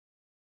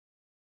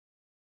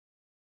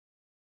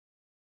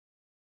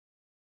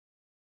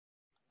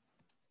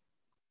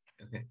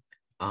 Okay,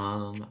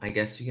 I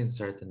guess we can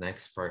start the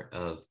next part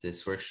of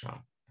this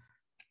workshop.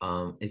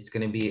 It's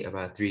going to be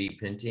about 3D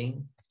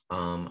printing.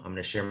 I'm going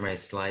to share my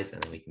slides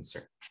and then we can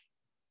start.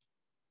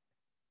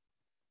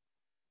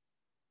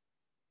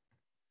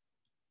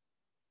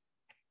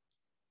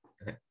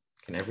 Okay,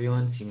 can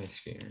everyone see my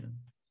screen right now?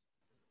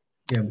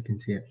 Yeah, we can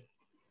see it.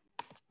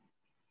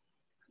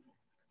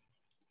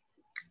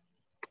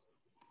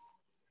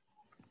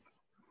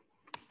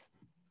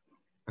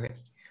 Okay,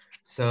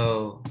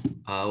 so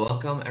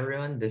welcome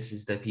everyone. This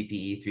is the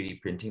PPE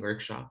 3D printing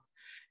workshop.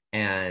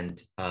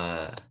 And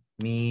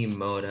me,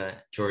 Moda,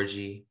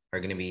 Georgie are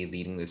going to be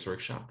leading this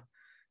workshop.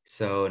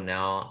 So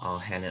now I'll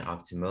hand it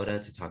off to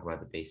Moda to talk about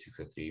the basics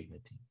of 3D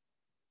printing.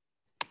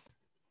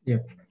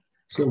 Yep.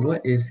 So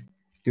what is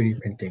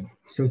 3D printing?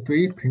 So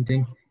 3D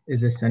printing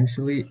is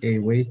essentially a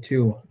way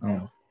to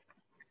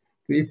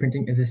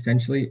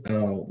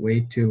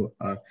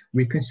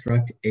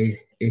reconstruct a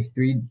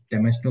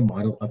three-dimensional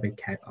model of a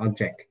CAD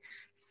object.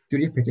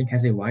 3D printing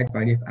has a wide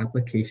variety of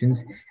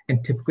applications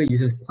and typically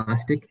uses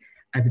plastic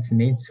as its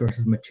main source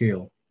of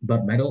material,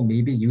 but metal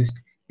may be used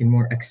in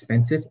more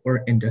expensive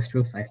or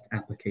industrial-sized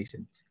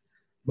applications.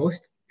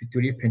 Most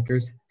 3D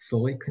printers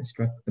slowly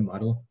construct the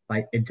model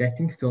by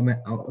ejecting filament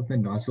out of the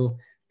nozzle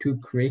to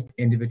create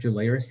individual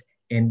layers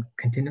and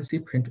continuously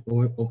print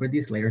over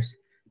these layers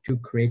to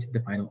create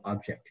the final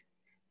object.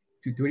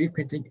 3D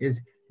printing is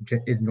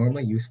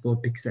normally useful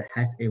because it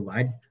has a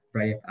wide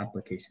variety of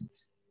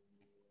applications.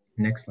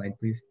 Next slide,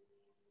 please.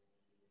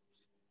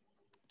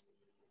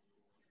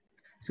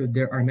 So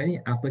there are many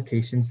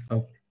applications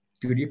of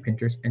 3D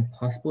printers, and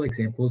possible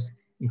examples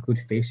include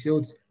face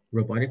shields,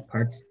 robotic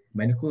parts,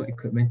 medical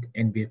equipment,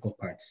 and vehicle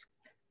parts.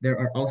 There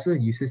are also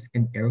uses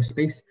in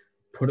aerospace,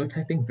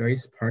 prototyping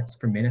various parts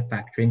for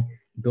manufacturing,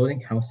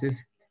 building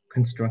houses,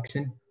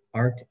 construction,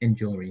 art, and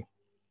jewelry.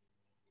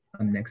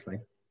 Next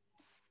slide.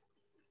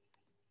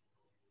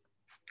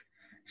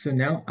 So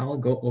now I'll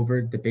go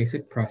over the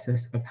basic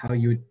process of how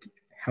you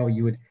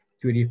would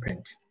 3D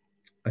print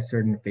a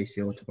certain face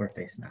shield or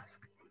face mask.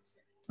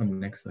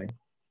 Next slide.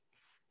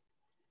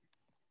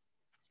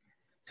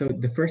 So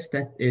the first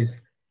step is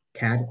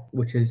CAD,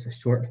 which is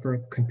short for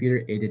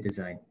computer aided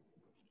design.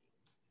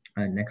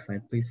 Next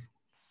slide, please.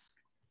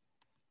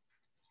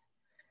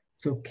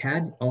 So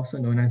CAD, also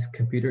known as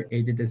computer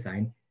aided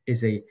design,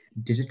 is a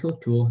digital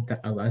tool that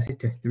allows you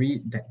to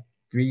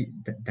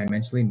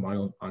three-dimensionally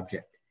model an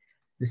object.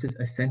 This is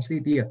essentially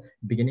the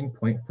beginning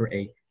point for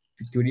a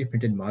 3D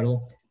printed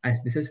model,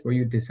 as this is where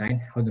you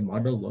design how the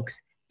model looks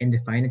and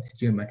define its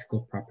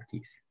geometrical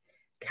properties.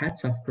 CAD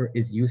software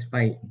is used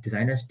by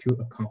designers to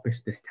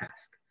accomplish this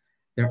task.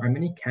 There are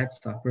many CAD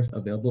softwares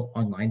available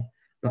online,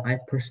 but I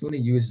personally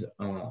use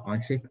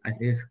Onshape as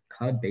it is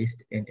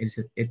cloud-based, and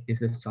it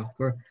is a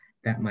software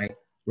that my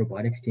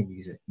robotics team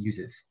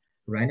uses.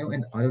 Rhino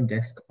and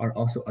Autodesk are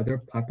also other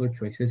popular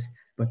choices,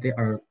 but they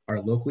are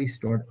locally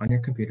stored on your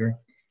computer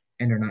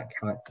and are not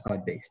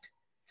cloud-based.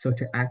 So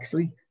to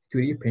actually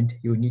 3D print,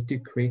 you would need to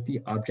create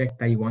the object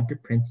that you want to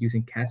print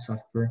using CAD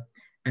software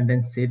and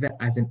then save it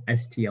as an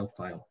STL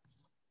file.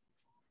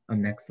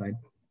 Next slide.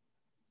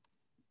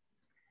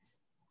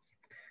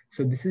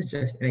 So this is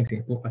just an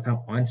example of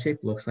how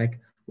Onshape looks like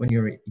when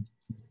you're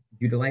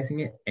utilizing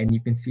it, and you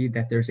can see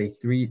that there's a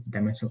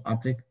three-dimensional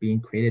object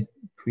being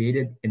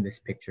created in this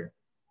picture.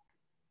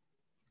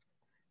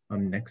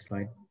 Next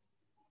slide.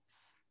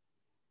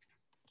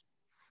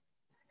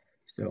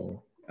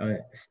 So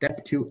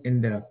step 2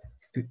 in the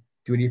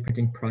 3D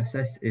printing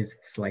process is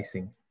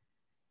slicing.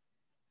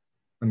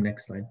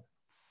 Next slide.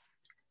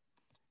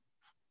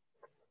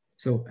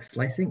 So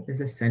slicing is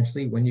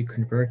essentially when you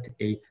convert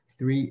a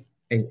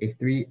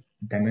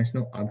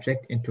three-dimensional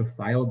object into a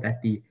file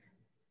that the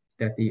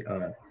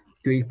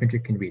 3D printer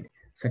can read,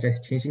 such as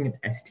changing an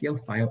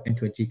STL file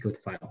into a G-code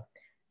file.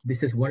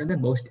 This is one of the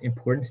most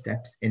important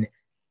steps in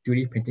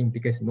 3D printing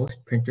because most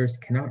printers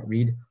cannot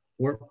read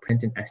or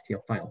print an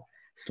STL file.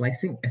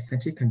 Slicing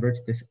essentially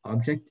converts this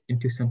object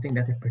into something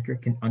that the printer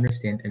can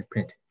understand and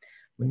print.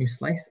 When you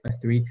slice a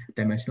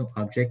three-dimensional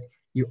object,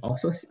 you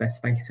also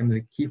specify some of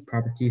the key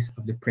properties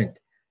of the print,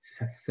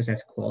 such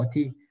as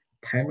quality,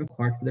 time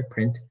required for the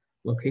print,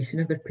 location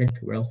of the print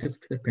relative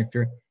to the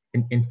printer,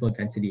 and infill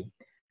density.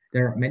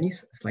 There are many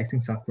slicing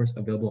softwares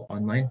available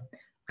online.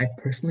 I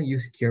personally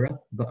use Cura,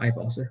 but I've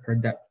also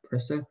heard that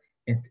Prusa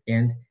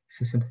and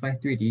Simplify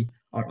 3D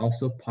are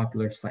also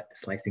popular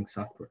slicing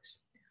softwares.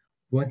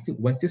 Once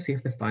you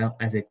save the file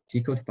as a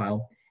G-code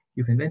file,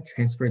 you can then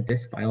transfer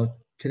this file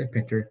to the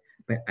printer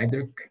by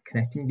either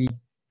connecting the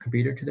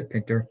computer to the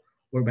printer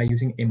or by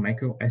using a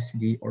micro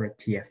SD or a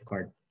TF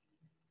card.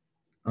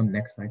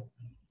 Next slide.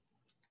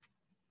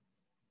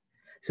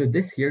 So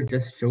this here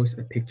just shows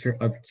a picture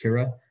of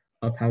Cura,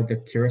 of how the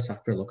Cura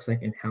software looks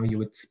like and how you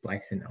would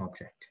splice an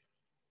object.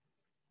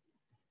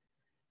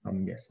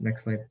 Yes,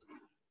 next slide.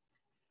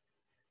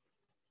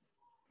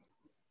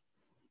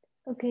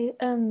 Okay,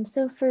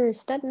 so for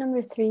step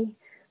number 3,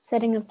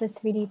 setting up the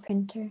 3D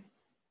printer.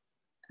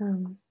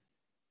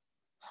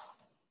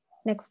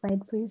 Next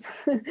slide, please.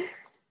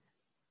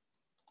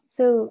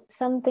 So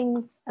some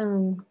things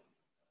you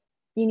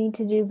need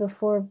to do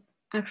before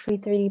actually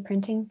 3D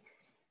printing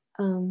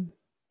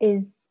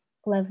is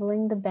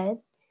leveling the bed,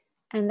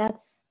 and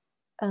that's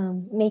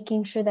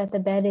making sure that the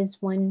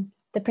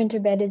printer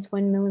bed is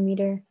 1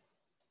 millimeter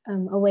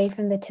away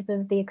from the tip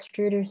of the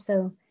extruder,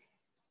 so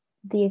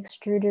the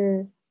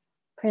extruder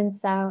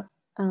prints out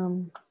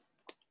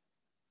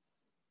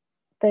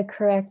the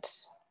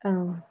correct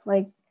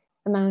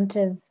amount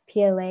of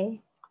PLA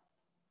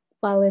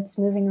while it's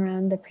moving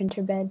around the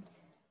printer bed.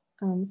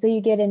 So you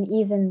get an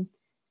even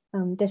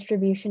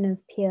distribution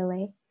of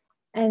PLA.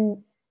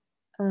 And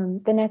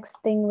the next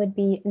thing would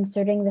be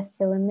inserting the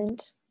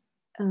filament,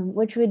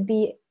 which would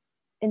be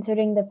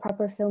inserting the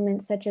proper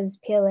filament such as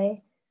PLA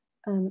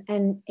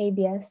and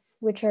ABS,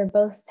 which are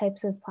both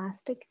types of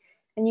plastic.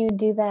 And you would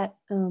do that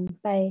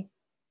by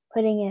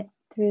putting it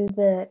through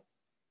the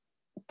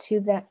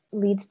tube that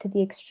leads to the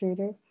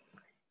extruder.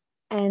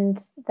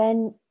 And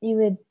then you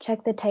would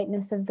check the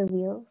tightness of the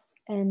wheels.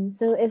 And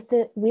so if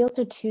the wheels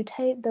are too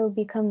tight, they'll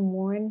become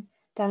worn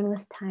down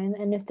with time.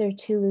 And if they're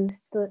too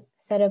loose, the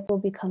setup will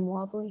become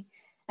wobbly.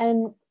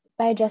 And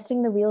by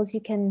adjusting the wheels, you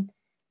can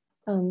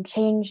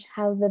change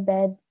how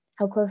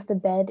close the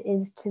bed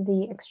is to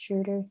the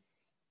extruder.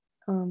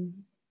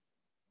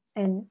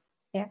 And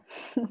yeah,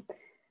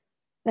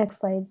 next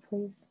slide,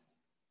 please.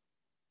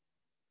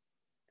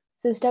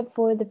 So step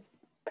 4, the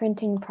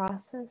printing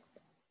process.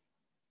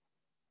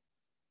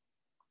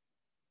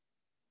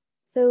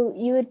 So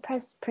you would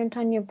press print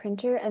on your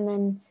printer and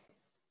then,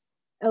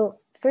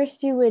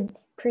 first you would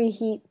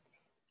preheat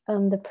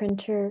the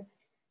printer,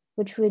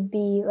 which would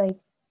be like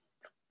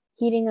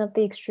heating up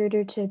the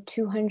extruder to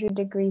 200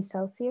 degrees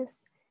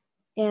Celsius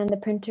and the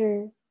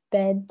printer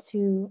bed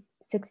to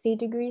 60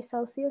 degrees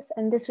Celsius.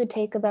 And this would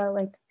take about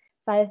like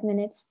 5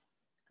 minutes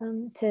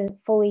to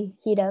fully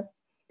heat up.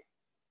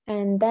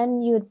 And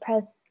then you would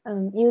press,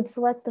 you would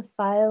select the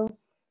file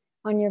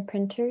on your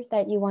printer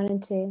that you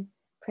wanted to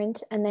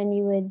print, and then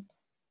you would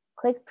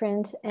click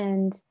print,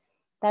 and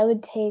that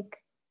would take,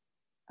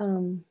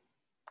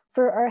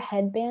 for our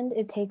headband,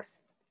 it takes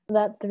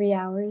about 3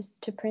 hours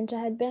to print a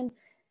headband,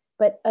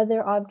 but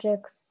other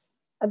objects,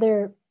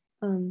 other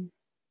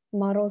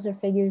models or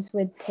figures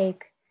would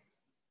take,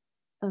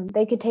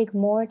 they could take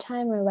more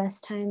time or less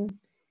time,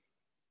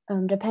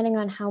 depending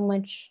on how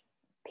much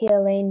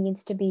PLA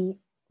needs to be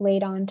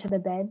laid onto the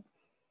bed.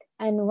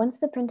 And once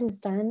the print is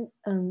done,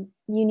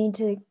 you need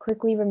to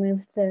quickly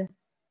remove the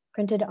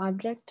printed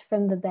object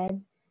from the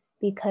bed,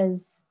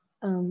 because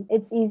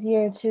it's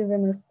easier to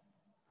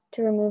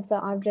remove the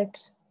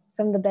object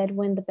from the bed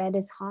when the bed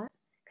is hot,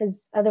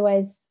 because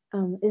otherwise,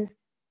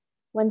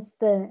 once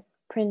the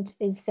print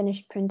is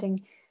finished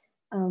printing,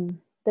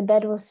 the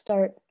bed will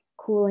start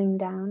cooling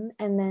down,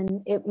 and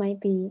then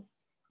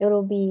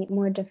it'll be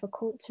more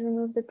difficult to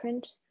remove the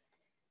print.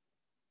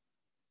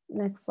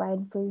 Next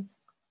slide, please.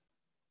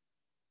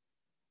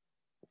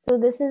 So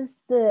this is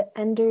the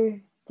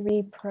Ender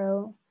 3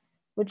 Pro,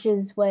 which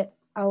is what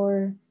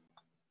our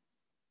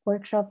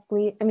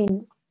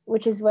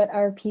which is what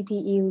our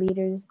PPE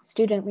leaders,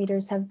 student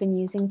leaders have been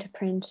using to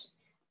print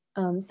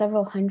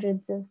several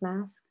hundreds of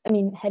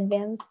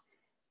headbands.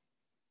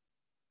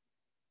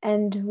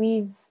 And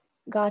we've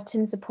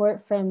gotten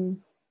support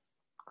from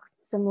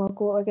some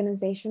local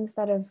organizations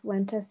that have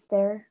lent us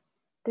their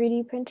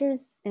 3D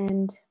printers,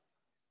 and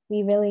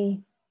we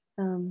really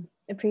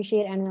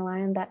appreciate and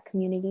rely on that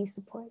community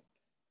support.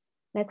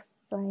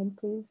 Next slide,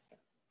 please.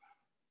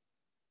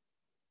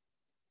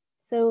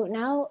 So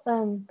now,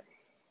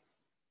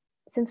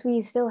 since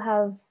we still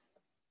have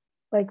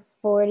like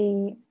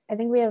 40, I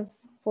think we have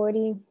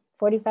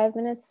 45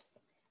 minutes,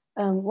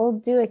 we'll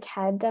do a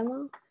CAD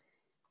demo.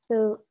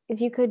 So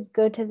if you could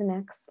go to the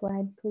next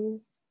slide,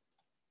 please.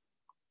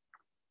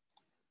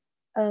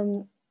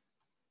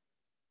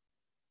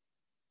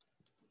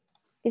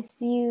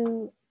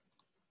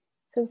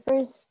 So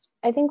first,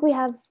 I think we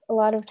have a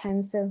lot of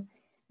time, so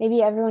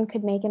maybe everyone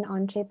could make an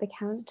Onshape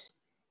account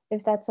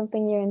if that's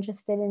something you're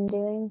interested in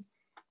doing.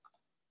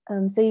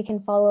 So you can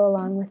follow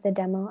along with the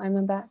demo I'm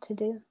about to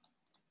do.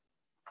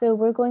 So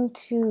we're going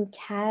to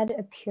CAD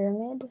a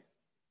pyramid.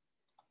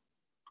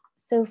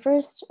 So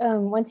first,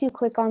 once you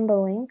click on the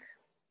link,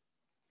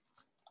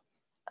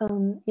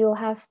 you'll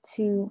have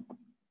to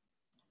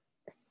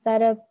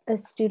set up a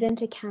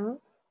student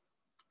account.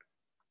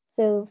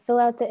 So fill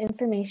out the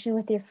information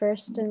with your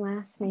first and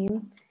last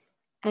name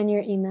and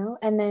your email,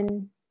 and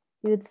then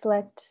you would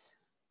select,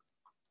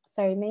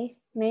 sorry, may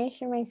I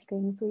share my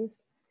screen, please?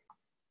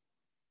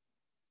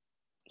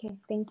 Okay,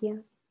 thank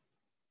you.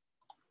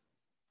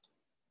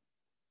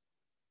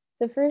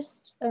 So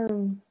first,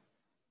 you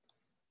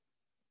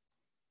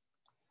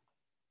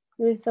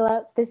would fill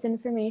out this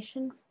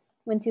information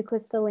once you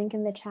click the link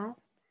in the chat,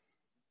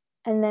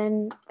 and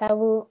then that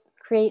will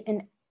create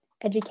an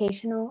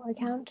educational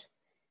account.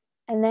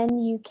 And then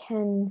you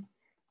can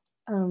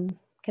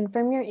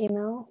confirm your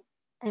email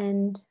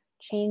and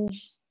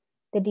change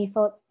the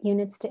default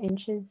units to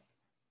inches.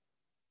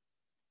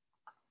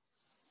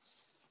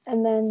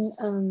 And then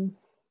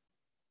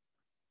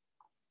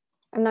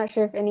I'm not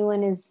sure if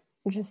anyone is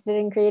interested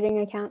in creating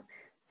an account,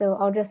 so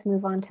I'll just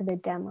move on to the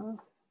demo.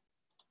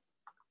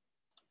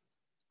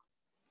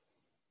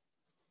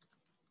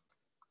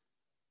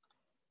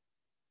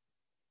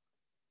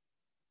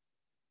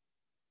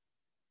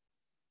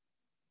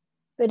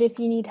 But if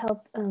you need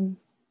help,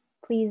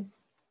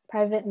 please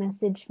private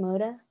message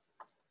Moda.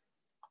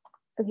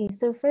 Okay,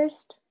 so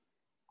first,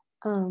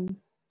 I'm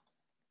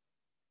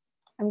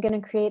gonna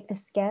create a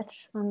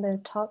sketch on the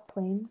top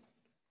plane.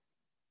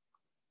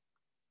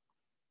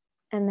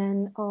 And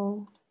then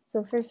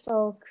first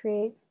I'll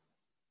create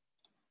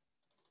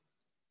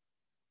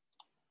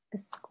a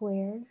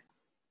square,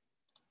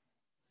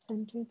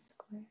 centered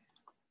square.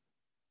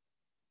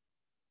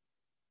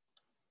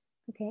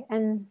 Okay,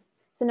 and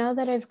so now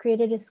that I've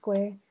created a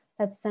square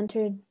that's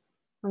centered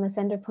on the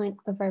center point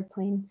of our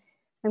plane,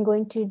 I'm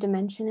going to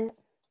dimension it.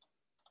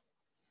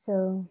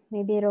 So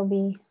maybe it'll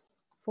be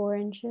 4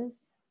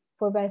 inches,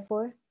 4 by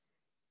 4.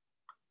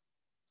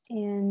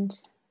 And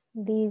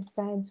these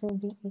sides will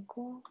be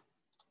equal.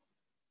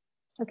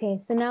 Okay,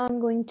 so now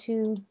I'm going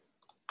to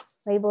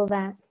label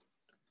that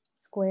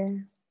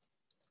square.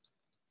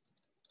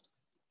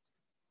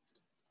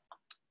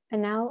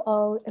 And now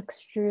I'll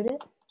extrude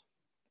it.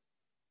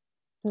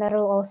 And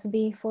that'll also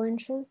be 4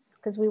 inches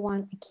because we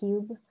want a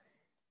cube.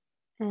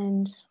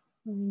 And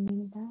we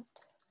need that.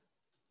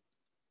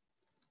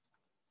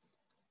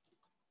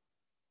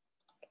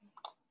 Okay.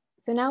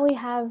 So now we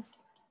have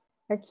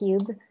our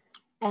cube.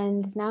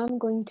 And now I'm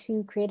going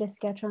to create a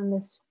sketch on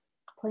this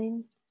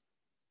plane.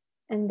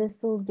 And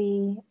this will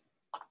be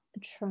a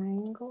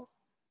triangle.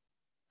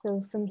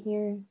 So from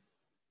here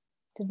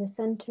to the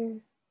center.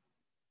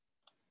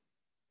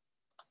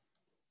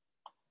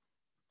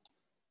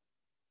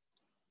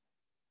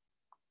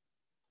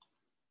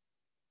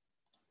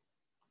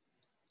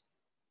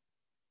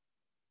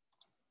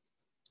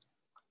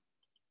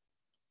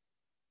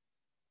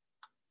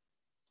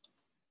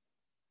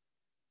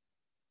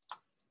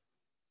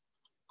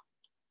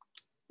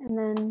 And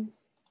then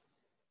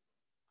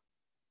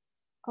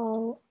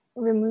I'll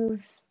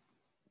remove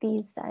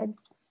these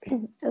sides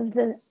of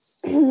the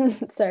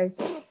sorry,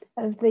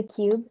 of the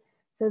cube.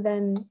 So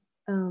then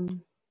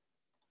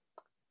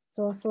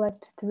so I'll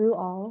select through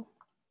all.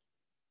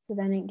 So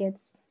then it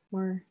gets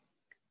more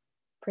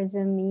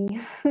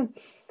prism-y.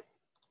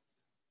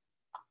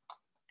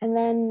 And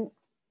then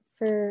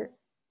for,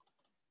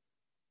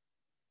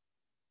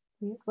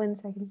 wait, 1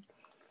 second.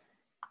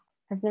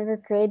 I've never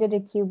created a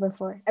cube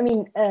before. I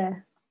mean,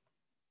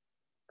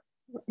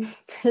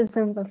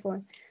 prism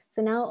before.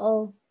 So now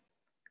I'll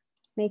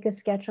make a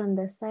sketch on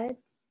this side.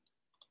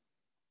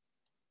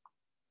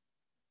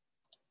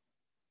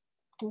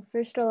 Well,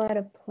 first I'll add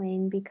a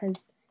plane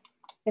because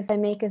if I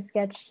make a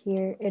sketch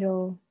here,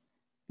 it'll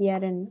be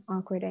at an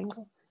awkward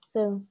angle.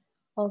 So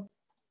I'll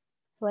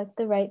select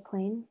the right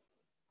plane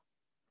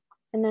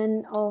and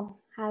then I'll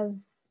have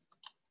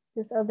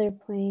this other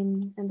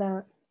plane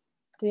about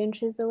 3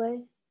 inches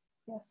away.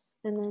 Yes,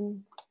 and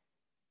then,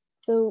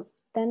 so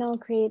then I'll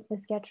create the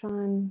sketch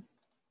on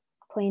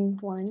plane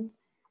 1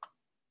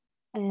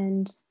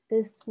 and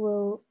this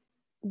will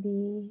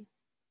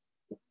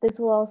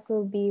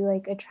also be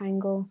like a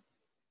triangle.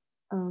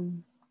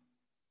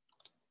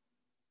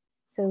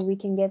 So we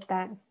can get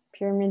that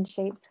pyramid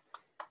shape.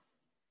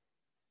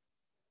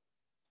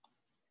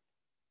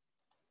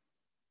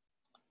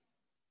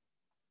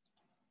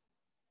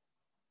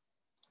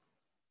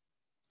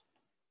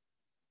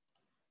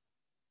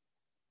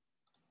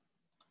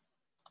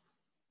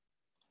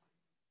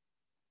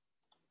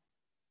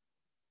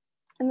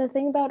 And the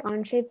thing about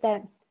Onshape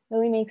that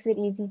really makes it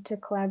easy to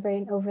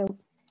collaborate over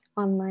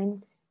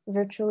online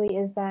virtually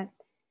is that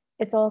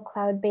it's all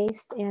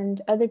cloud-based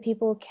and other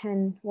people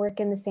can work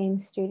in the same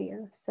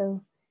studio.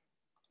 So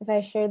if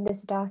I shared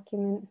this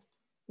document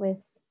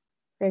with,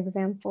 for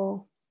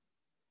example,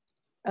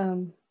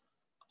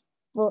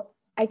 well,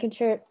 I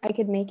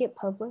could make it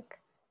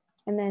public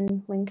and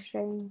then link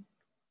sharing,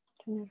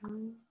 turn it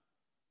on,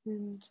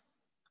 and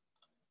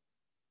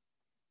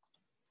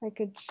I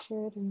could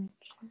share it in the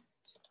chat.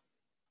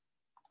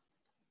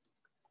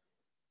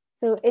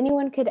 So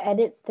anyone could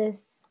edit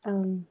this,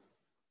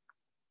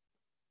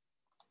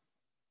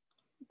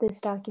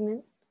 this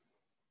document,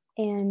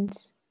 and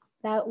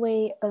that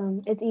way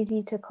it's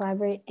easy to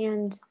collaborate.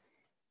 And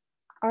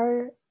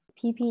our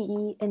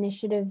PPE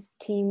initiative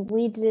team,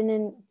 we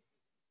didn't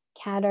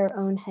CAD our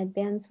own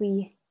headbands.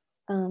 We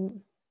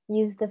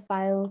used the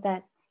file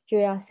that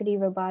Curiosity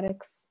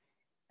Robotics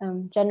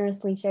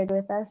generously shared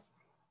with us.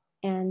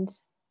 And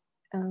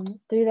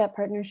through that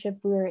partnership,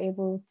 we were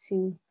able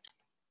to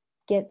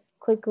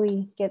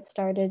quickly get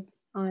started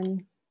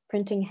on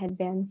printing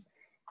headbands.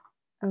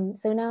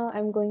 So now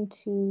I'm going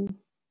to,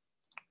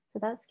 so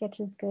that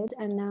sketch is good.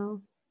 And now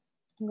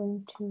I'm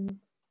going to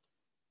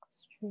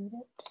extrude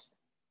it.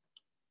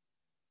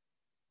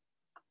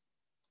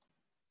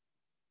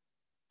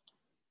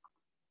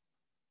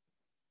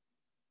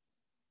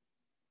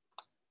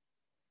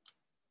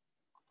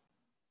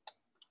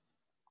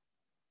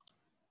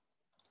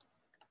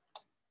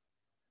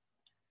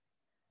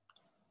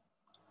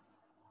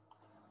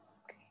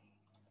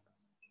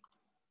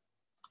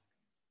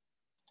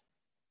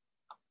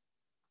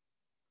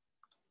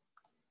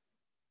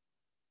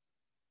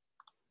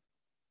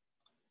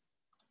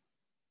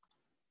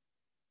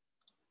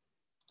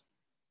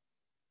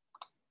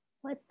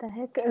 What the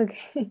heck?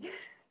 Okay.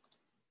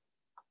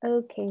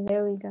 Okay,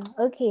 there we go.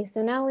 Okay,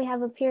 so now we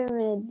have a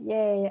pyramid.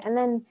 Yay. And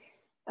then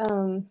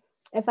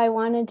if I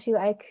wanted to,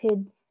 I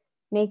could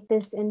make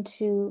this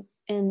into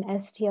an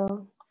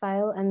STL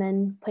file and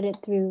then put it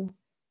through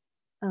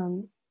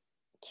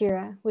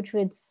Cura, which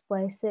would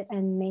splice it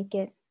and make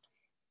it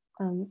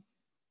and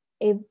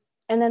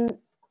then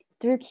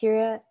through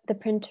Cura, the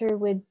printer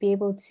would be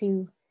able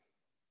to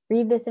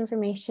read this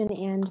information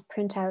and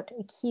print out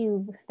a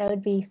cube that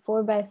would be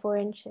 4 by 4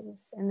 inches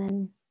and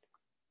then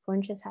 4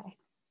 inches high.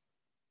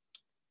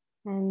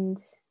 And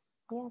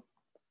yeah,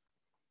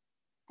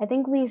 I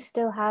think we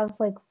still have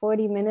like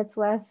 40 minutes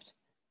left.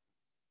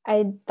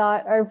 I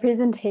thought our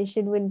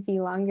presentation would be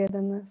longer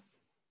than this.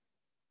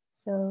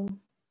 So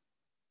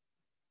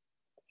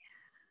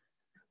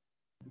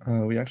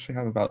we actually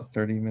have about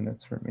 30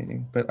 minutes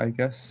remaining, but I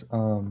guess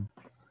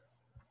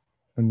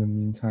in the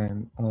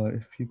meantime,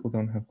 if people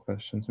don't have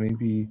questions,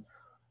 maybe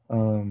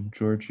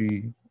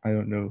Georgie, I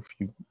don't know if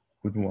you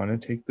would want to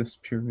take this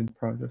pyramid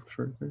project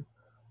further,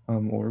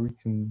 or we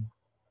can.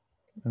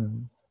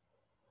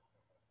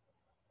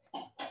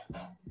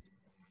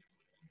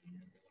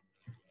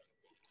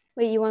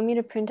 wait, you want me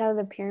to print out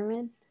the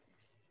pyramid?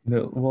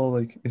 No, well,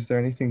 like, is there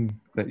anything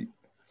that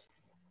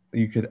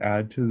you could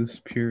add to this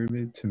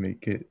pyramid to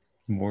make it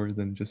more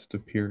than just a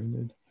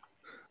pyramid?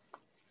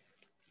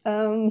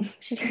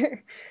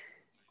 Sure.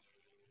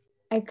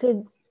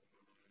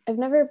 I've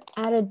never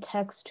added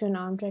text to an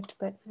object,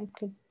 but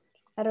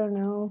I don't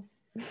know.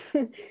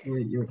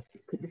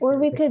 Or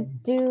we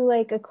could do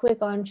like a quick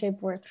Onshape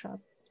workshop.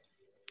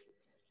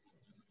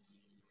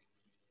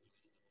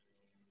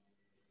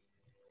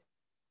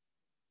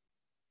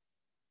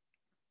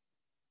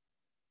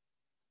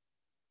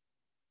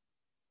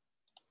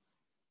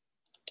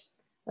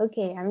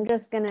 Okay, I'm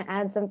just gonna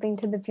add something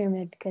to the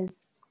pyramid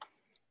because,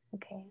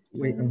 okay.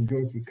 Wait,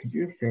 Georgie, could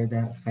you share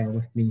that file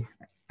with me?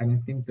 I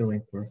don't think the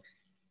link works.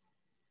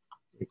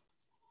 Wait.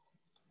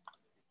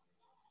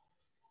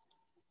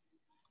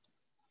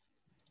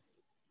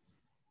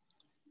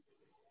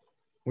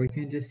 Or you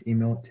can just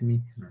email it to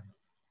me.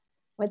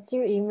 What's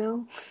your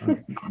email?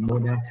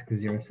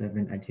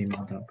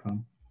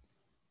 modask07@gmail.com.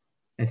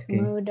 SK.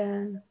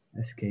 Moda.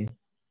 SK.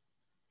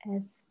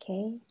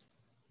 SK.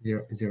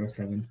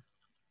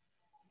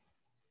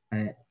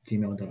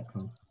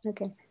 007@gmail.com.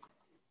 Okay.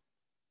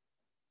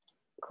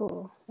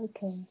 Cool.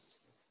 Okay.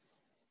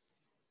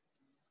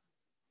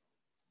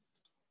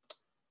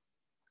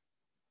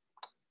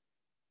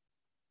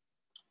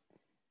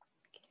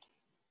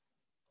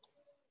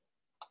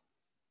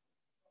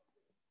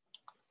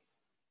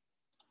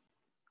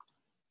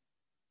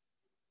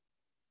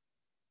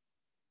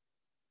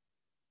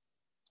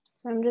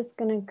 So I'm just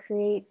gonna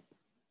create,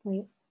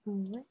 wait,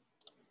 what?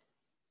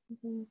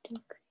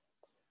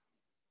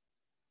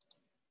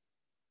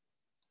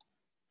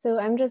 So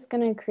I'm just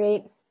gonna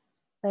create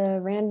a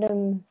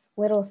random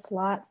little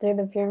slot through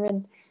the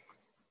pyramid,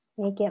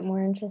 make it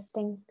more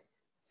interesting.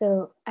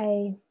 So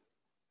I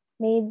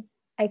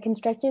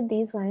constructed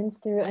these lines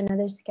through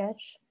another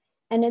sketch,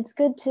 and it's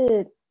good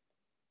to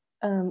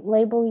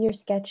label your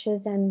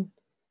sketches and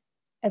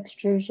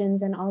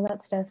extrusions and all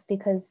that stuff,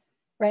 because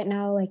right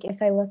now, like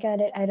if I look at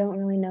it, I don't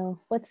really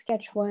know what's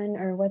sketch one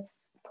or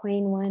what's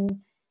plane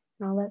one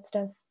and all that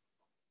stuff.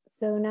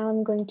 So now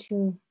I'm going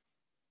to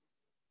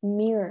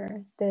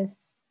mirror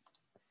this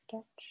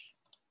sketch.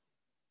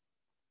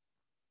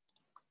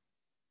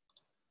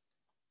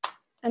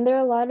 And there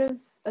are a lot of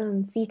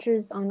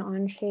features on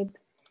Onshape.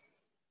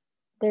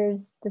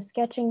 There's the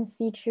sketching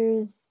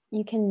features.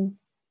 You can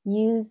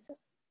use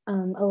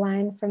a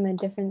line from a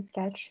different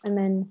sketch, and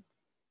then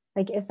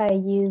like if I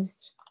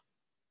used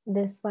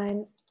this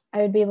line,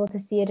 I would be able to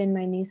see it in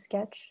my new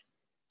sketch.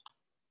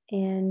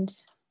 And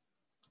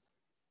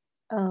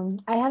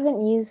I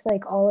haven't used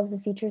like all of the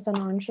features on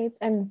Onshape,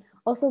 and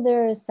also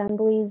there are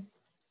assemblies,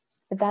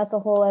 but that's a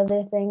whole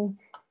other thing.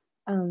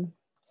 So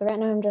right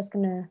now I'm just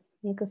gonna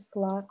make a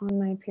slot on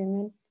my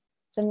pyramid.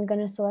 So I'm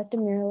gonna select a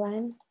mirror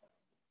line,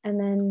 and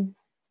then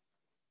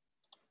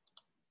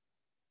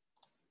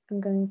I'm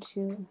going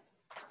to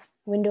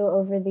window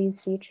over these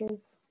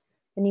features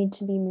that need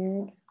to be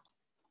mirrored.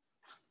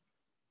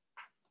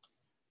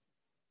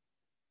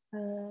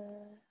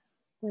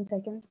 1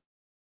 second.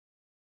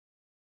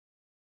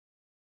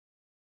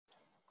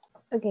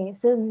 Okay,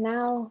 so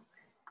now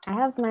I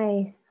have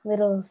my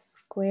little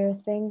square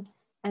thing,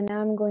 and now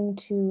I'm going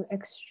to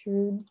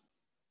extrude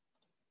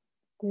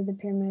through the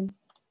pyramid.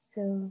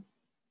 So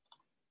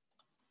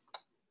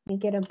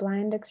make it a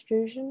blind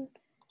extrusion,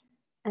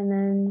 and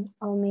then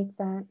I'll make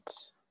that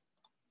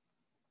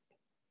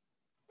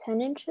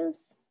 10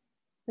 inches.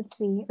 Let's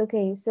see.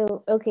 Okay,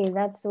 so, okay,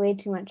 that's way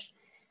too much.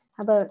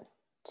 How about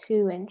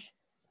 2 inches?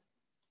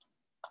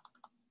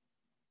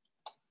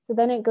 So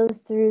then it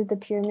goes through the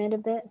pyramid a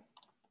bit.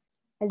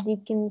 As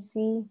you can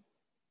see,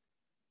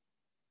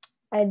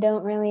 I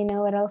don't really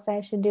know what else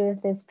I should do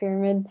with this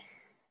pyramid.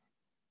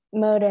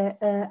 Moda,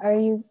 are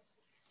you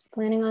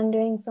planning on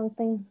doing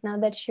something now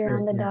that you're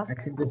on the dock? I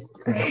could just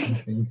try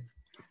something.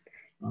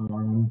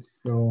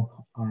 So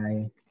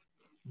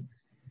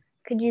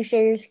Could you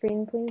share your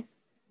screen, please?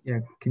 Yeah,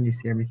 can you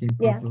see everything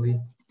properly?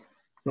 Yeah.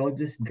 So I'll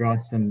just draw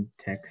some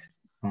text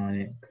on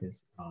it because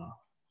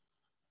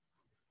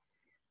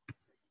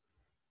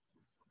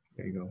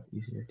there you go,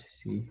 easier to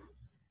see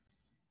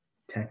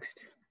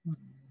text.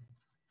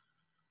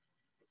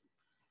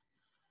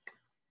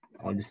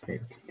 I'll just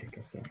take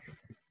a sec.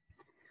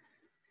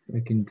 So I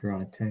can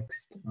draw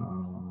text.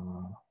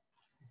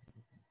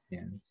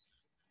 Yeah,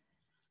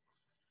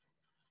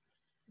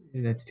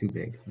 that's too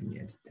big. Let me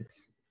edit this.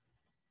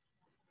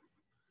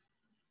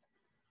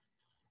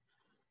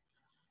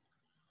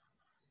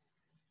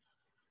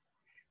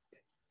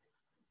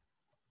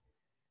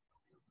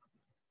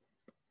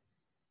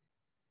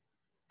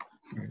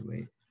 Sorry,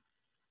 wait.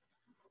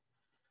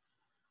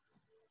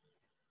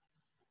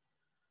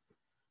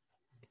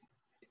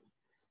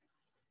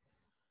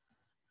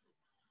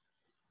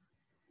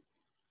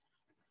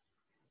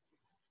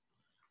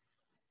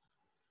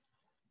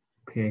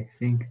 Okay, I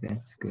think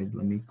that's good.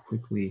 Let me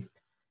quickly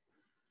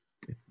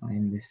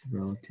define this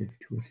relative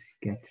to a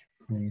sketch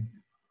plane.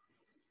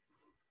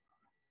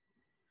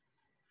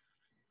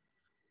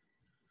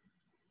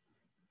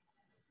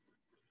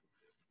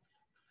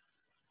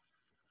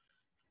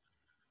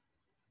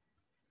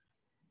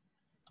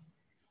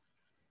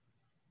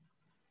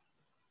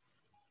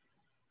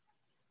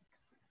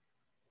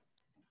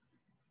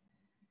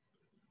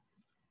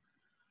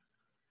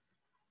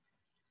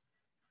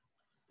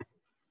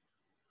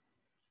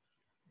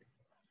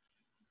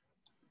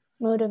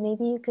 Moda,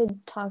 maybe you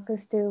could talk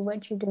us through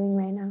what you're doing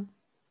right now.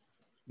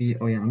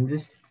 Oh yeah, I'm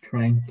just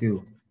trying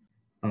to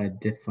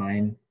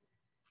define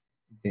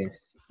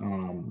this.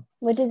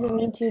 What does it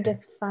mean to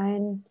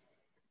define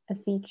a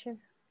feature?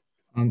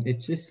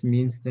 It just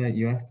means that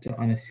you have to,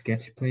 on a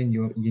sketch plane,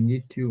 you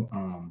need to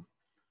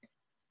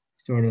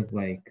sort of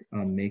like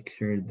make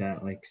sure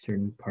that like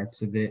certain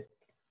parts of it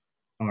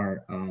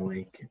are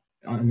like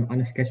on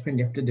a sketch plane,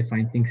 you have to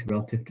define things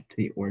relative to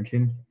the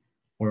origin,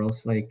 or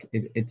else like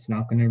it's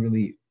not going to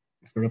really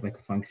sort of like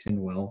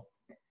function well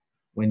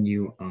when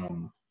you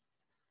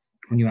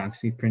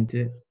actually print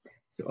it.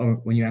 So, or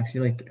when you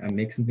actually like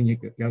make something, you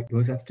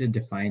always have to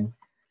define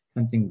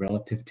something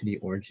relative to the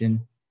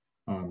origin,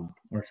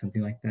 or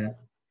something like that.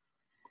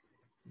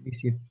 Let me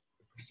see if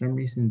for some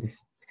reason this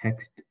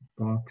text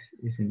box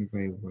isn't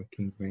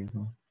working very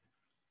well.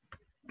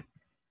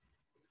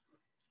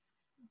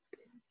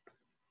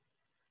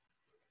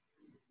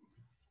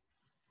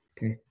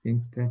 Okay, I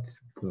think that's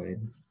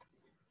good.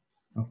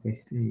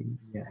 Obviously,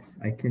 yes,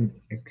 I can.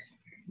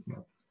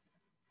 No.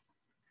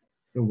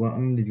 So what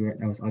I'm gonna do right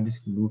now is I'll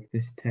just move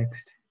this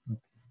text,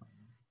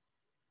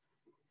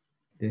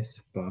 this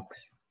box.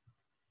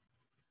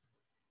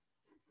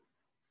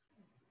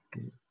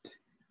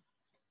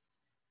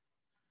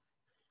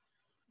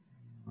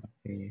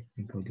 Okay, I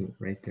think I'll do it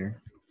right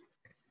there.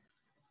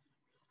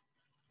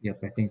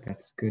 Yep, I think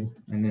that's good.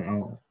 And then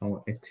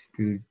I'll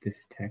extrude this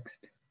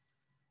text.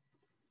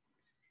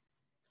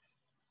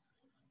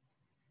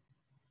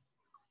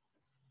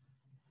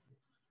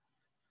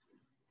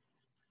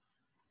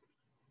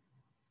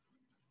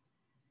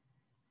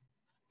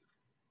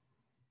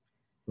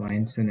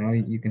 Line. So now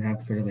you can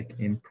have sort of like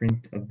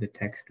imprint of the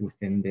text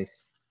within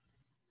this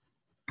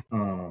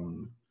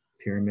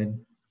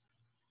pyramid.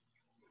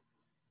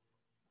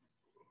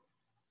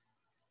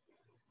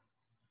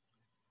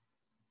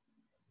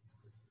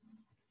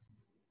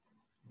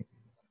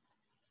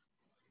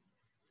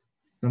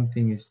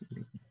 Something is.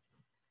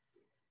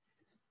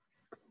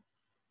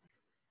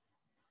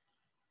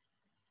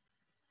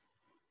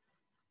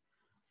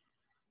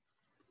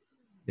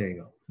 There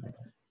you go.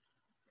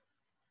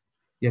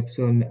 Yep.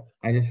 So I'm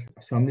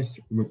just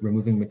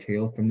removing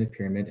material from the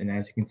pyramid, and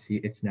as you can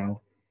see, it's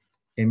now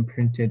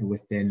imprinted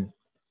within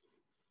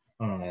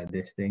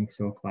this thing.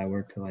 So if I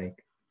were to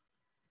like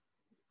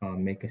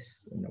make if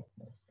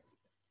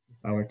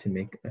I were to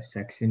make a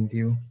section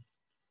view,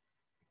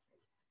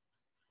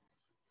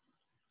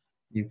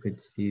 you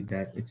could see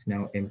that it's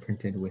now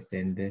imprinted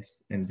within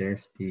this, and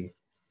there's the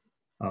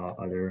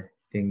other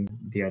thing,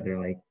 the other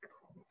like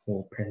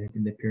hole present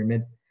in the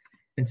pyramid.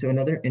 And so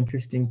another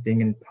interesting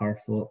thing and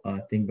powerful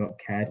thing about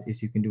CAD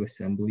is you can do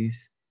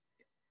assemblies.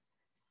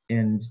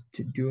 And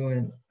to do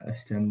an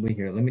assembly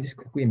here, let me just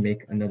quickly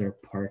make another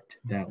part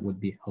that would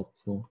be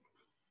helpful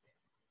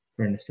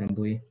for an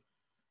assembly.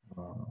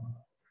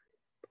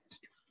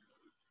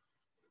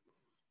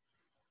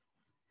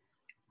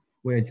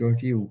 Wait,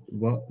 Georgie,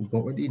 what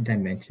were the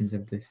dimensions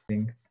of this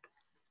thing?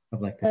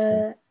 Of like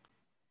this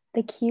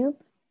the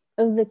cube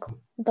of the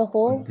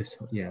hole? This,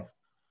 yeah.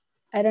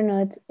 I don't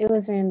know, it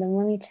was random.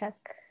 Let me check.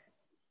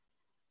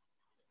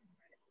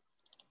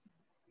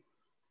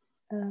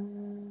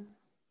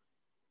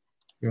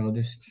 Here, I'll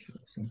just show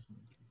something.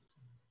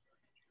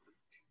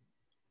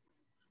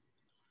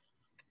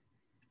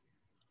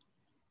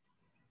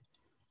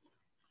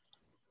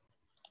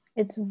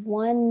 It's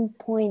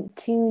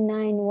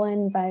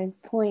 1.291 by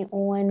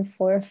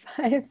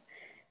 0.145.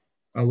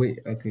 Oh wait,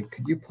 okay.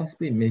 Could you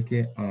possibly make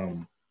it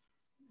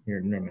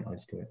here, never mind, I'll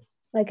just do it.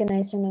 Like a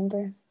nicer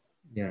number.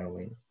 Yeah,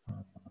 wait.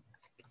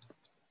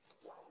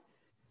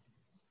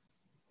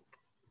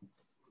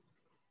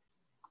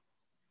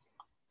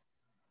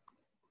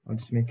 I'll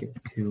just make it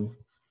 2,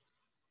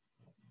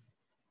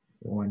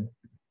 1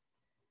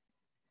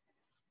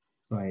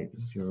 by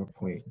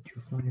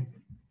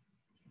 0.25.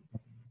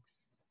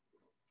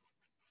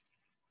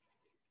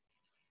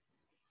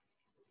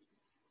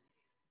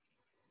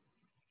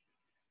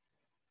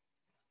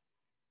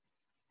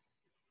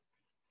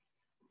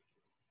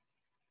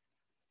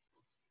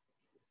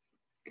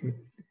 Okay.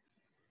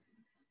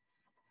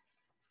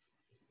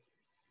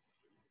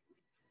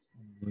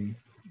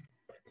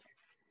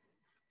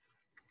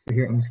 So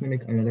here, I'm just gonna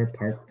make another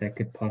part that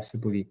could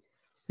possibly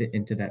fit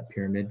into that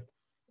pyramid.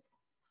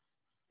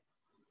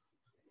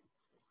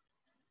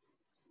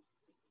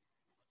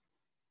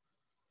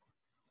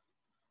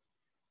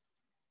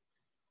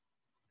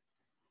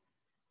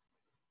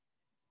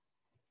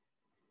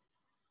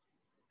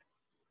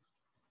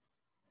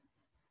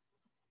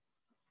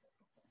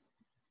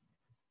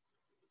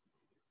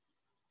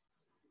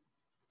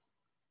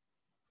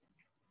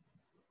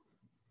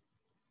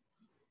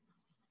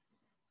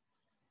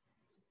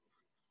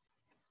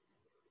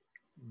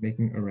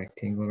 Making a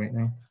rectangle right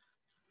now.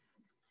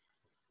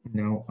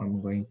 Now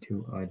I'm going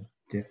to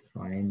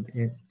define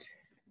it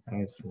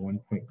as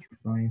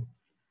 1.25,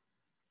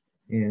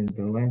 and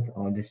the length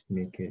I'll just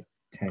make it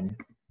 10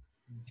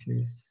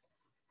 inches,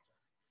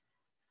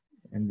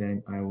 and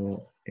then I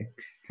will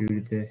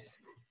extrude this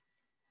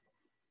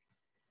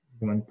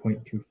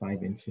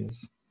 1.25 inches.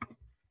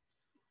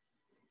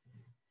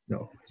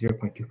 No,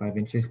 0.25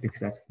 inches, because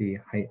that's the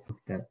height of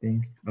that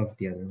thing, of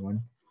the other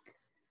one,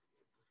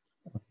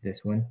 of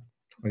this one.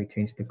 Or you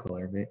change the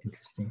color of it.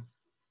 Interesting.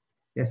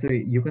 Yeah, so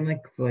you can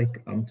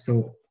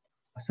so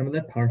some of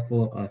the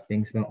powerful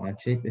things about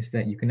Onshape is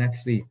that you can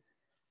actually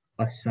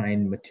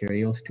assign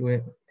materials to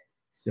it.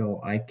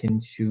 So I can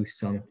choose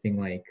something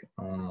like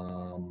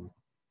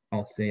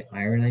I'll say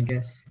iron, I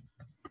guess,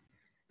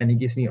 and it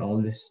gives me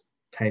all this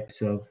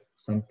types of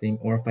something.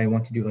 Or if I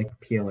want to do like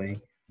PLA,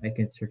 I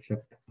can search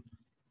up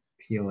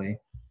PLA,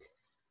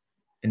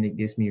 and it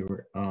gives me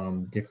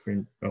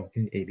different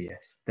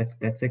ABS.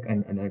 That's like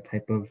another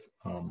type of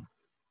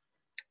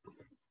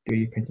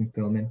 3D printing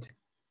filament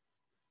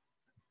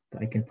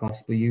that I can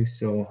possibly use.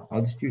 So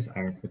I'll just use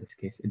iron for this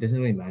case. It doesn't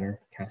really matter,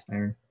 cast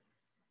iron.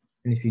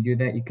 And if you do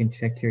that, you can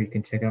check here. You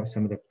can check out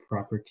some of the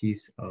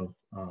properties of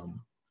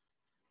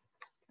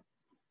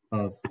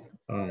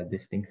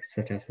this thing,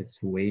 such as its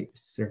weight,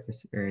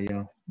 surface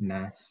area,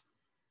 mass,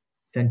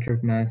 center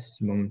of mass,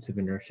 moments of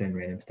inertia, and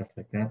random stuff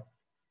like that.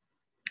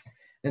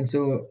 And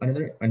so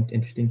another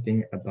interesting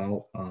thing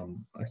about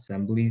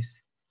assemblies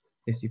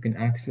is you can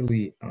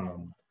actually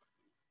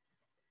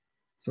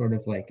sort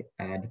of like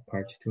add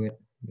parts to it.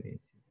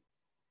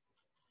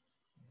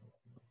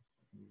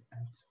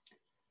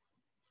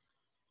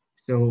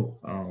 So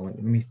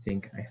let me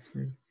think. I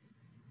forgot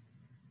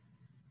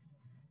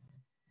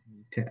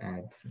to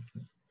add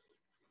something.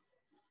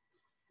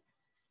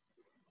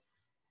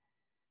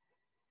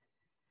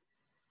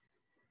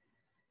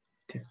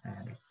 To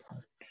add a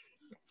part.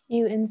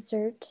 You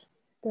insert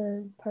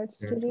the part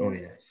studio. Oh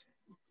yes.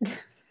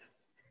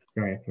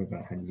 Sorry, I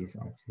forgot how to use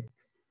Onshape.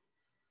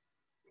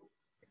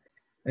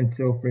 And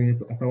so, for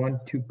example, if I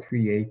want to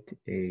create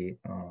a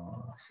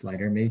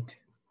slider mate,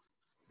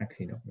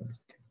 actually no,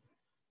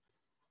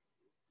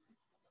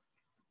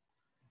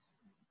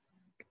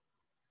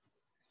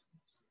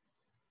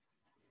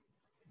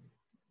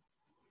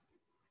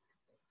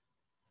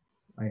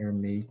 slider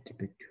mate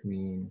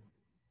between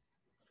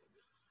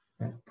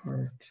that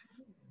part,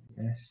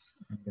 yes,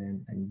 and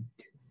then I need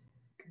to.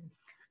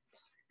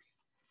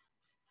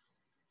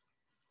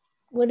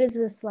 What is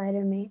the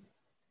slider mate?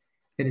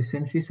 It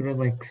essentially sort of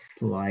like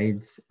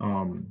slides.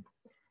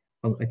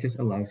 It just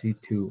allows you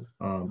to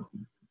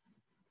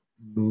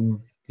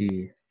move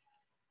the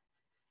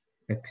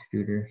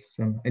extruder.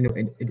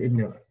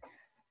 No.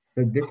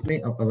 So this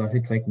mate allows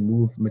you to like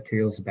move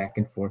materials back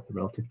and forth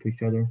relative to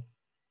each other.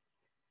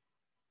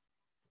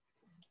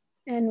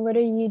 And what are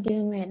you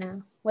doing right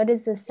now? What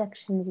is the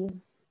section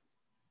view?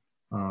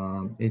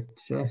 It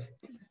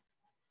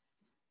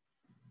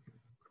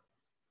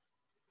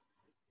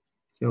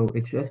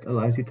just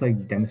allows you to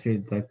like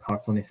demonstrate the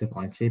powerfulness of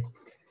Onshape,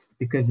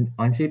 because in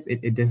Onshape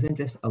it doesn't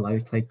just allow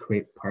you to like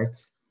create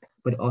parts,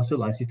 but it also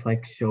allows you to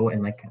like show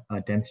and like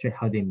demonstrate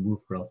how they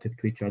move relative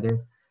to each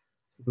other.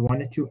 If you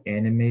wanted to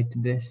animate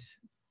this,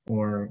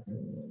 or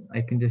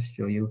I can just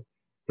show you.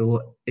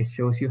 It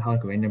shows you how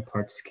like random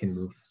parts can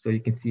move. So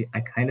you can see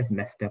I kind of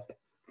messed up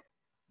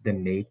the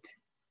mate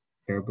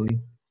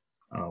terribly.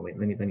 Wait,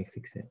 let me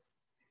fix it.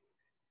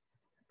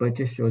 But it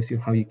just shows you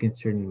how you can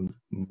certainly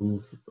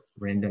move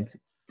random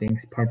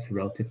things, parts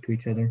relative to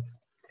each other.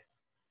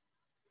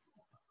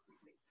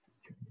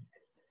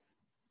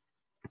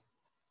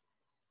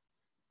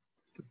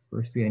 So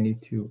firstly, I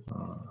need to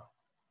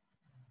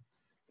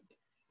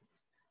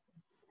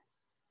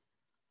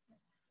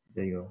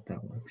there you go,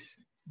 that works.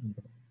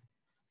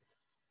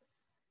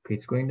 Okay,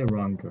 it's going the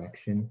wrong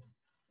direction.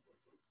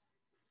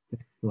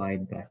 Just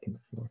slide back and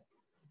forth.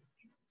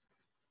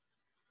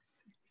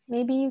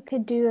 Maybe you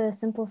could do a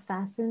simple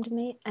fastened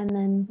mate and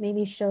then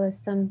maybe show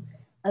us some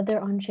other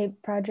Onshape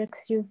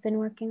projects you've been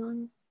working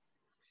on.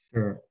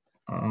 Sure.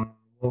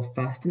 Well,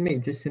 fasten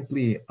mate just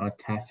simply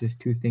attaches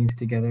two things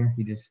together.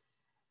 You just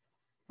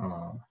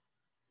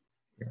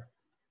here.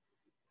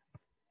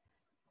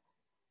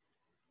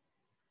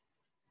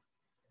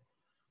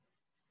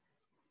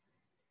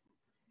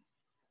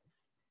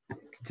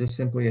 Just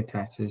simply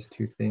attaches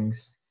two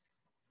things.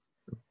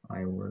 If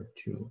I were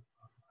to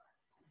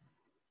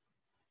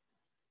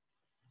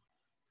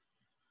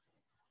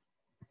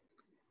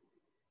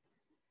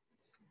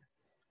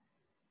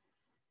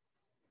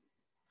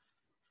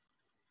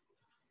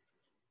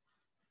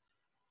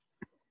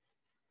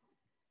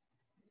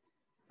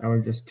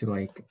just to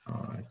like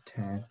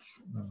attach,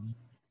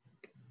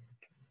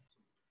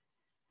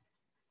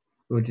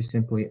 it would just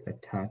simply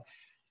attach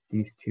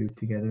these two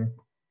together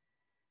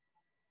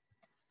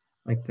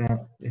like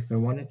that. If I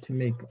wanted to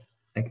make,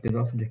 like, there's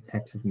also different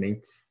types of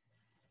mates.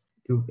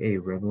 Do a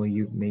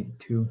revolute mate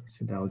too,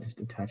 so that will just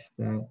attach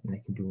that, and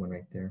I can do one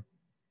right there.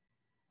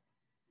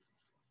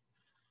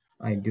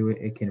 I do it,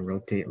 it can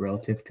rotate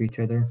relative to each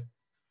other.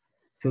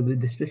 So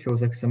this just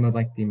shows like some of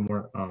like the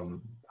more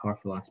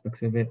powerful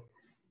aspects of it.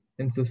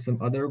 And so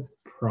some other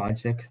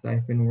projects that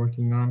I've been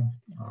working on,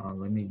 I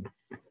mean,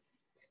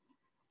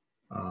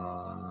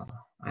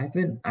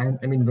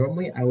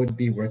 normally I would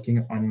be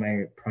working on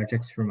my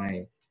projects for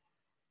my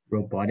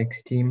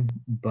robotics team,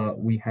 but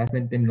we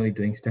haven't been really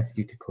doing stuff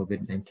due to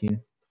COVID-19.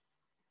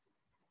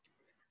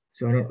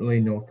 So I don't really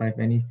know if I have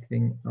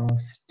anything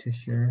else to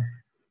share.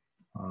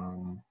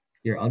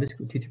 Here, I'll just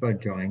teach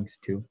about drawings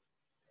too.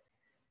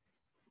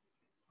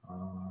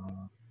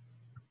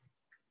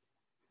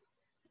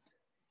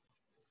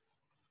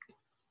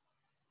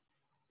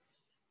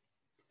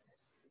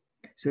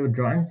 So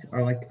drawings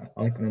are like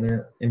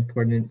another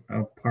important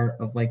part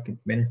of like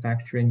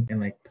manufacturing and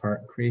like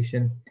part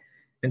creation.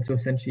 And so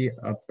essentially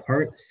a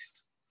part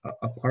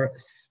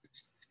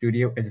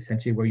studio is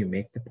essentially where you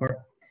make the part.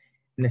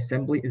 An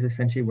assembly is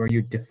essentially where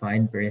you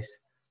define various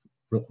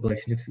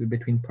relationships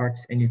between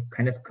parts and you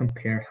kind of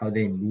compare how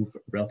they move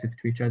relative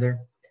to each other.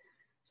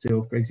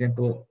 So for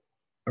example,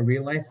 a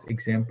real life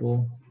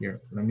example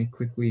here, let me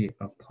quickly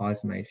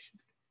pause my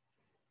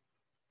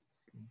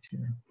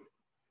share.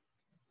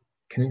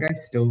 Can you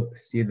guys still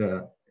see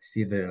the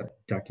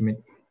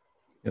document?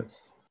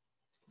 Yes.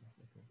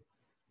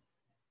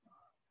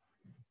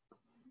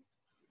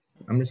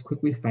 I'm just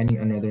quickly finding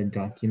another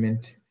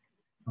document.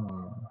 I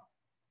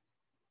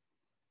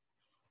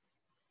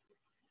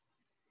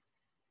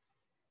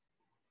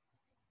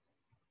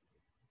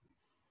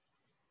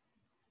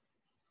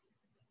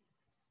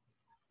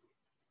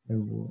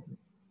will.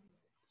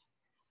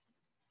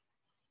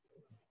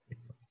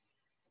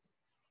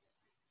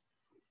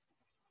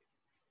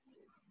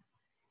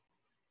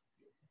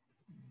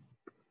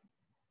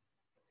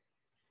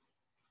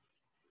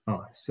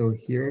 So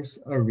here's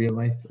a real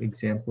life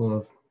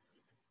example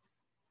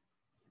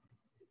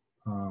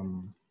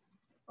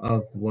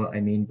of what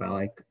I mean by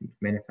like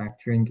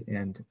manufacturing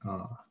and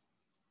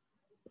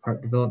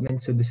part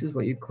development. So this is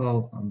what you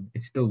call,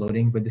 it's still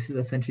loading, but this is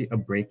essentially a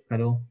brake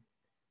pedal.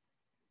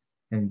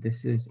 And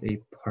this is a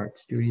part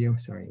studio,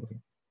 sorry.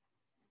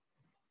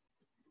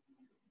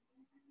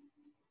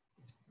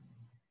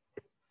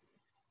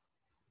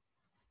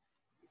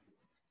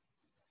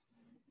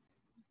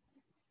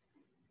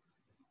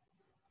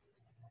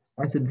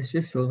 So this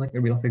just shows like a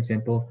real life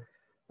example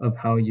of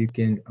how you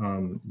can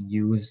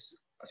use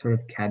sort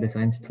of CAD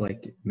designs to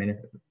like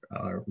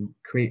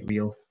create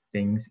real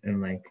things and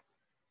like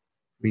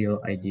real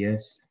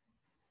ideas.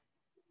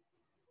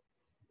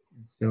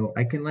 So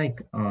I can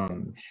like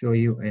show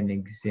you an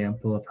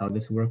example of how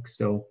this works.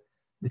 So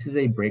this is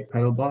a brake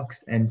pedal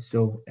box, and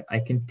so I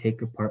can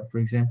take apart, for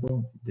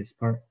example, this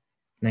part,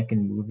 and I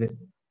can move it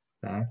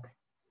back.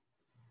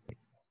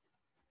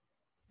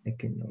 I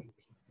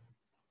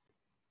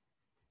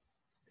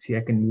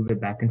can move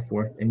it back and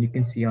forth, and you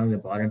can see on the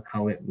bottom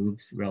how it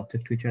moves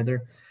relative to each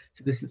other.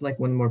 So this is like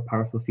one of the more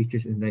powerful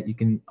features in that you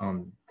can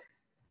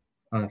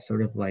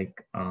sort of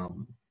like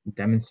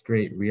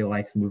demonstrate real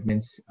life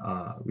movements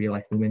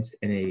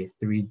in a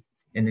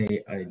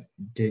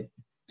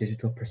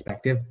digital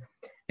perspective.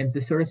 And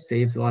this sort of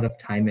saves a lot of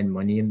time and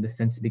money in the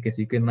sense because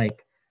you can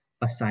like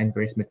assign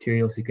various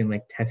materials, you can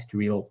like test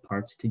real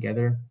parts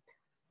together,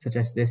 such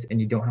as this, and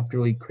you don't have to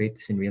really create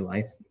this in real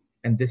life.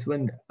 And this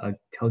one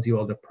tells you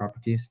all the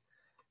properties.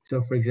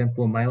 So for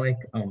example, my like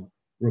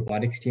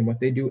robotics team,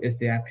 what they do is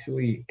they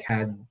actually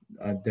CAD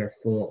their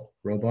full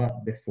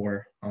robot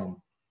before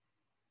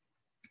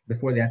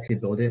they actually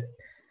build it.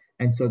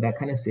 And so that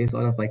kind of saves a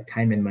lot of like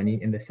time and money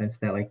in the sense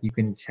that like you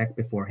can check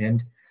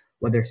beforehand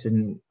whether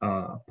certain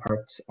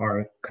parts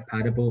are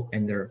compatible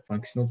and they're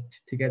functional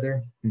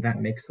together. And that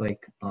makes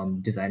like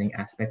designing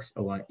aspects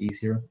a lot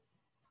easier.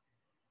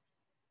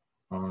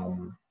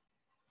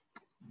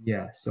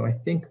 Yeah, so I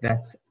think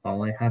that's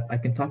all I have. I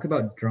can talk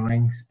about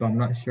drawings, but I'm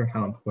not sure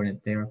how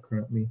important they are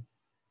currently.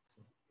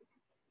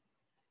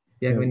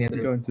 Do you have any other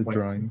go into questions?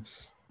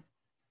 drawings.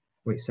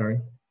 Wait,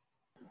 sorry?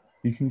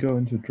 You can go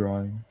into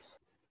drawings.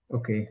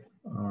 Okay,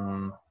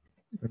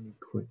 let me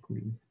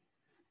quickly,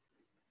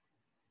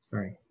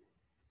 sorry.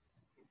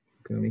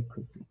 Okay, let me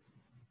quickly.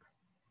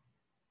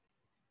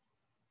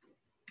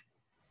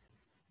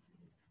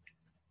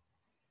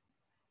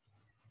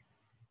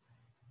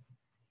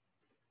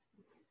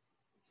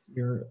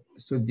 Here,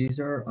 so these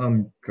are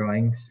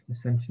drawings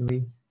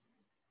essentially.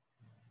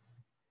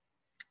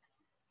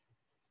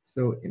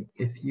 So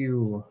if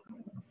you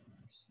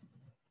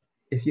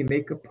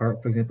make a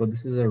part, for example,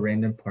 this is a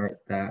random part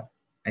that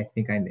I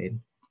think I made.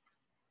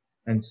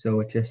 And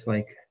so it's just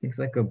like, I think it's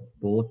like a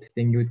bolt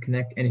thing you would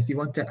connect. And if you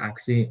want to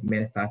actually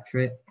manufacture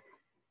it,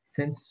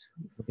 since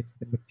it's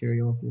the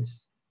material of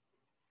this,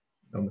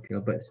 no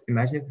material, but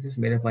imagine if this is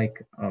made of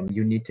like,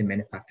 you need to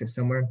manufacture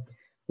somewhere.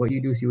 What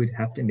you do is you would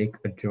have to make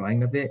a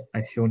drawing of it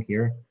as shown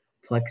here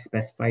to like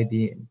specify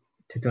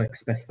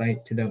specify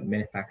to the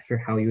manufacturer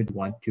how you would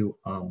want to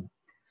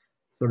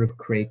sort of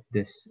create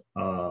this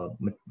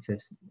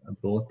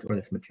bolt or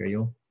this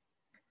material.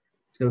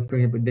 So for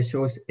example, this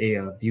shows a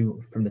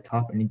view from the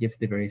top and it gives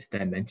the various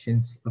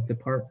dimensions of the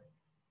part.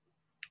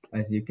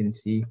 As you can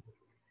see,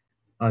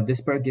 this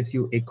part gives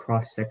you a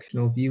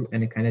cross-sectional view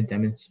and it kind of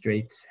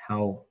demonstrates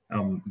how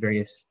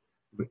various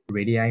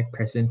radii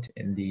present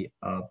in the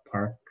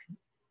part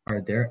are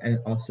there, and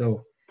it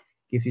also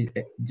gives you,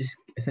 it just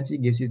essentially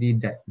gives you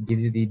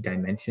the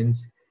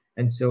dimensions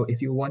And so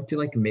if you want to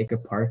like make a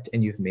part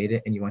and you've made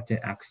it and you want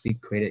to actually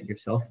create it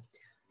yourself,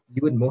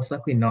 you would most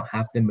likely not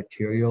have the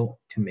material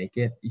to make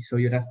it. So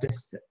you'd have to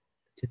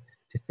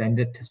send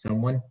it to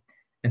someone.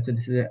 And so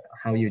this is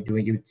how you do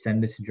it. You would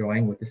send this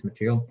drawing with this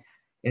material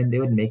and they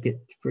would make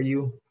it for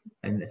you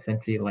and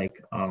essentially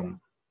like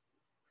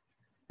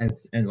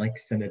and like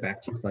send it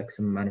back to you for like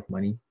some amount of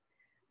money.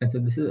 And so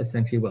this is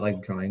essentially what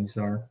like drawings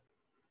are.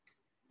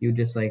 You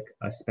just like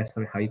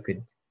specify how you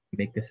could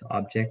make this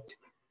object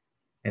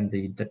and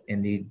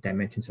the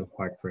dimensions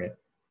required for it.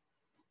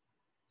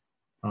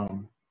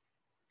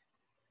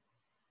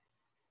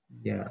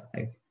 Yeah,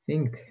 I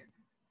think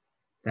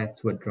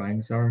that's what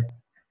drawings are.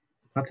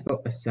 Talks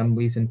about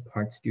assemblies and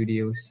part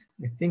studios.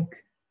 I think,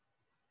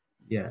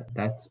 yeah,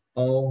 that's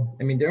all.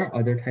 I mean, there are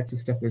other types of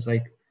stuff. There's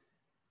like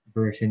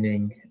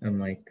versioning and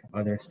like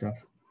other stuff.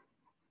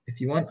 If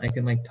you want, I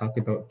can like talk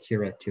about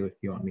Kira too, if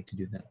you want me to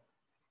do that.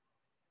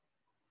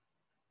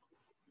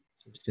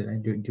 Should I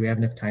do we have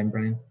enough time,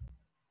 Brian?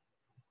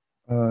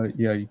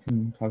 Yeah, you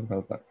can talk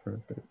about that for a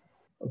bit.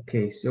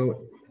 Okay,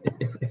 so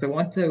if I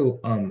want to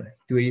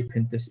 3D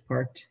print this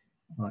part,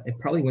 it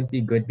probably wouldn't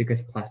be good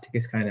because plastic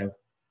is kind of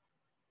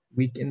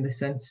weak in the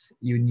sense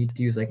you need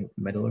to use like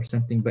metal or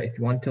something. But if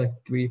you want to like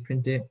 3D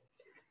print it,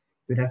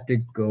 you'd have to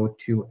go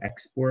to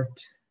export.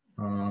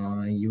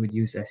 You would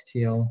use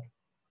STL.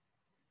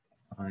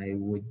 I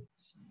would,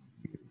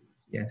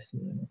 yes,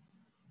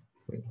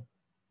 wait.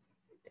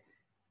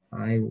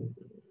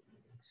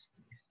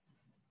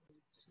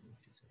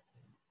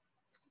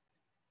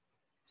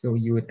 So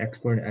you would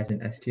export it as an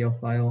STL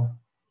file,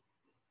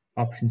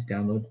 options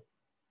download.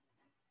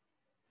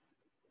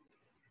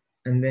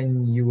 And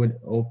then you would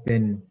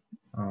open,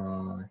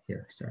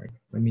 here, sorry,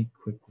 let me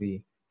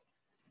quickly.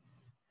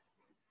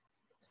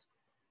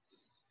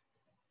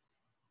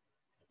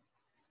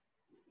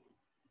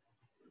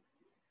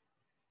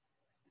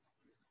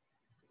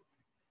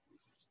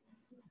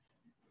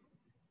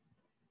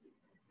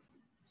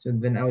 So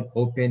then I would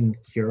open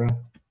Kira.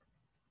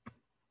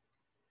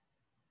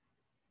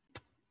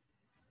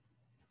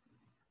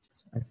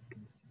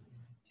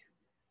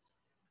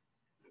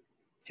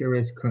 Kira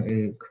is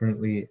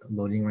currently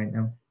loading right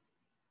now.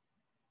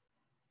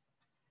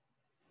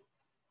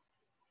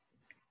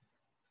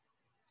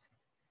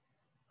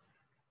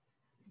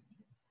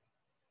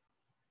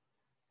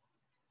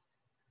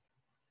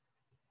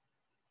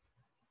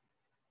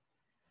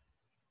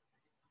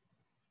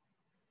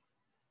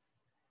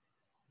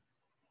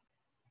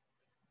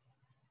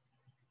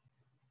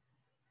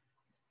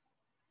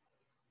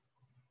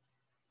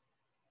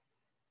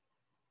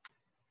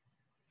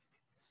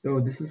 So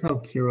this is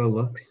how Kira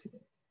looks.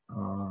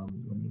 Let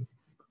me...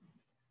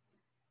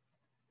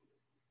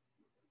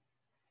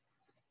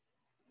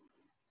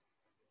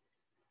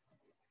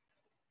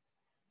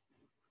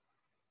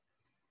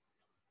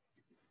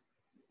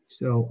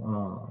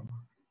 So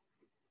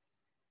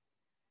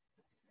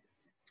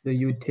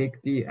you would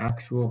take the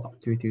actual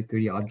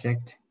 323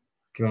 object,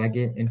 drag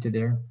it into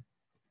there,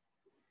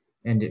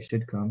 and it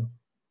should come.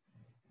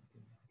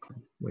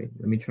 Wait,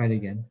 let me try it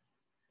again.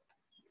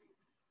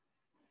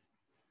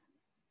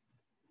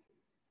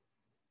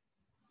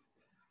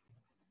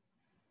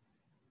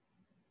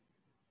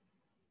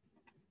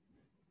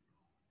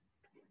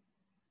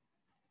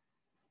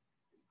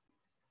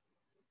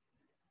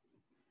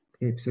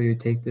 Okay, so you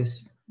take this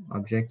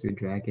object, you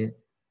drag it.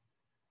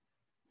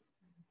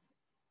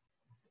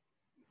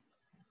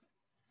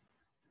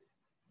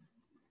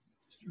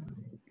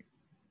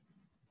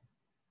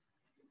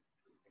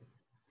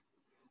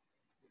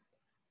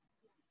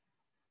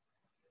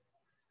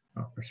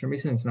 Oh, for some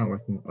reason it's not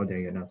working. Oh, there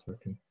you go, now it's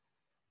working.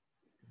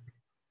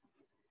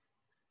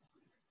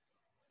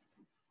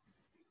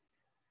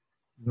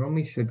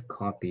 Normally should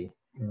copy.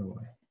 Oh,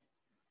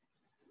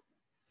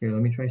 here,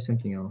 let me try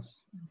something else.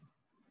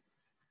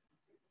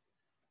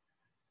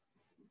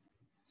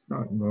 It's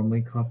not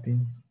normally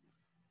copying.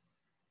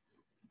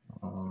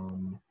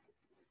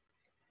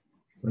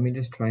 Let me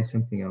just try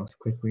something else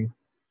quickly.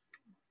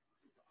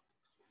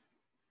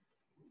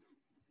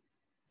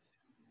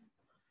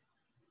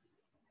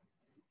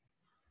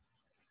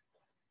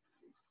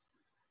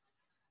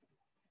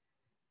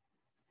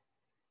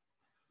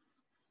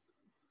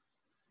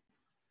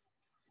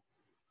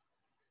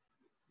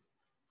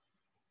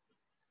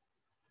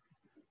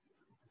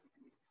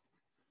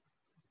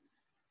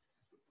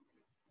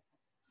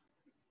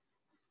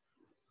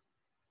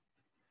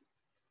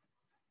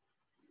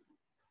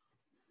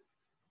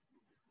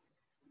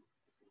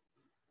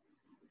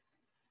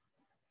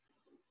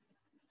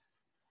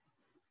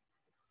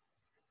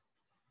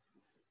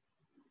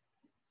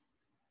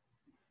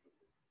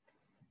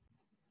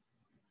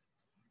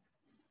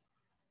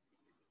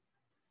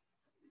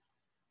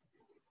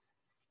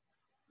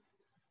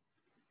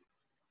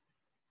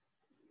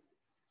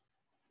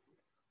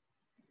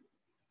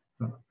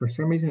 For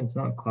some reason it's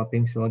not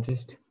copying, so I'll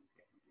just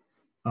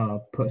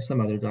put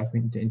some other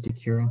document into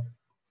Kira.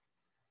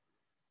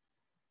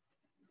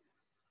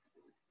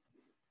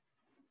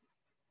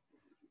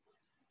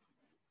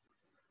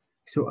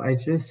 So I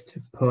just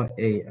put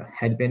a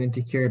headband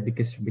into here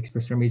because for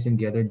some reason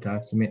the other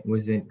document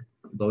wasn't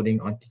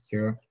loading onto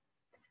Cure.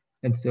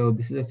 And so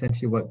this is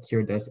essentially what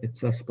Cure does.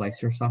 It's a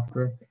splicer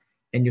software,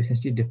 and you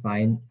essentially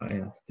define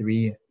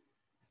three,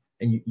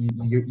 and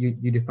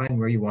you define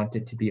where you want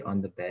it to be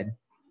on the bed.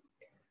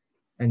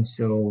 And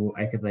so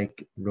I could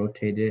like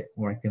rotate it,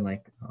 or I can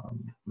like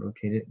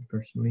rotate it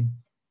personally,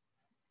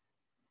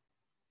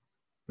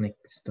 like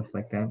stuff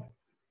like that.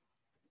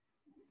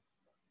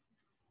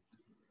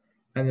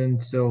 And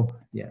then so,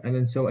 yeah, and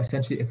then so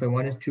essentially if I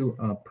wanted to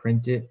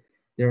print it,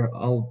 there are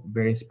all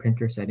various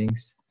printer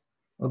settings.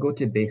 I'll go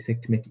to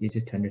basic to make it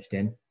easier to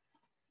understand.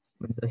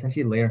 It's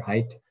essentially layer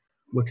height,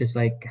 which is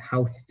like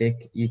how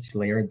thick each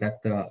layer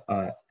that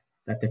the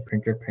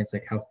printer prints,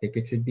 like how thick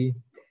it should be.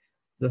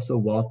 There's also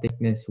wall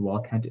thickness,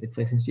 wall count. It's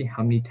essentially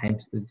how many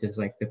times does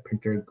like the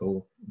printer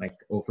go like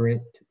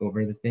over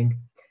the thing.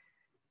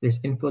 There's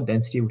infill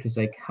density, which is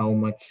like how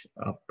much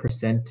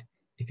percent.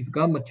 If you've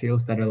got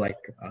materials that are like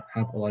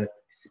have a lot of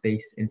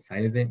space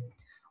inside of it,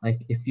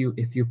 like if you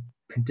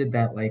printed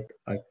that like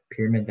a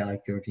pyramid that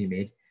like Georgie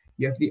made,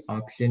 you have the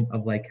option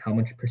of like how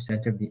much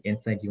percent of the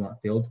inside you want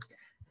filled.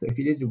 So if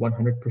you did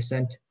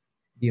 100%,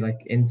 the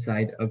like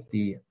inside of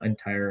the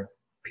entire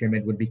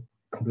pyramid would be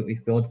completely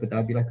filled, but that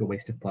would be like a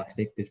waste of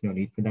plastic. There's no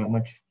need for that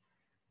much.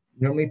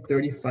 Normally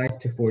 35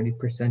 to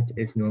 40%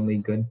 is normally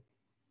good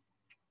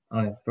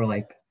for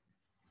like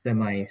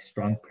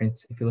semi-strong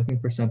prints. If you're looking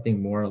for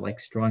something more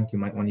like strong, you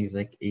might want to use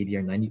like 80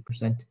 or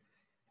 90%. And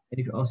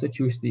you can also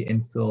choose the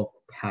infill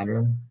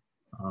pattern.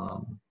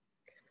 So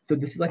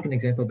this is like an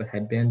example of a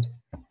headband.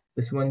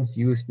 This one's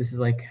used, this is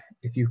like,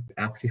 if you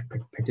actually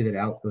printed it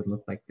out, it would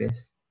look like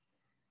this.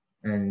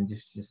 And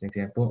just an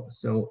example.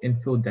 So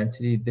infill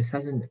density, this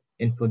has an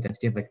infill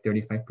density of like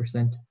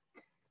 35%.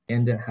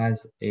 And it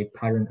has a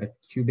pattern of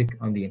cubic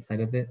on the inside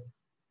of it.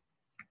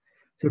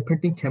 So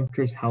printing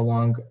temperature is how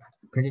long,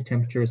 printing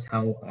temperature is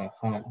how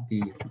hot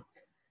the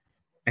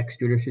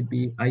extruder should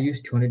be. I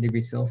use 200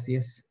 degrees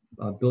Celsius.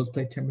 Build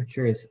plate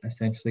temperature is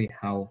essentially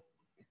how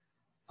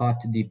hot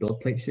the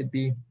build plate should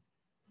be.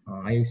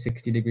 I use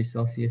 60 degrees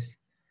Celsius.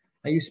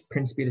 I use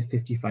print speed of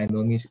 55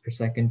 millimeters per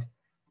second.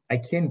 I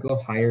can go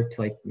higher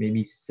to like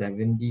maybe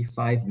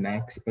 75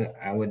 max, but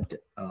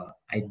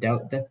I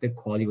doubt that the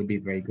quality would be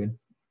very good.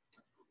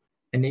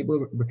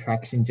 Enable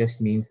retraction just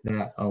means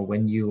that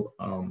when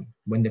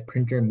the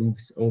printer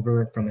moves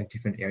over from like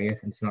different areas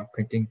and it's not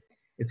printing,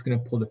 it's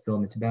going to pull the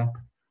filament back.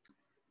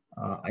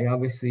 I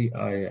obviously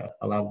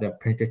allow the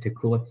printer to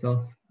cool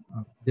itself.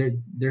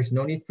 There's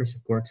no need for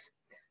supports.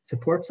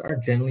 Supports are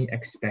generally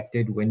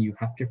expected when you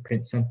have to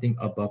print something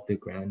above the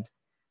ground.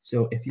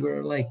 So if you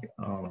were like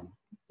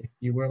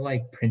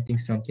printing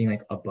something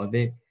like above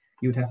it,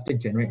 you would have to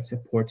generate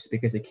supports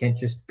because it can't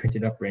just print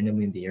it up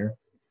randomly in the air.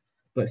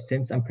 But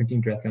since I'm printing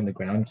directly on the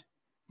ground,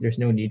 there's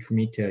no need for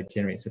me to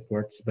generate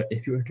supports. But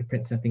if you were to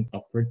print something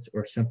upwards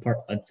or some part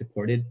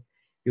unsupported,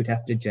 you'd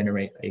have to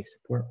generate a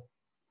support.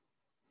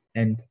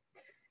 And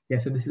yeah,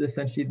 so this is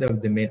essentially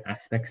the main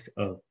aspects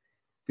of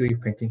 3D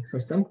printing. So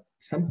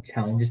some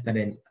challenges that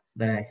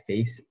I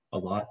face a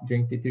lot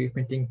during 3D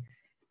printing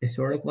is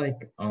sort of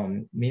like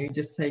maybe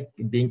just like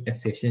being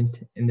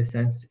efficient in the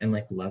sense and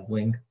like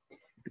leveling,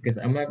 because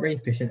I'm not very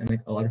efficient and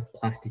like a lot of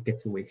plastic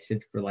gets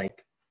wasted for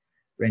like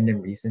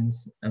random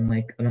reasons. And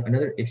like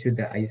another issue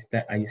that I used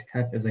to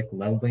have is like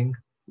leveling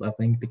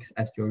because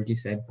as Georgie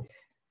said,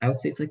 I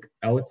would say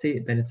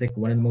that it's like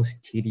one of the most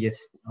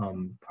tedious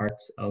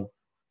parts of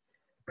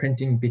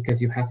printing,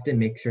 because you have to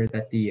make sure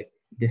that the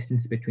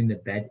distance between the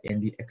bed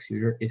and the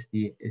extruder is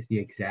the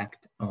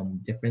exact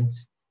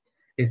difference,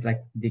 is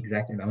like the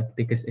exact amount,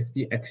 because if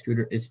the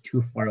extruder is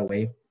too far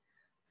away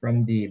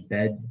from the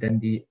bed, then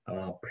the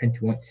print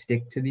won't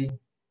stick to the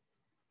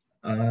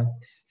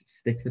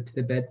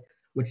bed,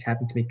 which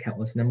happened to me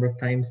countless number of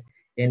times.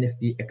 And if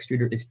the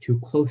extruder is too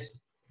close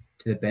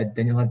to the bed,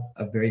 then you'll have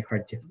a very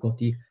hard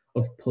difficulty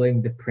of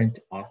pulling the print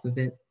off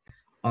the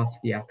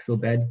actual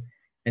bed.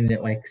 And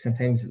it like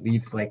sometimes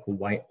leaves like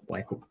white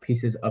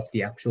pieces of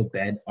the actual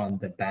bed on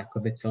the back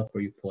of itself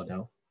where you pull it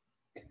out.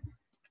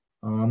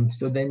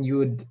 So then you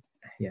would,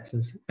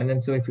 so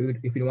if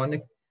you want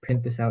to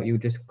print this out, you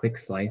would just click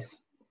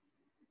slice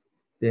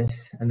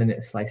this, and then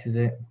it slices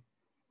it.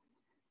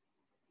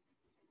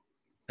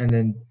 And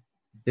then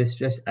this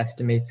just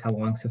estimates how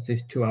long, so it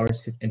says 2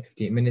 hours and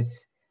 58 minutes.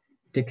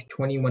 It takes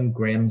 21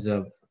 grams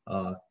of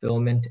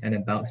filament and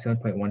about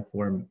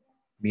 7.14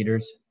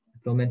 meters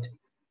filament.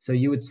 So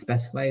you would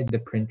specify the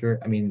printer,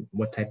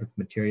 what type of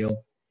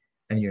material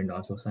and your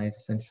nozzle size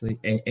essentially,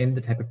 and the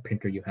type of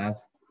printer you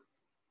have.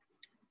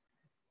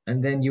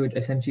 And then you would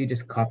essentially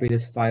just copy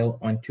this file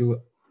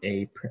onto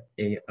a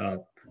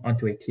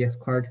TF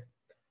card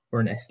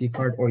or an SD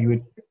card, or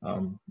you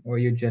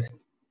would just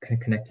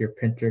connect your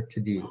printer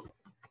to the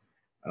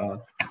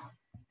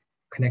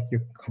connect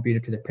your computer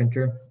to the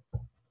printer.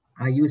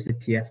 I use the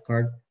TF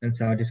card, and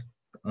so I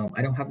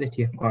don't have the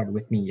TF card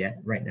with me yet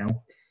right now.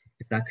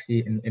 It's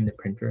actually in the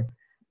printer,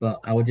 but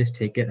I would just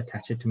take it,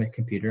 attach it to my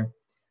computer,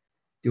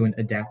 do an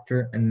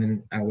adapter, and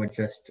then I would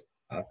just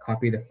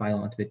copy the file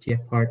onto the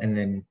TF card and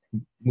then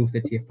move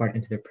the TF card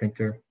into the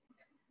printer.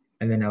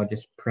 And then I would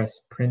just press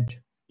print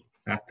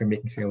after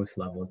making sure it was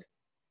leveled.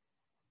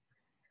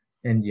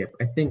 And yep,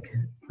 I think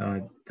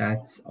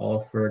that's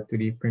all for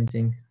 3D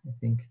printing, I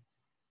think.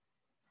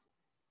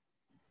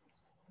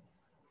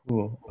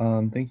 Cool.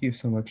 Thank you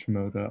so much,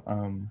 Moda.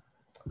 I'm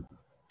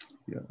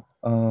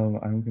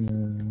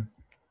gonna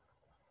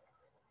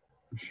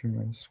share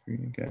my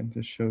screen again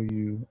to show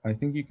you. I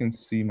think you can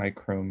see my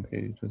Chrome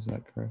page. Is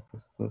that correct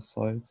with the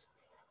slides?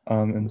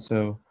 And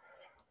so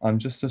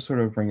just to sort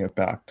of bring it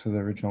back to the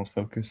original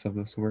focus of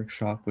this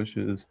workshop, which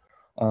is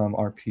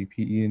our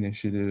PPE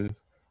initiative.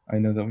 I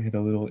know that we had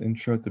a little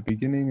intro at the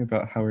beginning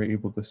about how we're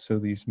able to sew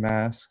these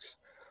masks.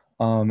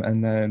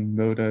 And then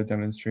Moda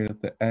demonstrated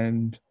at the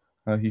end.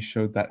 He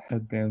showed that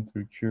headband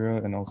through Cura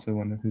and also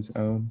one of his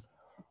own.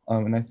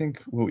 And I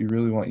think what we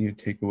really want you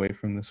to take away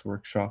from this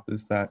workshop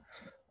is that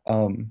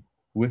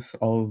with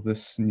all of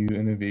this new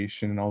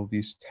innovation and all of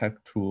these tech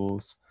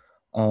tools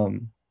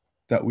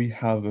that we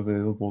have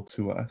available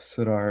to us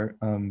that are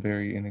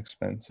very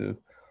inexpensive,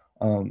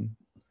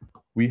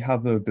 we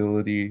have the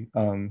ability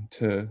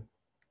to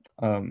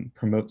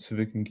promote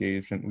civic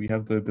engagement. We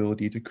have the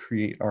ability to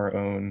create our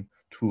own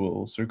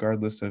tools,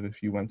 regardless of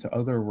if you went to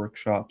other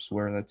workshops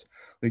where that's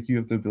like you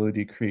have the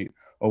ability to create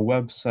a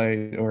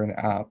website or an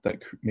app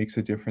that makes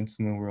a difference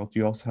in the world.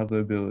 You also have the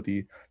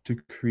ability to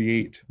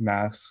create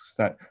masks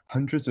that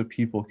hundreds of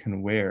people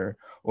can wear,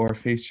 or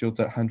face shields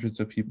that hundreds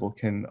of people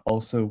can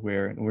also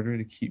wear in order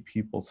to keep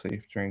people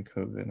safe during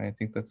COVID. And I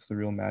think that's the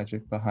real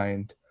magic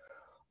behind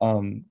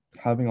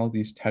having all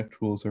these tech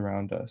tools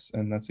around us.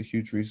 And that's a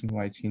huge reason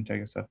why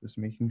TeenTechSF is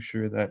making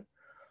sure that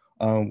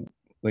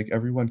like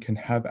everyone can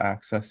have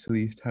access to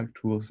these tech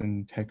tools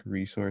and tech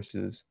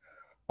resources.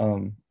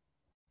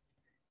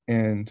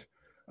 And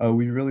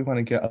we really want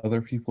to get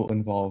other people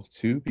involved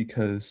too,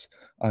 because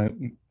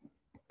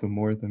the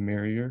more the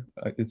merrier.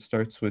 It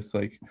starts with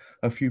like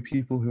a few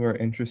people who are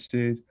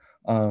interested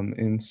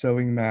in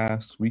sewing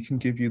masks. We can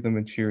give you the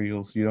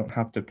materials. You don't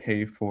have to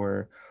pay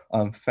for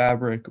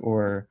fabric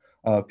or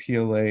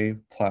PLA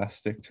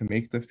plastic to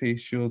make the face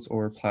shields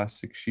or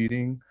plastic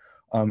sheeting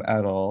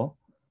at all.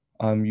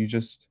 You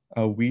just,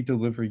 we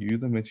deliver you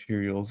the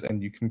materials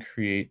and you can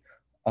create,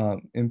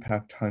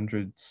 impact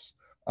hundreds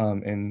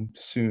and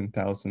soon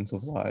thousands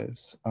of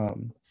lives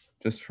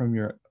just from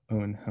your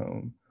own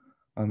home.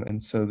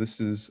 And so this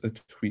is a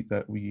tweet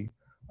that we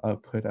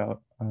put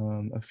out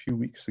a few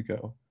weeks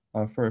ago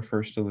for our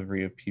first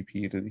delivery of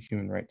PPE to the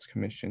Human Rights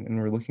Commission. And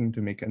we're looking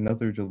to make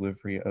another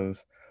delivery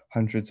of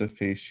hundreds of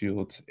face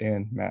shields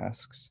and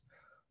masks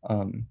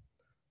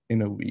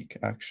in a week,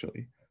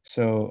 actually.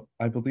 So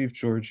I believe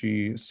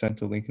Georgie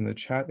sent a link in the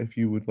chat if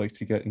you would like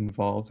to get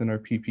involved in our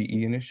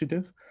PPE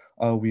initiative.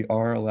 We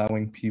are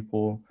allowing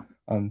people,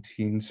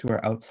 teens who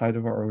are outside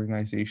of our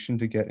organization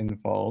to get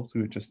involved.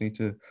 We would just need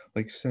to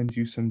like send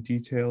you some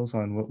details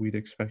on what we'd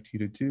expect you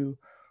to do.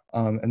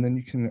 And then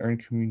you can earn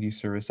community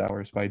service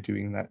hours by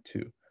doing that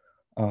too.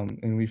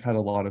 And we've had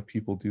a lot of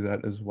people do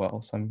that as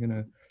well. So I'm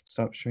gonna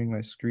stop sharing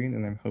my screen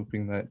and I'm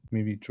hoping that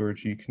maybe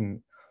Georgie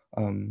can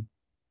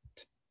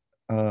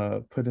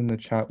put in the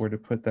chat where to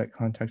put that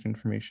contact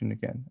information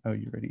again. Oh,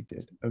 you already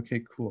did.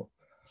 Okay, cool.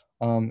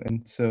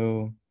 And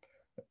so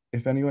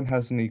if anyone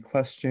has any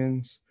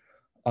questions,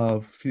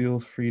 feel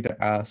free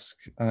to ask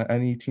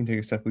any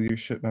TeenTechSF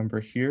leadership member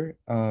here.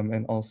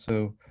 And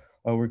also,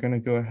 we're going to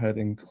go ahead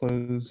and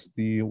close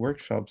the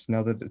workshops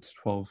now that it's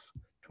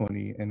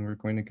 12:20, and we're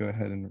going to go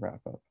ahead and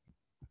wrap up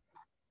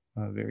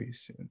very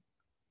soon.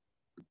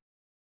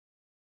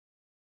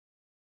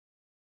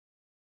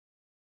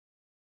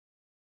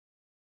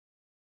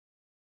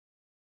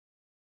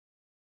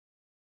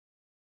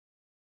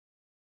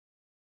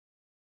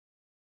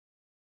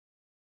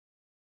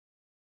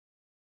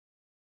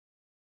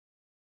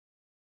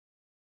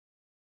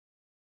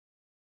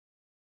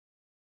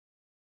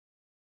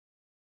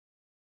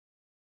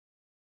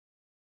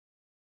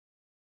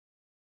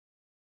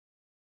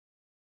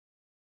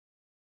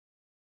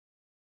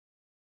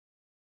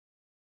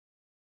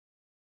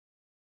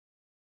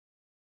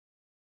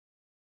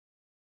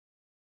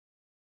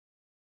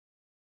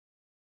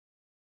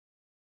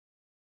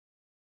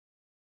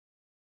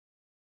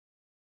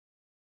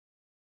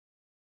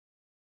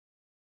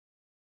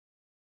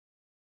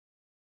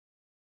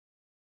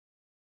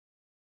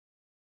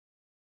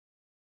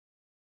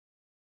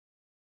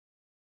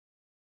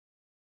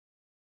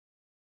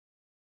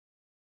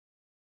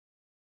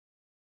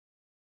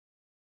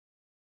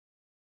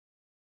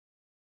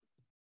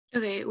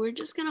 Okay, we're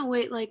just gonna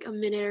wait like a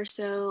minute or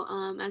so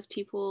as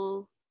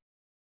people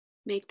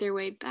make their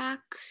way back.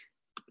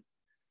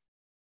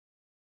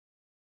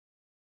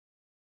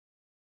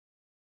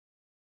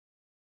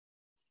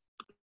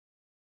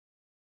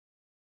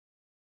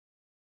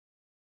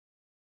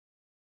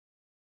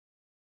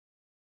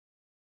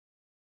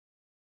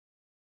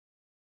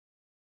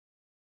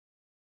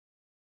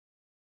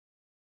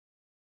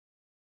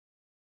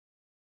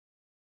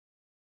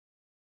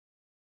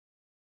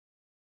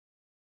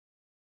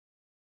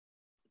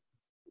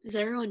 Is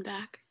everyone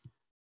back?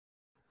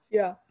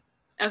 Yeah.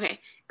 Okay,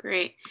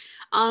 great.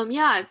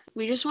 Yeah,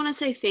 we just want to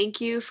say thank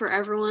you for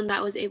everyone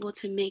that was able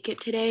to make it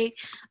today.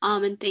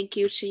 And thank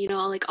you to,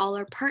 like all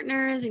our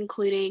partners,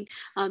 including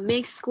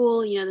Make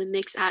School, the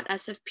Mix at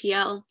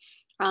SFPL,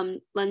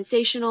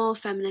 Lensational,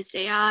 Feminist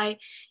AI,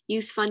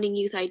 Youth Funding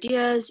Youth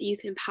Ideas,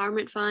 Youth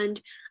Empowerment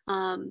Fund,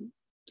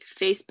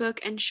 Facebook,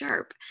 and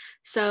Sharp.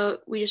 So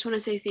we just want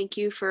to say thank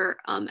you for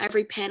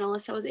every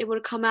panelist that was able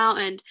to come out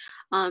and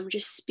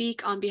just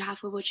speak on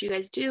behalf of what you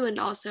guys do, and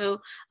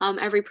also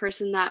every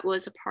person that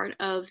was a part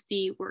of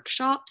the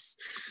workshops.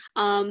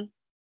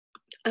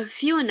 A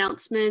few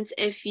announcements: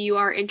 if you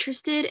are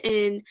interested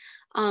in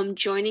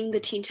joining the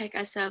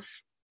TeenTechSF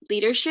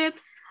leadership,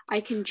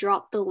 I can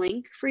drop the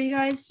link for you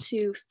guys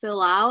to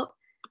fill out,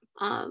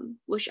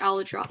 which I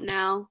will drop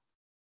now.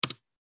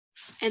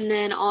 And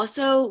then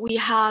also we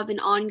have an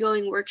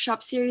ongoing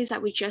workshop series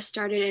that we just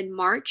started in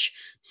March.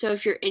 So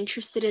if you're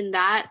interested in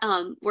that,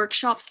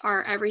 workshops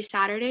are every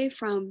Saturday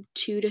from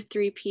 2 to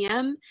 3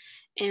 p.m.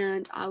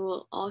 And I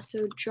will also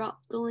drop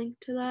the link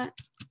to that.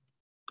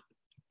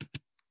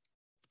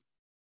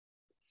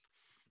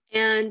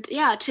 And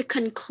yeah, to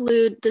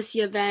conclude this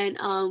event,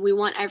 we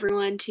want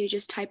everyone to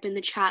just type in the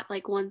chat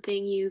like one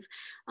thing you've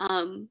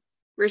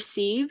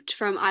received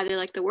from either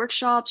like the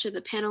workshops or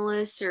the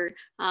panelists, or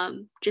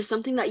just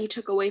something that you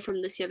took away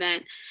from this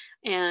event.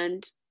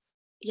 And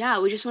yeah,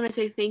 we just want to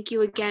say thank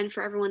you again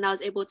for everyone that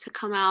was able to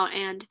come out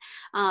and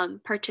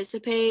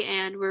participate,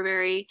 and we're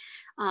very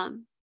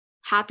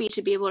happy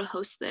to be able to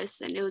host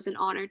this, and it was an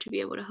honor to be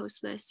able to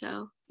host this.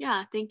 So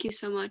yeah, thank you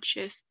so much.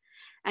 If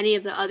any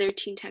of the other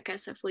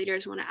TeenTechSF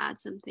leaders want to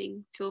add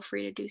something, feel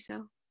free to do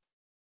so.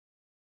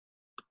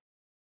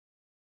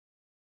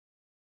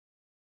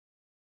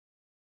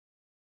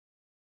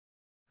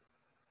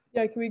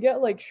 Yeah, can we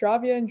get like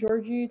Shravya and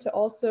Georgie to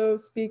also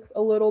speak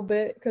a little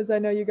bit? Because I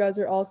know you guys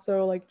are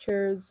also like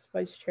chairs,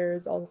 vice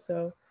chairs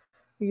also.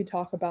 We could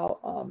talk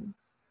about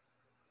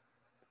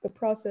the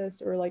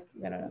process, or like,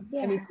 I don't know,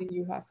 anything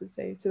you have to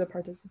say to the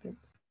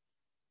participants.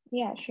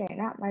 Yeah, sure,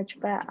 not much,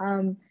 but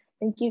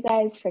thank you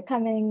guys for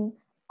coming.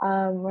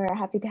 We're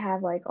happy to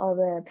have like all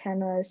the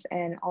panelists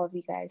and all of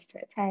you guys to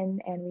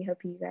attend, and we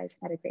hope you guys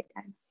had a great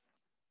time.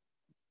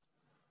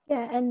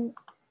 Yeah, and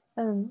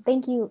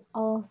thank you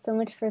all so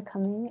much for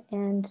coming,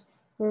 and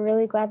we're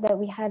really glad that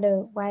we had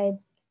a wide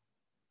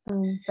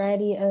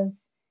variety of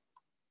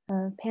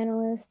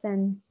panelists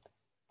and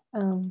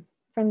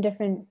from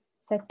different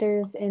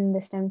sectors in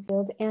the STEM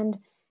field. And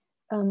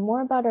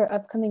more about our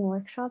upcoming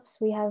workshops.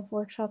 We have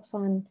workshops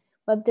on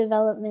web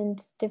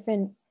development,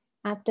 different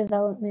app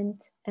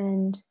development,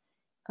 and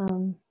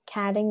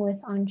CADing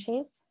with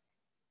Onshape.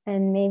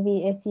 And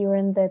maybe if you were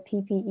in the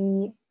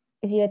PPE,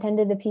 if you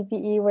attended the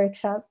PPE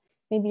workshop,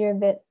 maybe you're a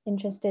bit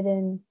interested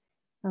in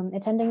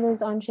attending those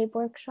Onshape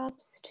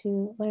workshops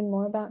to learn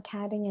more about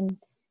CADing and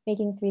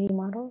making 3D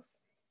models.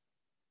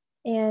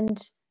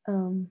 And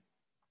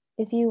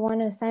if you want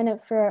to sign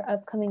up for our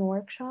upcoming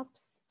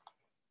workshops,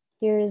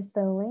 here's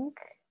the link,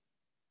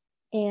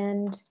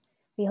 and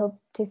we hope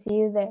to see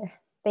you there.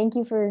 Thank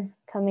you for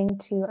coming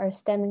to our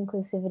STEM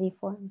Inclusivity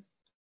Forum.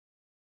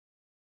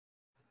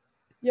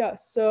 Yeah,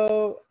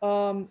 so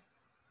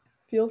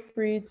feel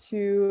free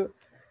to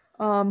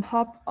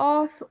hop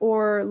off,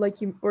 or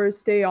or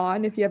stay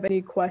on if you have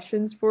any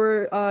questions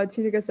for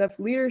TeenTechSF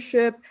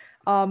leadership.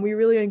 We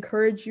really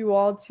encourage you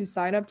all to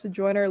sign up to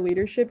join our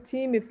leadership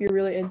team if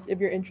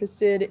you're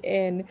interested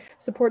in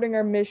supporting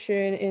our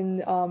mission.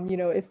 In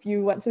if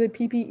you went to the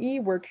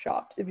PPE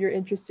workshops, if you're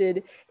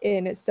interested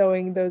in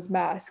sewing those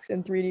masks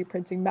and 3D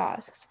printing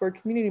masks for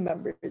community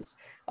members,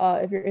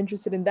 if you're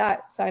interested in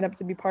that, sign up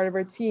to be part of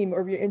our team.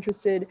 Or if you're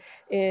interested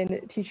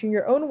in teaching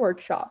your own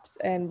workshops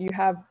and you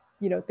have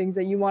things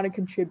that you want to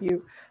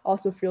contribute,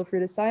 also feel free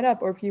to sign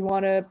up. Or if you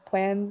want to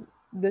plan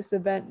this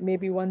event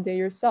maybe one day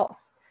yourself,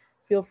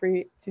 feel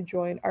free to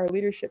join our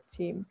leadership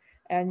team.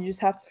 And you just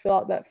have to fill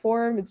out that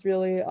form. It's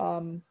really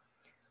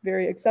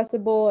very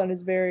accessible, and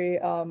it's very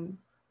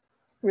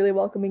really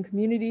welcoming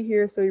community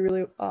here. So we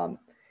really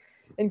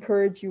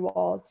encourage you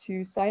all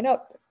to sign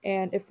up,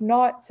 and if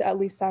not, to at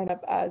least sign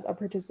up as a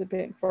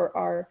participant for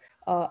our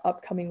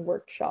upcoming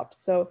workshops.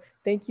 So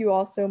thank you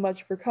all so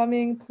much for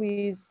coming.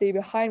 Please stay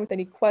behind with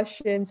any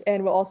questions,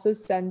 and we'll also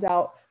send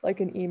out like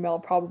an email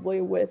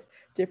probably with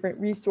different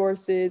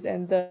resources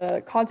and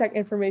the contact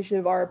information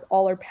of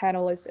all our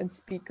panelists and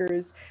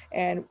speakers.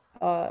 And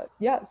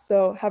yeah,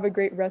 so have a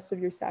great rest of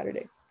your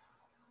Saturday.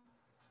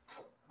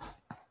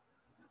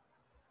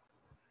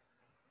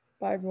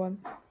 Bye, everyone.